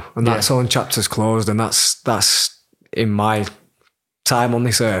chapter now, and that own chapter's closed, and that's in my time on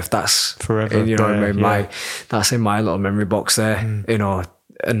this earth. That's forever. What I mean? That's in my little memory box there,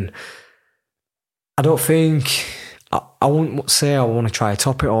 and I don't think I wouldn't say I want to try to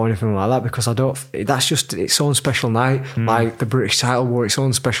top it or anything like that, because I don't. That's just its own special night. Like the British title wore its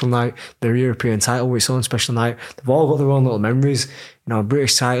own special night. The European title wore its own special night. They've all got their own little memories.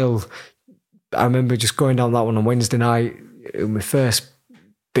 British title. I remember just going down that one on Wednesday night. It was my first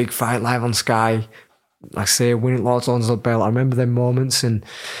big fight live on Sky. like I say, winning Lord's Lonzo belt. I remember them moments and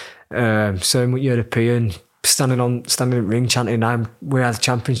serving with European, standing in ring chanting, "We are the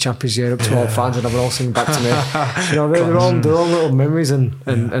champions, yeah," up to all fans, and they were all singing back to me. You know, they're all little memories, and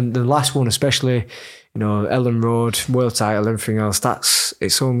the last one especially, you know, Ellen Road, world title, everything else. That's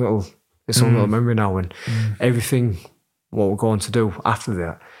its own little memory now, and everything what we're going to do after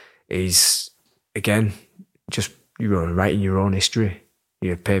that is again just writing your own history.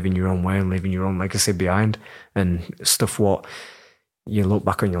 You're paving your own way and leaving your own legacy behind, and stuff what you look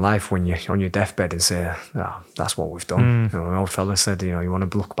back on your life when you're on your deathbed and say, that's what we've done. You know, an old fella said, you know, you want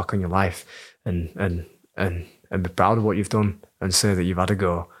to look back on your life and be proud of what you've done and say that you've had a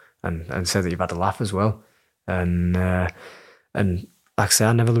go and say that you've had a laugh as well. And like I say,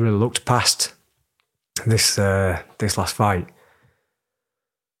 I never really looked past this last fight.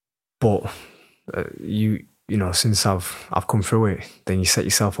 But you know, since I've come through it, then you set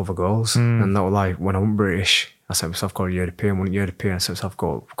yourself other goals. And that was like when I went British, I set myself got a European, I set myself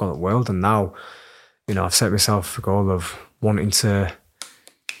got the world. And now, you know, I've set myself a goal of wanting to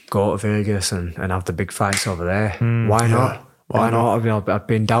go to Vegas and have the big fights over there. Why not? Why not? I've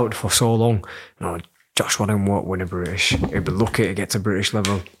been doubted for so long. You know, Josh Wadden won't win a British. He'd be lucky to get to British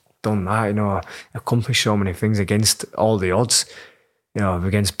level. Done that, you know, accomplished so many things against all the odds. You know,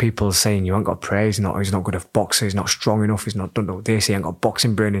 against people saying you ain't got praise, he's not good at boxing, he's not strong enough, he's not done this, he ain't got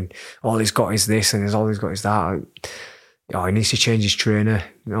boxing brain, and all he's got is this, and all he's got is that. You know, he needs to change his trainer.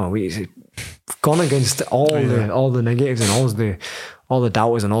 You know, he's gone against all the negatives and all the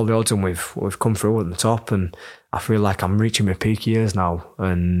doubters and all the odds, and we've come through at the top. And I feel like I'm reaching my peak years now.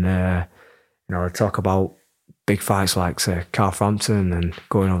 And you know, I talk about big fights like say Carl Frampton and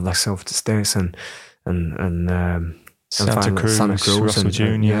going over the States and Santa Cruz, Russell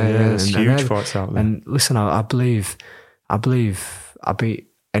Jr. There's huge fights out there. And listen, I believe I beat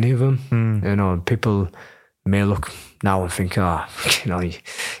any of them. You know, people may look now and think, you know,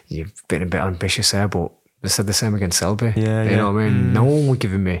 you've been a bit ambitious there, but they said the same against Selby. You know what I mean? No one was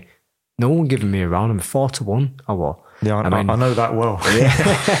giving me a round. I'm 4-1. I was. Yeah, I know that well.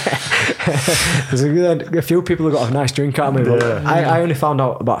 There's a few people who got a nice drink out of me. But I only found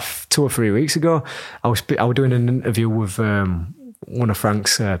out about 2 or 3 weeks ago. I was doing an interview with one of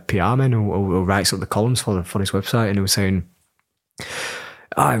Frank's PR men who writes up the columns for his website, and he was saying,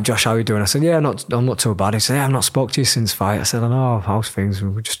 "Hi, Josh, how are you doing?" I said, "Yeah, I'm not too bad." He said, "I've not spoke to you since fight." I said, "I know, how's things?" We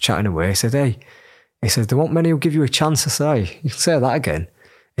were just chatting away. He said, "Hey," he says, "there won't many who give you a chance." I said, "Hey, you can say that again."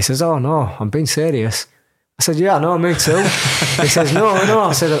 He says, "Oh no, I'm being serious." I said, "Yeah, I know, me too." He says, no.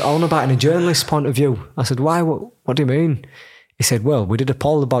 I said, "I want about in a journalist's point of view." I said, "Why? What do you mean?" He said, "Well, we did a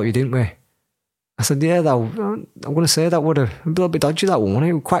poll about you, didn't we?" I said, "Yeah, I'm going to say that would have been a little bit dodgy, that one,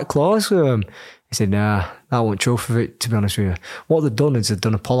 wasn't it? Quite close." He said, "Nah, that wasn't truth of it, to be honest with you. What they've done is they've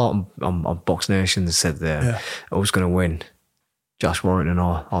done a poll out on Box Nation and said who's going to win, Josh Warrington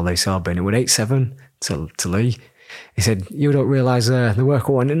or Lee Selby. It went 8-7 to Lee." He said, "You don't realise the work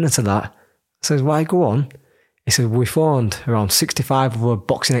I went into that." I said, "Why, go on?" He said, "We phoned around 65 other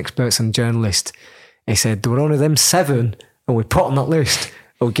boxing experts and journalists." He said, "There were only them 7 and we put on that list,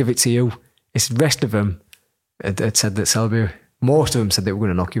 we'll give it to you." He said, "The rest of them had said that Selby, most of them said they were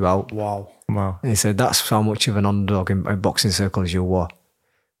going to knock you out." Wow. And he said, "That's how much of an underdog in boxing circles you were."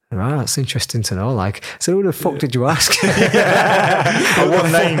 Right, that's interesting to know. Like, so who the fuck did you ask? I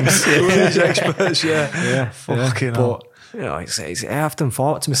want names. Who are these experts? Fucking hell. But, you know, I often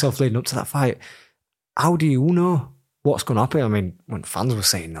thought to myself leading up to that fight, how do you know what's going to happen? I mean, when fans were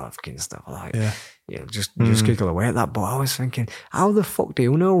saying that fucking stuff, like, just giggle away at that. But I was thinking, how the fuck do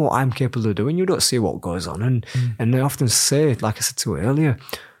you know what I'm capable of doing? You don't see what goes on. And they often say, like I said to you earlier,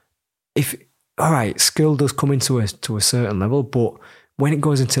 all right, skill does come into a certain level, but when it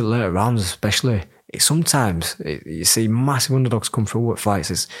goes into later rounds, especially, sometimes you see massive underdogs come through at fights.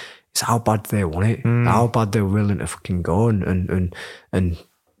 It's how bad they want it, how bad they're willing to fucking go, and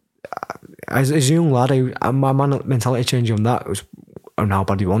as a young lad, my mentality changed on that was on how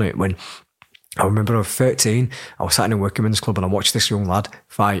bad you want it. When I remember I was 13, I was sat in a working men's club and I watched this young lad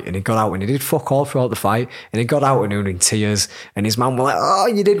fight, and he got out and he did fuck all throughout the fight, and he got out and he was in tears, and his man was like, "Oh,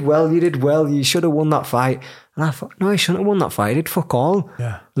 you did well, you should have won that fight." And I thought, no, he shouldn't have won that fight, he did fuck all.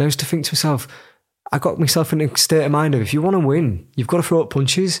 And I used to think to myself, I got myself in a state of mind of, if you want to win, you've got to throw up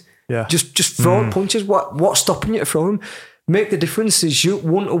punches. Just throw up punches. What's stopping you to throw them? Make the difference is you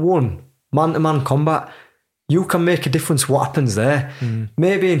 1-to-1, man-to-man combat. You can make a difference what happens there.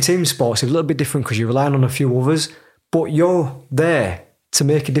 Maybe in team sports it's a little bit different because you're relying on a few others, but you're there to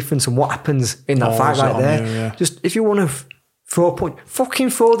make a difference on what happens in that fight right there. Just if you want to throw a punch, fucking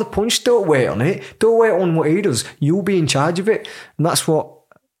throw the punch. Don't wait on it. Don't wait on what he does. You'll be in charge of it. And that's what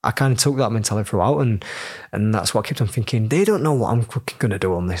I kind of took that mentality throughout, and that's what I kept on thinking. They don't know what I'm fucking going to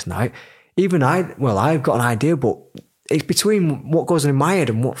do on this night. Even I've got an idea, but it's between what goes on in my head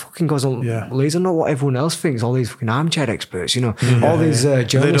and what fucking goes on Leeds. I don't know what everyone else thinks. All these fucking armchair experts, you know, all these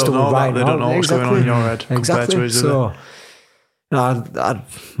journalists who are writing. They don't know what's going on in your head. Exactly. To his, so, I had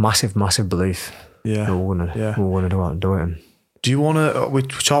massive belief. Yeah, we were gonna do it and do it. And do you want to? We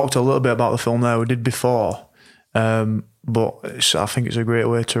talked a little bit about the film there. We did before. But I think it's a great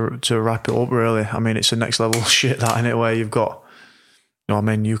way to wrap it up, really. I mean, it's a next level shit, that, in it, where you've got, you know, I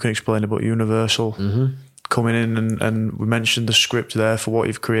mean, you can explain about Universal coming in, and we mentioned the script there for what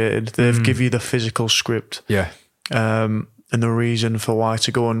you've created. They've give you the physical script. Yeah. And the reason for why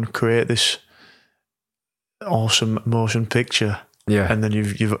to go and create this awesome motion picture. Yeah. And then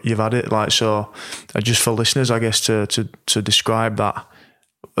you've had it, like, so just for listeners, I guess, to describe that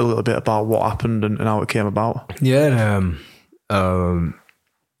a little bit about what happened and how it came about. Yeah,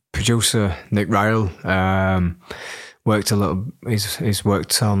 producer Nick Ryle worked a little. He's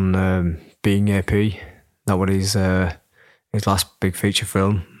worked on Being AP. That was his last big feature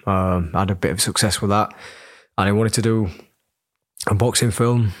film. Had a bit of success with that, and he wanted to do a boxing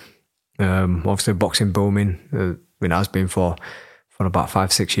film. Obviously, boxing booming. It has been for about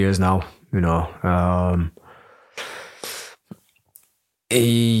 5-6 years now. You know.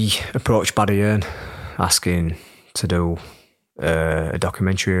 He approached Barry Hearn asking to do a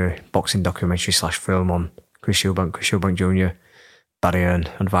boxing documentary / film on Chris Eubank Jr. Barry Hearn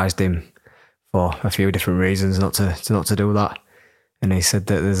advised him for a few different reasons not to do that, and he said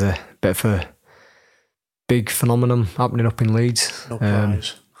that there's a bit of a big phenomenon happening up in Leeds,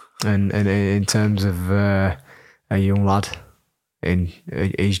 and in terms of a young lad in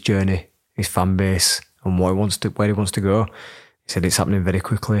his journey, his fan base, and where he wants to go. He said it's happening very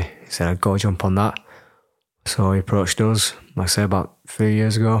quickly. He said I'd go jump on that. So he approached us, like I say, about 3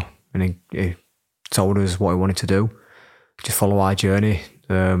 years ago, and he told us what he wanted to do, just follow our journey.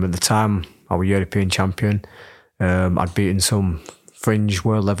 At the time, I was European champion. I'd beaten some fringe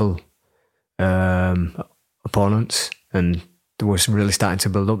world level opponents, and they were really starting to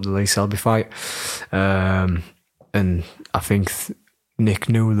build up the Lee Selby fight. And I think Nick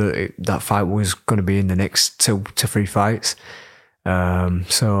knew that that fight was going to be in the next 2 to 3 fights.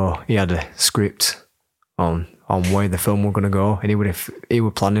 So he had a script on where the film were going to go, and he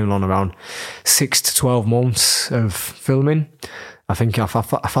was planning on around 6 to 12 months of filming. I think I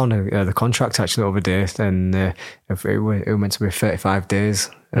found the contract actually over there, and it was meant to be 35 days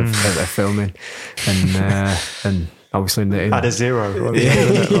of filming, and obviously at a zero.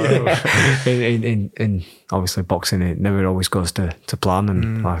 In obviously boxing, it never always goes to plan,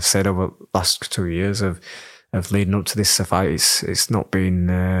 and like I said, over the last 2 years of leading up to this fight, it's not been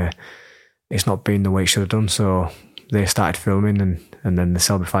the way it should have done. So they started filming, and then the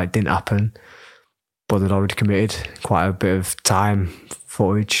Selby fight didn't happen, but they'd already committed quite a bit of time,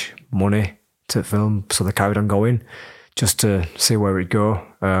 footage, money to film, so they carried on going just to see where it'd go.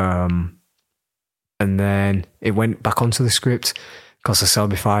 And then it went back onto the script because the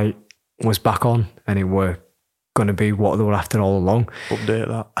Selby fight was back on, and it were going to be what they were after all along. Update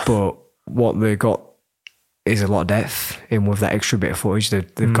that. But what they got is a lot of depth in with that extra bit of footage.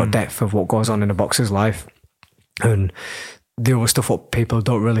 They've got depth of what goes on in a boxer's life, and the other stuff what people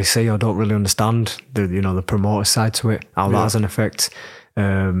don't really see or don't really understand. The promoter side to it, how that has an effect.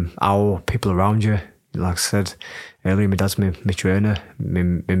 How people around you, like I said earlier, my dad's my trainer,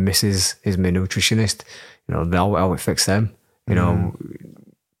 my missus is my nutritionist. You know, how it affects them. You know,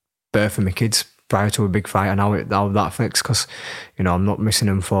 birthing my kids prior to a big fight, and how that affects, because you know I'm not missing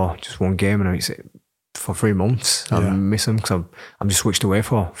them for just one game, and it's for 3 months. I miss them because I'm just switched away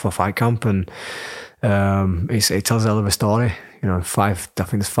for fight camp, and it tells a hell of a story. You know, I think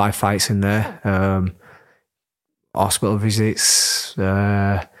there's 5 fights in there. Hospital visits,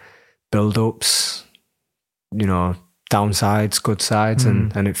 build-ups, you know, downsides, good sides,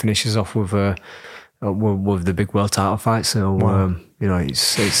 and it finishes off with the big world title fight. So you know,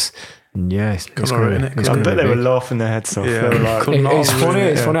 it's gonna I bet they were laughing their heads off. Yeah. It's funny.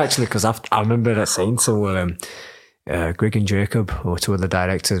 It's funny actually, because I remember that scene. So Greg and Jacob were 2 of the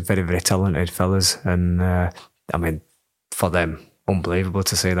directors, very very talented fellas, and I mean, for them, unbelievable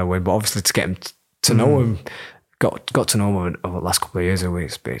to say that way. But obviously to get them to know him. Got to know him over the last couple of years.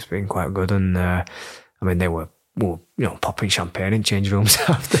 It's been quite good, and I mean they were you know, popping champagne in change rooms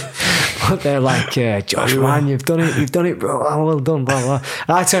after they're like, Josh, man, you've done it, bro. Oh, well done, blah, blah.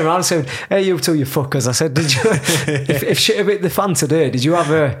 And I turned around and said, hey, you two, you fuckers. I said, did you, if shit had hit the fan today, did you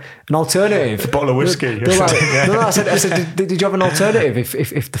have an alternative? A bottle of whiskey. Like, no, I said, did you have an alternative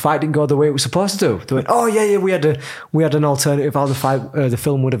if the fight didn't go the way it was supposed to? They went, oh, yeah, we had an alternative how the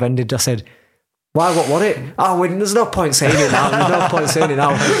film would have ended. I said, why, what was it? Oh, there's no point saying it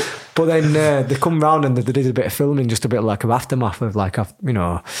now. But then they come round and they did a bit of filming, just a bit like an aftermath of like, me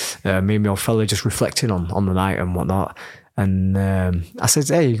and my old fella just reflecting on the night and whatnot. And I said,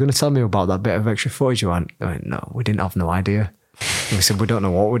 hey, you're going to tell me about that bit of extra footage you want? I went, no, we didn't have no idea. And we said, we don't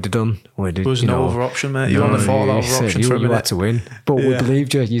know what we'd have done. There was no other option, mate. You only thought that other option for a minute. You had to win. But we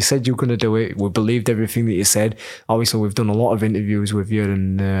believed you. You said you were going to do it. We believed everything that you said. Obviously, we've done a lot of interviews with you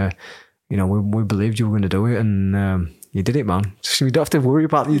and, we believed you were going to do it. And you did it, man. So you don't have to worry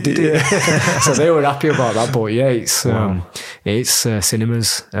about it. You did it. So they were happy about that. But yeah, it's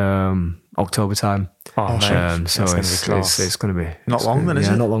cinemas, October time. Oh, so it's going to be not long then, is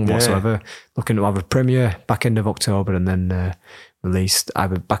it? Not long whatsoever. Looking to have a premiere back end of October and then released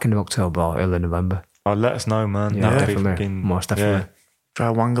either back end of October or early November. Oh, let us know, man. Yeah, definitely. Most definitely. Yeah. Try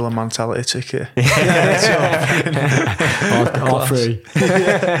a Wangle and Mentality ticket. Or free.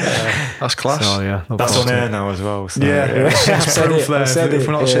 That's class. So, yeah, that's on air now as well. So. It's proof there. If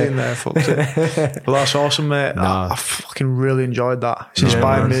we're not seeing there, fuck it. Well, that's awesome, mate. I fucking really enjoyed that. It's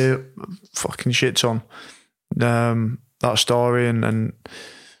inspired me fucking shit ton. That story and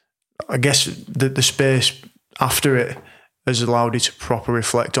I guess the space after it has allowed you to proper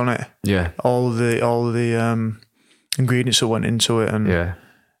reflect on it. Yeah. All the ingredients that went into it and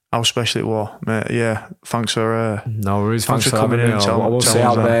how special it was, mate. Yeah, thanks for no worries. Thanks for coming in. I will say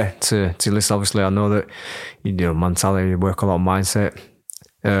out there to listen. Obviously, I know that mentality, you work a lot of mindset.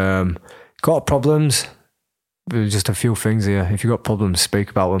 Got problems? There's just a few things here. If you've got problems, speak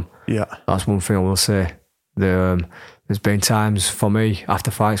about them. Yeah, that's one thing I will say. There's been times for me after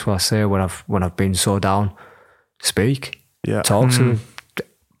fights where I say when I've been so down, speak. Yeah, talk to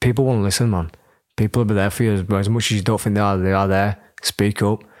people. Want to listen, man. People will be there for you as much as you don't think they are there. Speak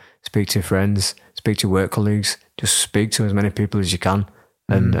up, speak to your friends, speak to your work colleagues, just speak to as many people as you can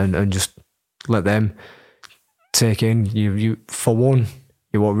and just let them take in. You for one,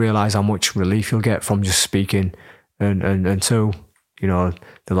 you won't realise how much relief you'll get from just speaking and two, they'll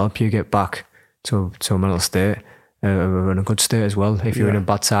help you get back to a mental state and a good state as well. If you're in a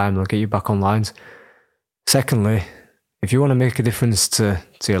bad time, they'll get you back on lines. Secondly, if you want to make a difference to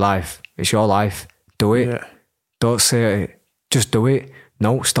your life, it's your life, do it. Yeah. Don't say it, just do it.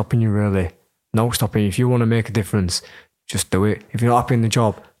 No stopping you really. No stopping you. If you want to make a difference, just do it. If you're not happy in the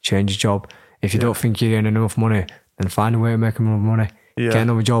job, change your job. If you don't think you're getting enough money, then find a way to make more money. Yeah. Get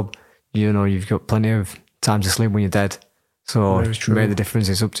another job. You've got plenty of time to sleep when you're dead. So make the difference.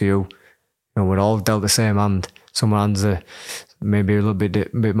 It's up to you. We're all dealt the same hand. Some hands are maybe a little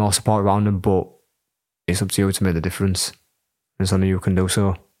bit more support around them, but it's up to you to make the difference. There's only you can do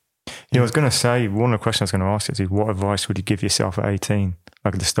so. I was going to say, one of the questions I was going to ask is what advice would you give yourself at 18,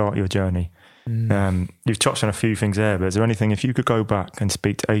 like at the start of your journey? You've touched on a few things there, but is there anything, if you could go back and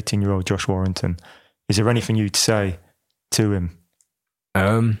speak to 18-year-old Josh Warrington, is there anything you'd say to him?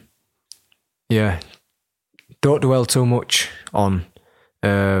 Don't dwell too much on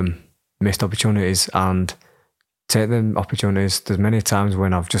missed opportunities and take them opportunities. There's many times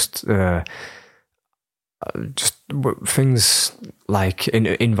when I've just things like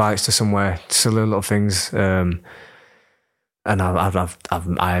invites to somewhere, silly little things, and I've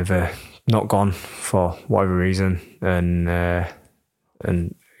either not gone for whatever reason, and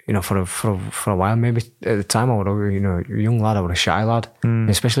for a while, maybe at the time I would, a young lad, I was a shy lad,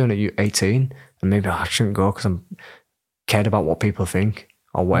 especially when you're 18, and maybe I shouldn't go because I'm cared about what people think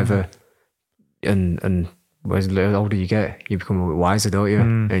or whatever, and as the older you get, you become a bit wiser, don't you?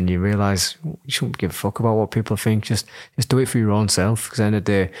 And you realise you shouldn't give a fuck about what people think. Just do it for your own self. Because at the end of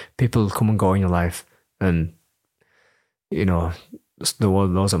the day, people come and go in your life, and those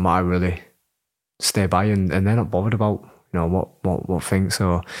that matter really stay by, and they're not bothered about what things.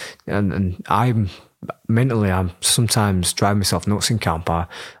 So, and I'm sometimes driving myself nuts in camp. I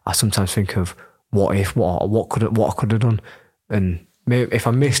sometimes think of what I could have done, and maybe if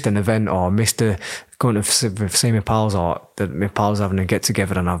I missed an event or missed going to see my pals or that my pals having a get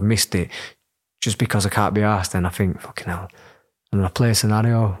together and I've missed it just because I can't be asked, then I think, fucking hell, and I play a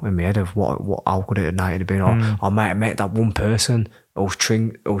scenario in my head of how good it night have been, or I might have met that one person who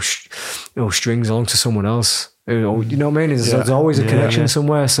strings along to someone else. You know what I mean? There's always a connection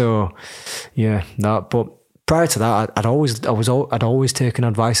somewhere. So that. But prior to that, I'd always taken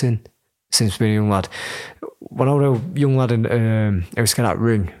advice in since being a young lad. When I was a young lad and I was kind of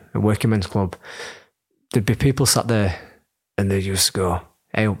ring, a working men's club, there'd be people sat there and they'd just go,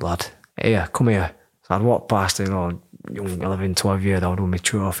 "Hey up lad, here, come here." So I'd walk past, young 11, 12-year old with my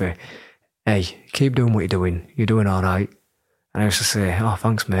trophy. "Hey, keep doing what you're doing. You're doing all right." And I used to say, "Oh,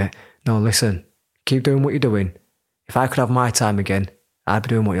 thanks, mate. No, listen, keep doing what you're doing. If I could have my time again, I'd be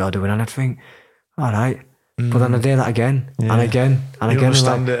doing what you're doing." And I'd think, all right. But then I'd hear that again and again and again.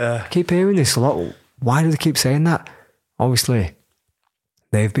 Understand like, it, I keep hearing this a lot. Why do they keep saying that? Obviously,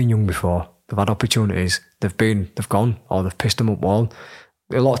 they've been young before. They've had opportunities. They've gone, or they've pissed them up wall.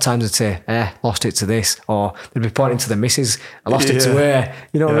 A lot of times they'd say, lost it to this, or they'd be pointing to the misses, I lost it to where,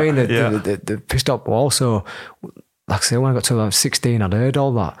 you know what I mean? They're pissed up wall. So, like I say, when I got to about 16, I'd heard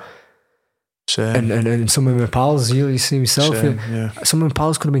all that. Same. And some of my pals, you see yourself. Some of my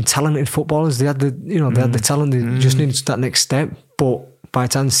pals could have been talented footballers. They had the talent. They just needed that next step. But by the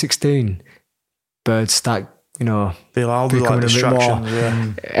time 16, birds start, they'll be like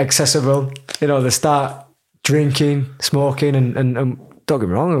distractions, accessible. They start drinking, smoking, and don't get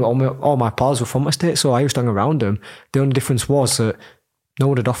me wrong, all my pals were from my state, so I used to hang around them. The only difference was that no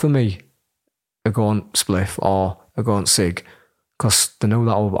one would offer me a go on spliff or a go on cig, because they know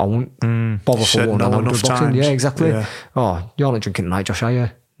that I won't bother for one. No enough times. Yeah, exactly. Yeah. "Oh, you're not drinking tonight, Josh, are you?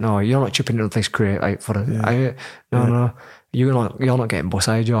 No, you're not chipping into this crate for it. Are you? No. You're not getting bus,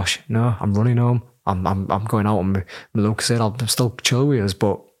 are you, Josh? No, I'm running home. I'm going out on my Lucas. I'm still chill with us,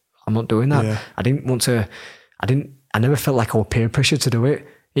 but I'm not doing that. Yeah. I never felt like I was peer pressure to do it.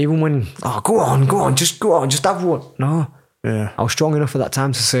 Even when, go on, just have one. No. Yeah. I was strong enough at that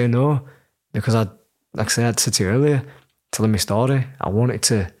time to say no, because I'd said to you earlier, telling my story, I wanted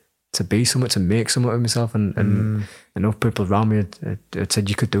to be something, to make something of myself, and enough people around me had said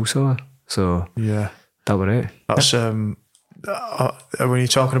you could do so. So yeah, that was it. That's when you're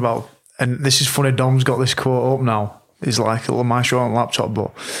talking about, and this is funny, Dom's got this quote up now. He's like a little maestro on laptop,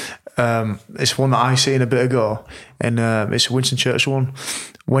 but it's one that I seen a bit ago, and it's a Winston Churchill one.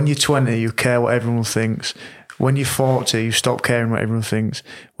 When you're 20, you care what everyone thinks. When you're 40, you stop caring what everyone thinks.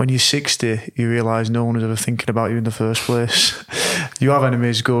 When you're 60, you realise no one is ever thinking about you in the first place. You have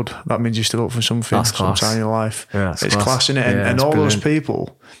enemies, good. That means you stood up for something sometime in your life. Yeah, it's class, innit? And all brilliant. Those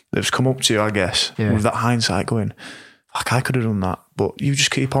people that have come up to you, I guess, with that hindsight going, fuck, I could have done that. But you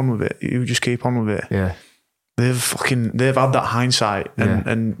just keep on with it. Yeah. They've had that hindsight,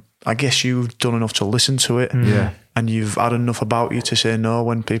 and I guess you've done enough to listen to it. Yeah. And you've had enough about you to say no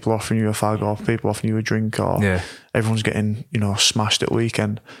when people are offering you a fag, or people offering you a drink, or everyone's getting, smashed at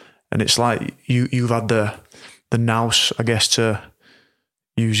weekend. And it's like you've had the nous, I guess, to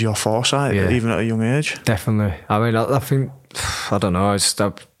use your foresight, even at a young age. Definitely. I mean, I think, I don't know, it's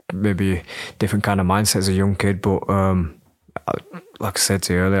maybe a different kind of mindset as a young kid, but like I said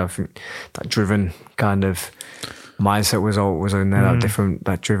to you earlier, I think that driven kind of mindset was in there,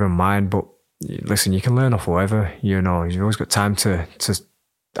 that driven mind. But listen, you can learn off whatever, you've always got time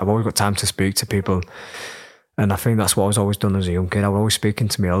I've always got time to speak to people. And I think that's what I was always done as a young kid. I was always speaking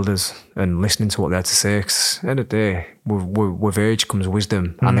to my elders and listening to what they had to say. Because at the end of the day, with age comes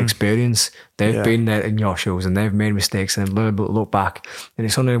wisdom and experience. They've been there in your shoes and they've made mistakes and learned, but look back. And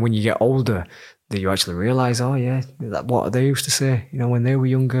it's only when you get older that you actually realise, what they used to say, when they were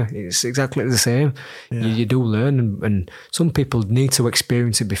younger, it's exactly the same. Yeah. You do learn, and some people need to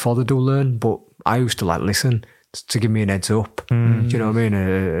experience it before they do learn, but I used to listen to give me an heads up. Do you know what I mean?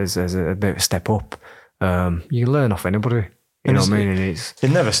 As a bit of a step up. You can learn off anybody. You know what I mean? It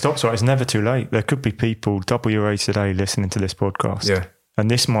never stops, right? It's never too late. There could be people double your age today listening to this podcast. Yeah. And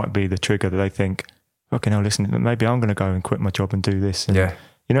this might be the trigger that they think, okay, now listen, maybe I'm going to go and quit my job and do this. And,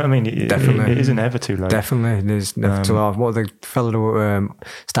 you know what I mean? Definitely. It isn't ever too late. Definitely. There's never too late. What the fellow who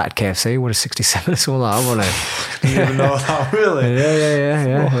started KFC was 67 or something like that, wasn't it? You didn't even know that, really?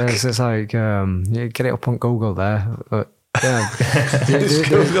 Yeah. It's like, get it up on Google there. But yeah. There's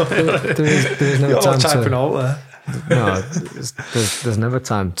no time typing out there. No, there's never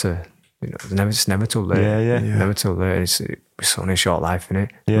time to, it's never too late. Yeah. Never too late. It's only a short life,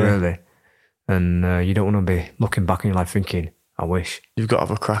 innit? Yeah. Really. And you don't want to be looking back in your life thinking, I wish. You've got to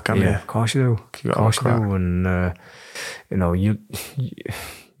have a crack, haven't you? Of course you do. Of course you do. And,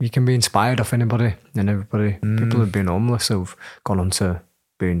 you can be inspired off anybody and everybody. People have been homeless who've gone on to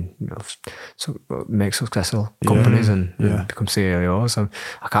being, make successful companies and become CEOs. I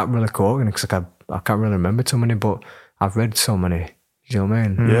can't really quote because I can't really remember too many, but I've read so many. Do you know what I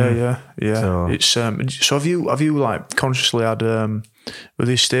mean? Yeah. So it's so have you consciously had with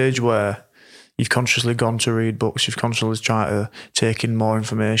this stage where you've consciously gone to read books, you've consciously tried to take in more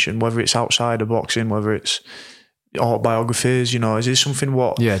information, whether it's outside of boxing, whether it's autobiographies, is this something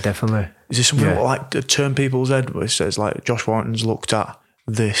Yeah, definitely. Is this something what to turn people's head where it says Josh Warrington's looked at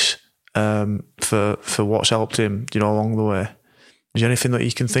this for what's helped him, along the way? Is there anything that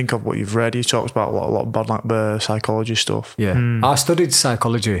you can think of what you've read? He talks about a lot of bad psychology stuff. Yeah, I studied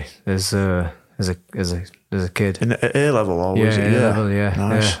psychology as a kid. At A level, or was it? A level, yeah.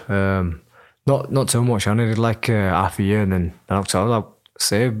 Nice. Yeah. Not too much. I needed like half a year, and then I was like,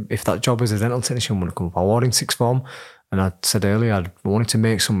 say if that job as a dental technician wouldn't come up. I was in sixth form, and I said earlier I wanted to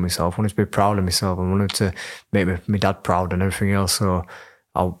make something of myself. I wanted to be proud of myself. I wanted to make my dad proud and everything else. So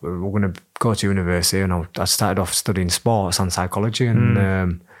we're going to go to university, and I started off studying sports and psychology,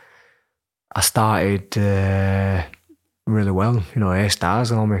 and I started really well, A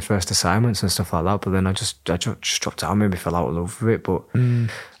stars on all my first assignments and stuff like that. But then I just dropped out, maybe fell out of love with it. But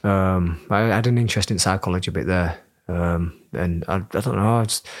I had an interest in psychology a bit there, and I don't know.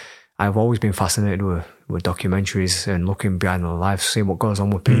 I've always been fascinated with documentaries and looking behind their lives, seeing what goes on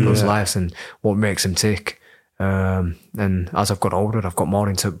with people's lives and what makes them tick. And as I've got older, I've got more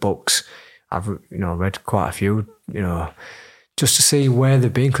into books. I've read quite a few, just to see where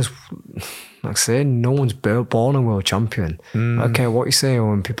they've been, because like I say, no one's born a world champion. Okay, what you say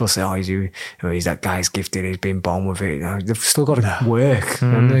when people say, "Oh, he's that guy's gifted, he's been born with it." They've still got to work,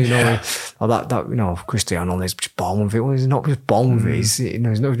 and or that Cristiano is just born with it. Well, he's not just born with it. He's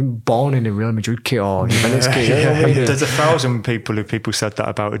not even born in a Real Madrid kit or Juventus kit. There's 1,000 people said that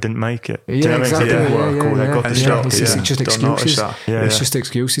about it didn't make it. Yeah, exactly. It's just excuses. It's just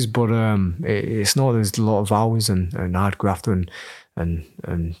excuses, but it's not. There's a lot of hours and hard graft and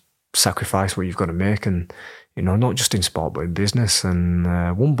sacrifice what you've got to make, and not just in sport but in business. And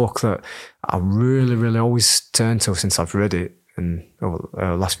one book that I really, really always turn to since I've read it, and over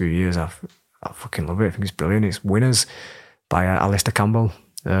the last few years I fucking love it. I think it's brilliant. It's Winners by Alistair Campbell.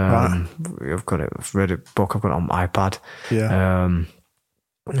 I've read a book. I've got it on my iPad.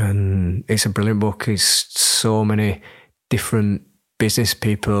 And it's a brilliant book. It's so many different business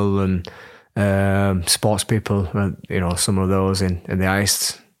people and sports people, some of those in the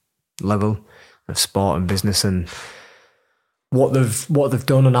highest level of sport and business, and what they've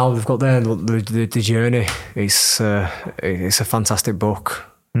done and how they've got there, and the journey. It's a fantastic book.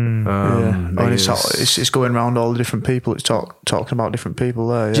 And it's going around all the different people. It's talking about different people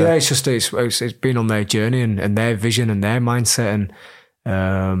there. Yeah, it's been on their journey and their vision and their mindset,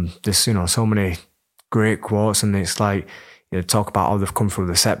 and there's so many great quotes, and it's like talk about how they've come through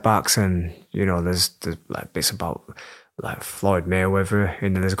the setbacks, and there's like bits about like Floyd Mayweather,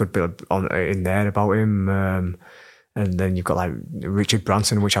 and there's a good bit in there about him. And then you've got like Richard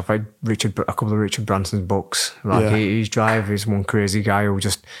Branson, which I've read a couple of Richard Branson's books. Like his drive is one crazy guy who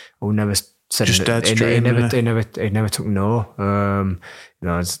never said just dead straight. He never took no.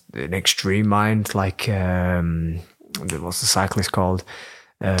 It's an extreme mind. Like what's the cyclist called?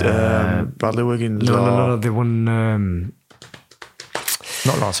 Bradley Wiggins. No. The one.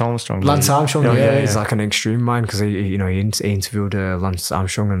 Not Lance Armstrong. Lance Armstrong, he's like an extreme mind, because he interviewed Lance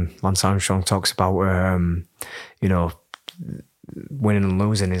Armstrong, and Lance Armstrong talks about winning and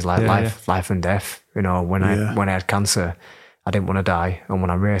losing is like life and death. When I had cancer, I didn't want to die, and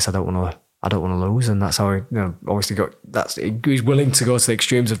when I race, I don't want to lose, and that's how he obviously got. He's willing to go to the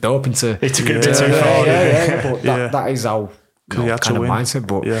extremes of doping to. He took it a bit too far. But that is how. Kind of mindset,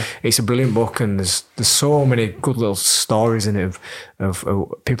 but it's a brilliant book, and there's so many good little stories in it of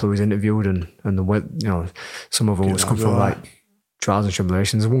people who was interviewed, and some of them was come from like trials and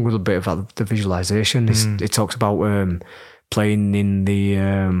tribulations. One little bit about the visualization. It talks about playing in the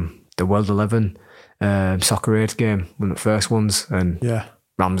World 11 soccer aid game, one of the first ones, and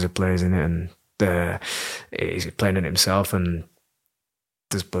Ramsey plays in it, and he's playing in it himself, and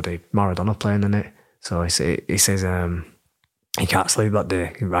there's bloody Maradona playing in it. So he says. He can't sleep that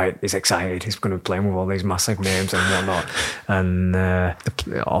day, right? He's excited. He's going to be playing with all these massive names and whatnot. And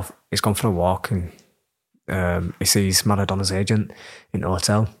he's gone for a walk, and he sees Maradona's agent in the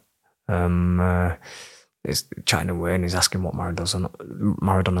hotel. He's chatting away, and he's asking what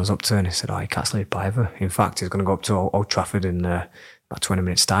Maradona's up to. And he said, he can't sleep either. In fact, he's going to go up to Old Trafford in about 20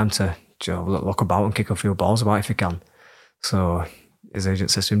 minutes' time to look about and kick a few balls about if he can. So his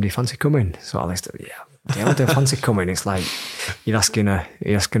agent says to him, "Do you fancy coming?" So Alistair, I do fancy coming. It's like you're asking a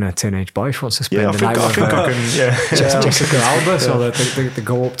teenage boy if he wants to spend the night with Jessica Alba. So they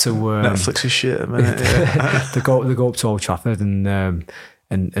go up to Netflix is shit at the minute. they go up to Old Trafford, and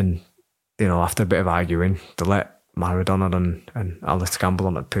after a bit of arguing, they let Maradona and Alistair Campbell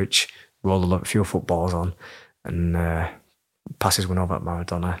on the pitch, roll a few footballs on, and passes one over at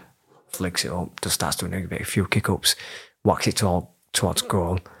Maradona, flicks it up, just starts doing a few kick-ups, whacks it towards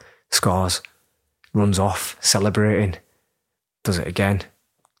goal, scores, runs off, celebrating, does it again,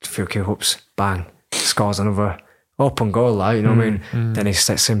 a few kick-ups, bang, scores another, up and go, like, you know what I mean? Then he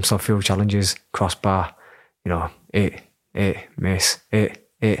sets himself a few challenges, crossbar, you know, hit, miss, hit,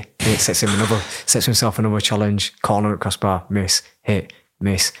 sets himself another challenge, corner at crossbar, miss, hit,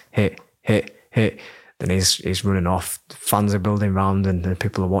 miss, hit. Then he's running off. Fans are building round and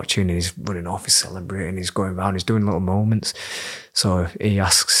people are watching. And he's running off. He's celebrating. He's going round. He's doing little moments. So he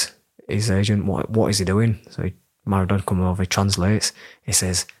asks his agent, "What is he doing?" So Maradona comes over. He translates. He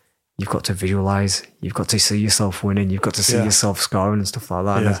says, "You've got to visualize. You've got to see yourself winning. You've got to see yourself scoring and stuff like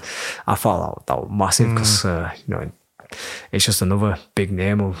that." Yeah. And I thought that was massive because you know, it's just another big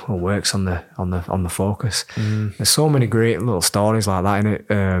name who works on the Focus. There's so many great little stories like that in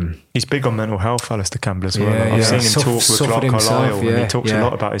it. He's big on mental health, Alistair Campbell, as well. I've seen him talk with Clark Carlisle, and he talks a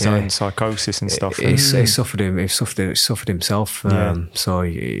lot about his own psychosis and stuff. He suffered himself. So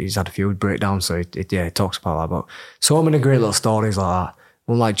he's had a few breakdowns. So he talks about that. But so many great little stories like that.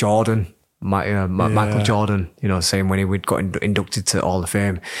 Unlike Jordan. Michael Jordan, you know, saying when he got inducted to Hall of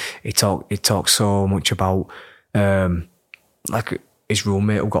Fame, he talked so much about like his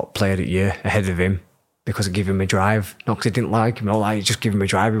roommate who got player of the year ahead of him because it gave him a drive, not because he didn't like him, like just give him a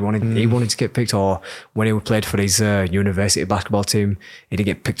drive. He wanted to get picked. Or when he played for his university basketball team, he didn't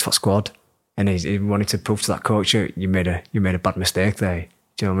get picked for squad, and he wanted to prove to that coach, you made a bad mistake there.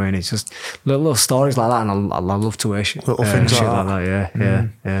 Do you know what I mean? It's just little stories like that, and I love to hear little things like that.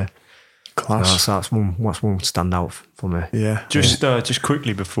 Yeah. Class. So that's one stand out for me. Yeah. Just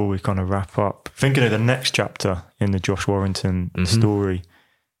quickly before we kind of wrap up, thinking of the next chapter in the Josh Warrington story,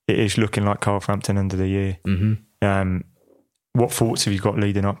 it is looking like Carlframpton end of the year. What thoughts have you got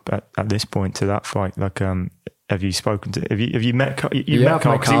leading up at this point to that fight? Like, have you spoken to? Have you met Carl? Met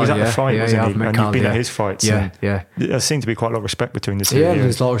Carl because he was at the fight, wasn't he? And you've been at his fights. Yeah. There seems to be quite a lot of respect between the two. Yeah,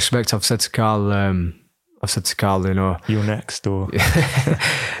 there's a lot of respect. I've said to Carl, you know, you're next, or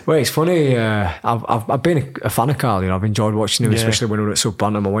well, it's funny. I've been a fan of Carl. You know, I've enjoyed watching him, especially when we were at Sub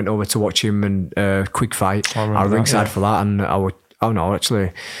Bantam. I went over to watch him in Quick Fight. I was ringside for that, and I was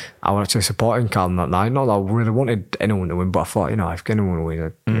actually supporting Carl that night. Not that I really wanted anyone to win, but I thought, you know, if anyone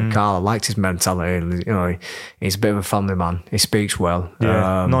wins, Carl, I liked his mentality. You know, he's a bit of a family man. He speaks well.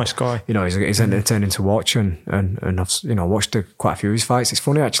 Nice guy. You know, he's entertaining to watch, and I've, you know, watched quite a few of his fights. It's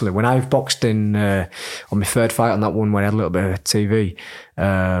funny actually, when I've boxed in on my third fight on that one where I had a little bit of TV.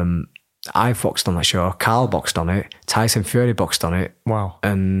 I boxed on that show. Carl boxed on it. Tyson Fury boxed on it. Wow.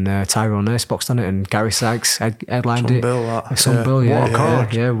 And Tyrone Ace boxed on it. And Gary Sykes headlined it. Some bill, yeah. What a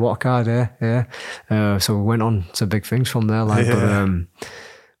card. Yeah, what a card, yeah. So we went on to big things from there. Like,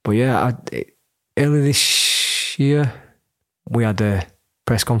 but yeah, early this year, we had a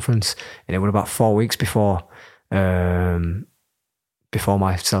press conference, and it was about 4 weeks before my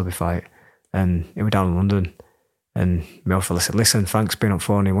Selby fight. And it was down in London. And my old fella said, "Listen, Frank's been up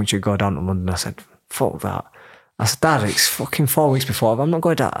phoning. Once you go down to London," I said, "Fuck that." I said, "Dad, it's fucking 4 weeks before. I'm not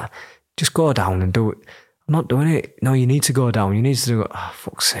going down. Just go down and do it." "I'm not doing it." "No, you need to go down. You need to do it." "Oh,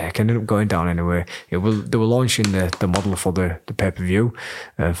 fuck's sake." I ended up going down anyway. They were launching the model for the pay-per-view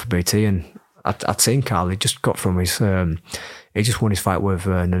for BT, and I'd seen Carl. He just got from his... he just won his fight with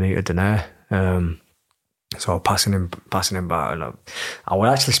Nanita Donaire. So passing him by. And I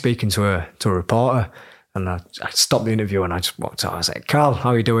was actually speaking to a reporter, and I stopped the interview and I just walked out. I said, "Carl, how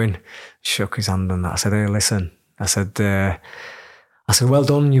are you doing?" Shook his hand and I said, "Hey, listen." I said, "Well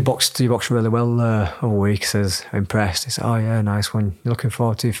done. You boxed really well over a week." He says, "Impressed." He said, "Oh yeah, nice one. You looking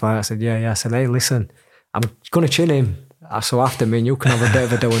forward to your fight?" I said, "Yeah." I said, "Hey, listen, I'm going to chin him. So after me and you can have a bit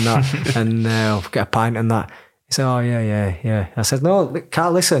of a do in that and get a pint and that." He said, "Oh yeah." I said, "No,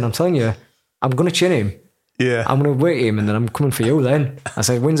 Carl, listen, I'm telling you, I'm going to chin him. Yeah. I'm going to wait him and then I'm coming for you then." I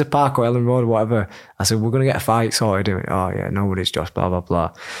said, "Windsor Park or Ellen Road or whatever." I said, "We're going to get a fight sorted." He went, "Oh yeah, nobody's Josh, blah, blah,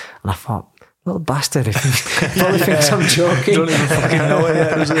 blah." And I thought, little bastard, he probably thinks I'm joking. Don't even fucking know it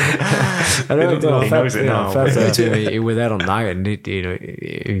yet, does he? I don't know. He knows it now. He was there on night, and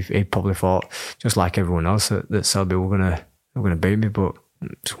he probably thought, just like everyone else, that Selby were gonna beat me, but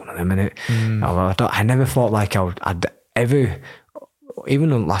it's one of them, innit? I never thought like I'd ever,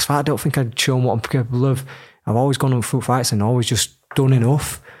 even on the last fight, I don't think I'd shown what I'm capable of. I've always gone on through fights and always just done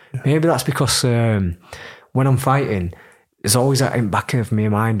enough. Yeah. Maybe that's because when I'm fighting, there's always that in the back of my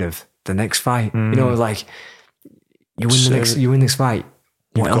mind of the next fight. You know, like you win this fight.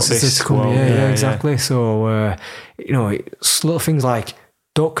 What else is there to come? Well, yeah, exactly. Yeah. So you know, it's little things like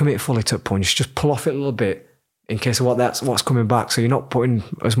don't commit fully to a punch, just pull off it a little bit in case of what's coming back. So you're not putting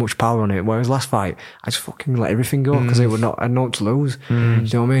as much power on it. Whereas last fight, I just fucking let everything go because I had no to lose. Do you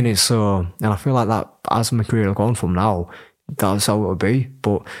know what I mean? It's so, and I feel like that as my career has gone from now, that's how it'll be.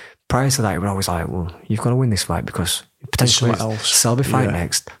 But prior to that, it was always like, well, you've got to win this fight because potentially Selby fight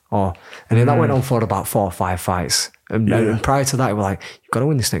next. And then that went on for about 4 or 5 fights. And prior to that, it was like, you've got to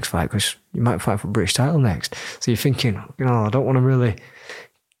win this next fight because you might fight for a British title next. So you're thinking, I don't want to really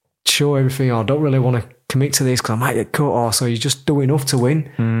show everything, or I don't really want to commit to this because I might get cut, or so you just do enough to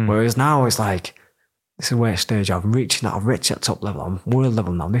win. Whereas now it's like, this is where stage I've reached that top level. I'm world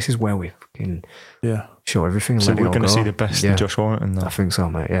level now. This is where we can show everything. And so we're going to see the best in Josh Warrington now. I think so,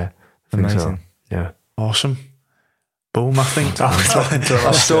 mate. Yeah. Amazing. So. Yeah. Awesome. Boom, I think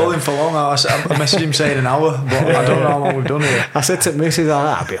I stole him for long. I messaged him saying an hour, but I don't know how long we've done here. I said to Mrs.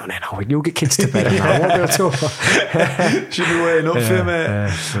 I'll be on an hour. You'll get kids to bed now. I won't be able to. Should be waiting up for you, mate.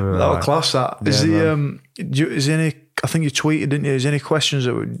 That was class, that. Is there any, I think you tweeted, didn't you? Is there any questions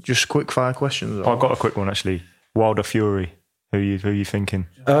that were just quick fire questions? I've got a quick one, actually. Wilder Fury. Who are you thinking?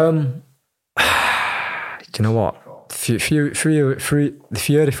 Do you know what? Fury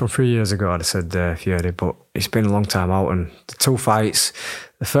from 3 years ago, I'd have said Fury, but it's been a long time out, and the 2 fights,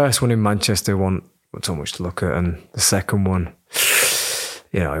 the first one in Manchester wasn't so much to look at, and the second one,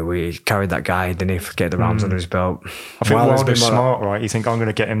 we carried that guy, didn't he, get the rounds under his belt. I think Wilder's smart, right? You think, I'm going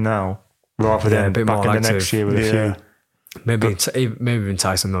to get him now, rather than back in the next year with a few. Maybe even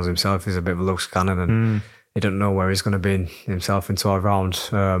Tyson knows himself, he's a bit of a loose cannon, and he don't know where he's going to be himself in 12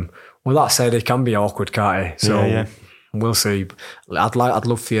 rounds. Well, that said, it can be awkward, can't it? So we'll see. I'd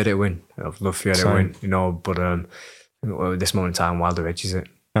love Fury to win. I'd love Fury to win, but at this moment in time, Wilder edges it.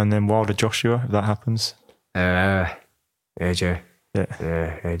 And then Wilder Joshua, if that happens? AJ.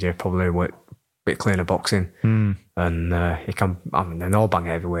 Yeah, AJ probably a bit cleaner boxing. And he can, they're all bang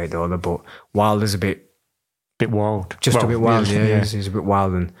heavyweight though, but Wilder's a bit wild. A bit wild, he's a bit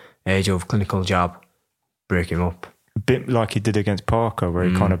wild, and AJ with clinical jab, break him up. A bit like he did against Parker, where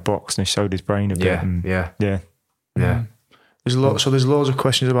he kind of boxed and he showed his brain a bit. Yeah. There's loads of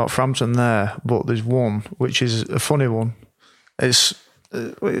questions about Frampton there, but there's one which is a funny one. It's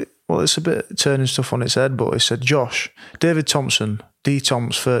a bit turning stuff on its head, but it said, Josh, David Thompson, D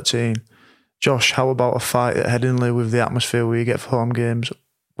Toms 13. Josh, how about a fight at Headingley with the atmosphere we get for home games?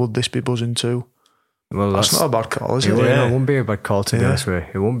 Would this be buzzing too? Well, that's not a bad call, is it? It won't be a bad call, to be honest with you.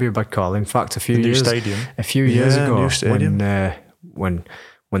 It won't be a bad call. In fact, a few years ago, when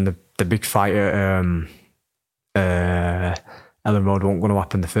the big fight at Ellen Road wasn't going to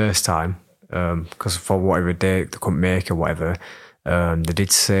happen the first time, because for whatever date they couldn't make or whatever, they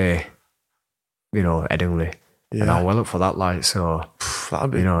did say, Headingley. And I'll well up for that, so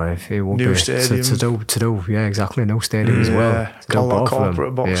that'd be if it won't new be stadium to do, exactly, no stadium as well. Call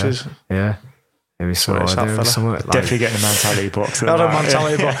corporate boxes. Maybe so. Definitely getting a mentality box. Got a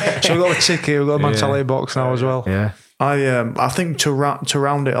mentality box. So we've got a ticket. We've got a mentality box now as well. Yeah. I think to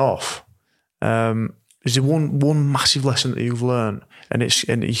round it off, is there one massive lesson that you've learned, and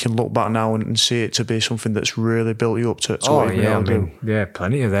you can look back now and see it to be something that's really built you up to what you've been able to do?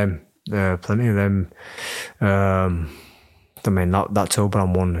 Plenty of them. That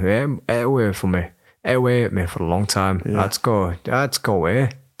Tobran one, it away for me. It away at me for a long time. I had to go away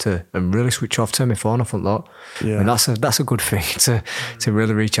and really switch off, turn my phone off a lot. And that's a good thing to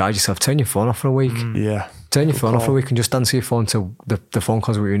really recharge yourself. Turn your phone off for a week. Turn your phone off for a week and just answer your phone to the phone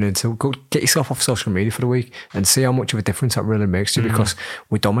calls we're in. So go get yourself off social media for the week and see how much of a difference that really makes to you, because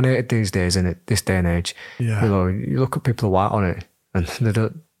we're dominated these days in this day and age. You look at people who are white on it and they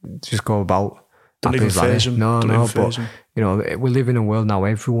don't just go about. Don't even phase them. But we live in a world now,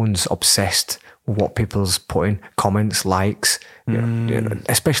 everyone's obsessed with what people's putting, comments, likes,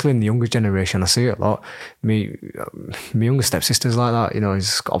 especially in the younger generation. I see it a lot. My younger stepsister's like that,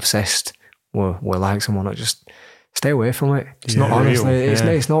 is obsessed with likes and whatnot. Just stay away from it. It's not honestly,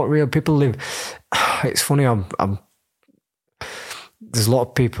 it's not real. People live, it's funny, there's a lot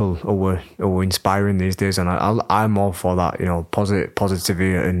of people who are inspiring these days, and I'm all for that,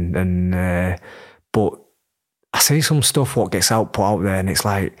 positivity and but I see some stuff what gets put out there, and it's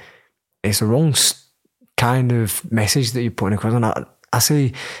like, it's the wrong kind of message that you're putting across. And I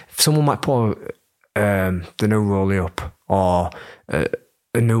see if someone might put the new Rollie up, or a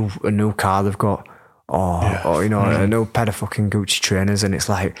new car they've got, or a new pair of fucking Gucci trainers, and it's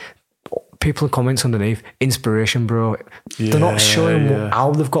like, people comments underneath, inspiration, bro. They're not showing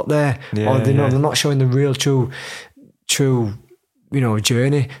how they've got there, or they're not showing the real true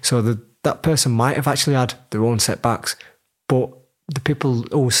journey. So that person might have actually had their own setbacks, but the people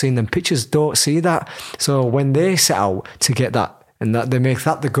who are seeing them pictures don't see that. So when they set out to get that, and that they make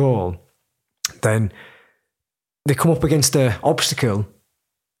that the goal, then they come up against an obstacle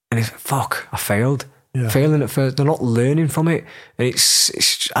and it's, fuck, I failed. Failing at first, they're not learning from it. And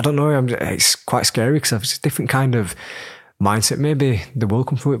it's I don't know, it's quite scary, because it's a different kind of mindset, maybe they will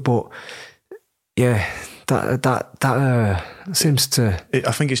come through it. But yeah, that seems to.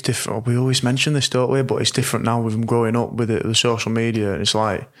 I think it's different. We always mention this, don't we? But it's different now with them growing up with the social media. And it's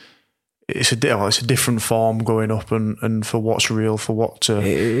like it's a different form growing up, and for what's real, for what to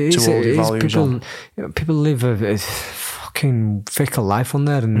hold your values on. People live a fucking thicker life on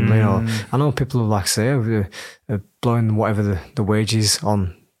there, and you know, I know people like say are blowing whatever the wages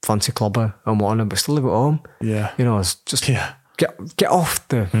on fancy clubber and whatnot, but still live at home. Yeah, you know, it's just get off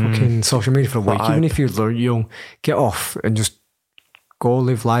the fucking social media for a week, even if you're young. Get off and just go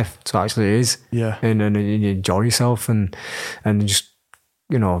live life to actually is. Yeah, and you enjoy yourself, and just,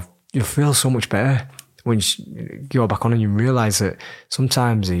 you know, you feel so much better when you go back on and you realise that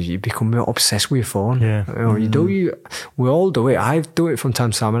sometimes you become obsessed with your phone. Yeah. You know, we all do it. I do it from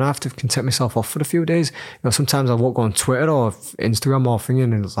time to time, and I have to take myself off for a few days. You know, sometimes I won't go on Twitter or Instagram or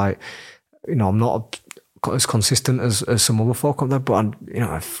thinking, and it's like, you know, I'm not as consistent as some other folk up there, but I'm, you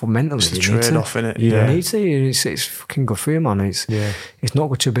know, for mentally, it's the trade-off, innit? You need to. It's fucking good for you, man. It's not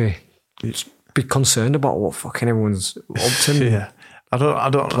good to be concerned about what fucking everyone's up to. Yeah. I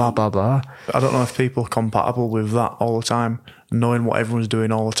don't blah blah blah. I don't know if people are compatible with that all the time, knowing what everyone's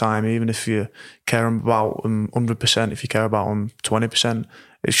doing all the time, even if you care about them 100%, if you care about them 20%.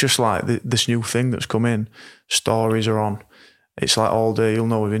 It's just like this new thing that's come in. Stories are on. It's like all day. You'll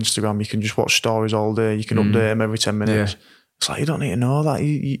know with Instagram, you can just watch stories all day. You can update them every 10 minutes. Yeah. It's like, you don't need to know that.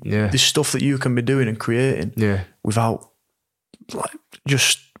 There's stuff that you can be doing and creating without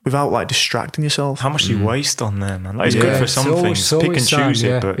distracting yourself. How much do you waste on there, man? Like, it's good for some things, pick and choose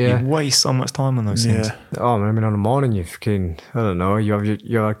it, but you waste so much time on those things. Oh man, I mean, on the morning you fucking, I don't know, you have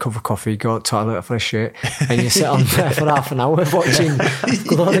your cup of coffee, go to the toilet for a shit, and you sit on there for half an hour watching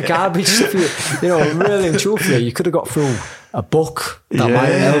a lot of garbage stuff. You know, really and truthfully, you could have got through a book that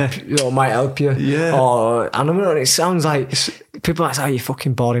might help you. Yeah. Or, and I mean, it sounds like people are like, oh, you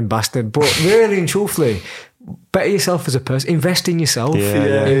fucking boring bastard. But really and truthfully, better yourself as a person. Invest in yourself.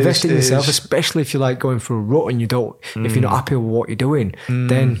 Invest in yourself, especially if you're like going through a rut and you don't. If you're not happy with what you're doing,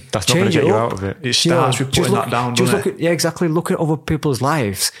 then that's not going to get you out of it. It starts with putting that down. Just look at exactly. Look at other people's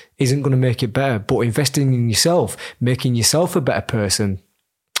lives isn't going to make it better. But investing in yourself, making yourself a better person,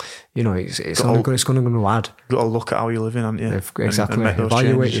 you know, it's going to add. You've got to look at how you're living, haven't you? Exactly.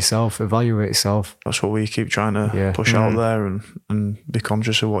 Evaluate yourself. That's what we keep trying to push out there, and be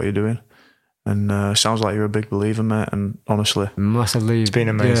conscious of what you're doing. And sounds like you're a big believer, mate. And honestly, massively, it's been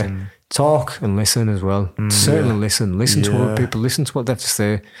amazing. Yeah. Talk and listen as well. Certainly listen. Listen to other people. Listen to what they have to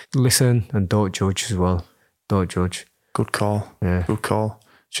say. Listen and don't judge as well. Don't judge. Good call. Yeah. Good call.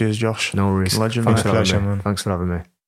 Cheers, Josh. No worries. Legend. Thanks for having me.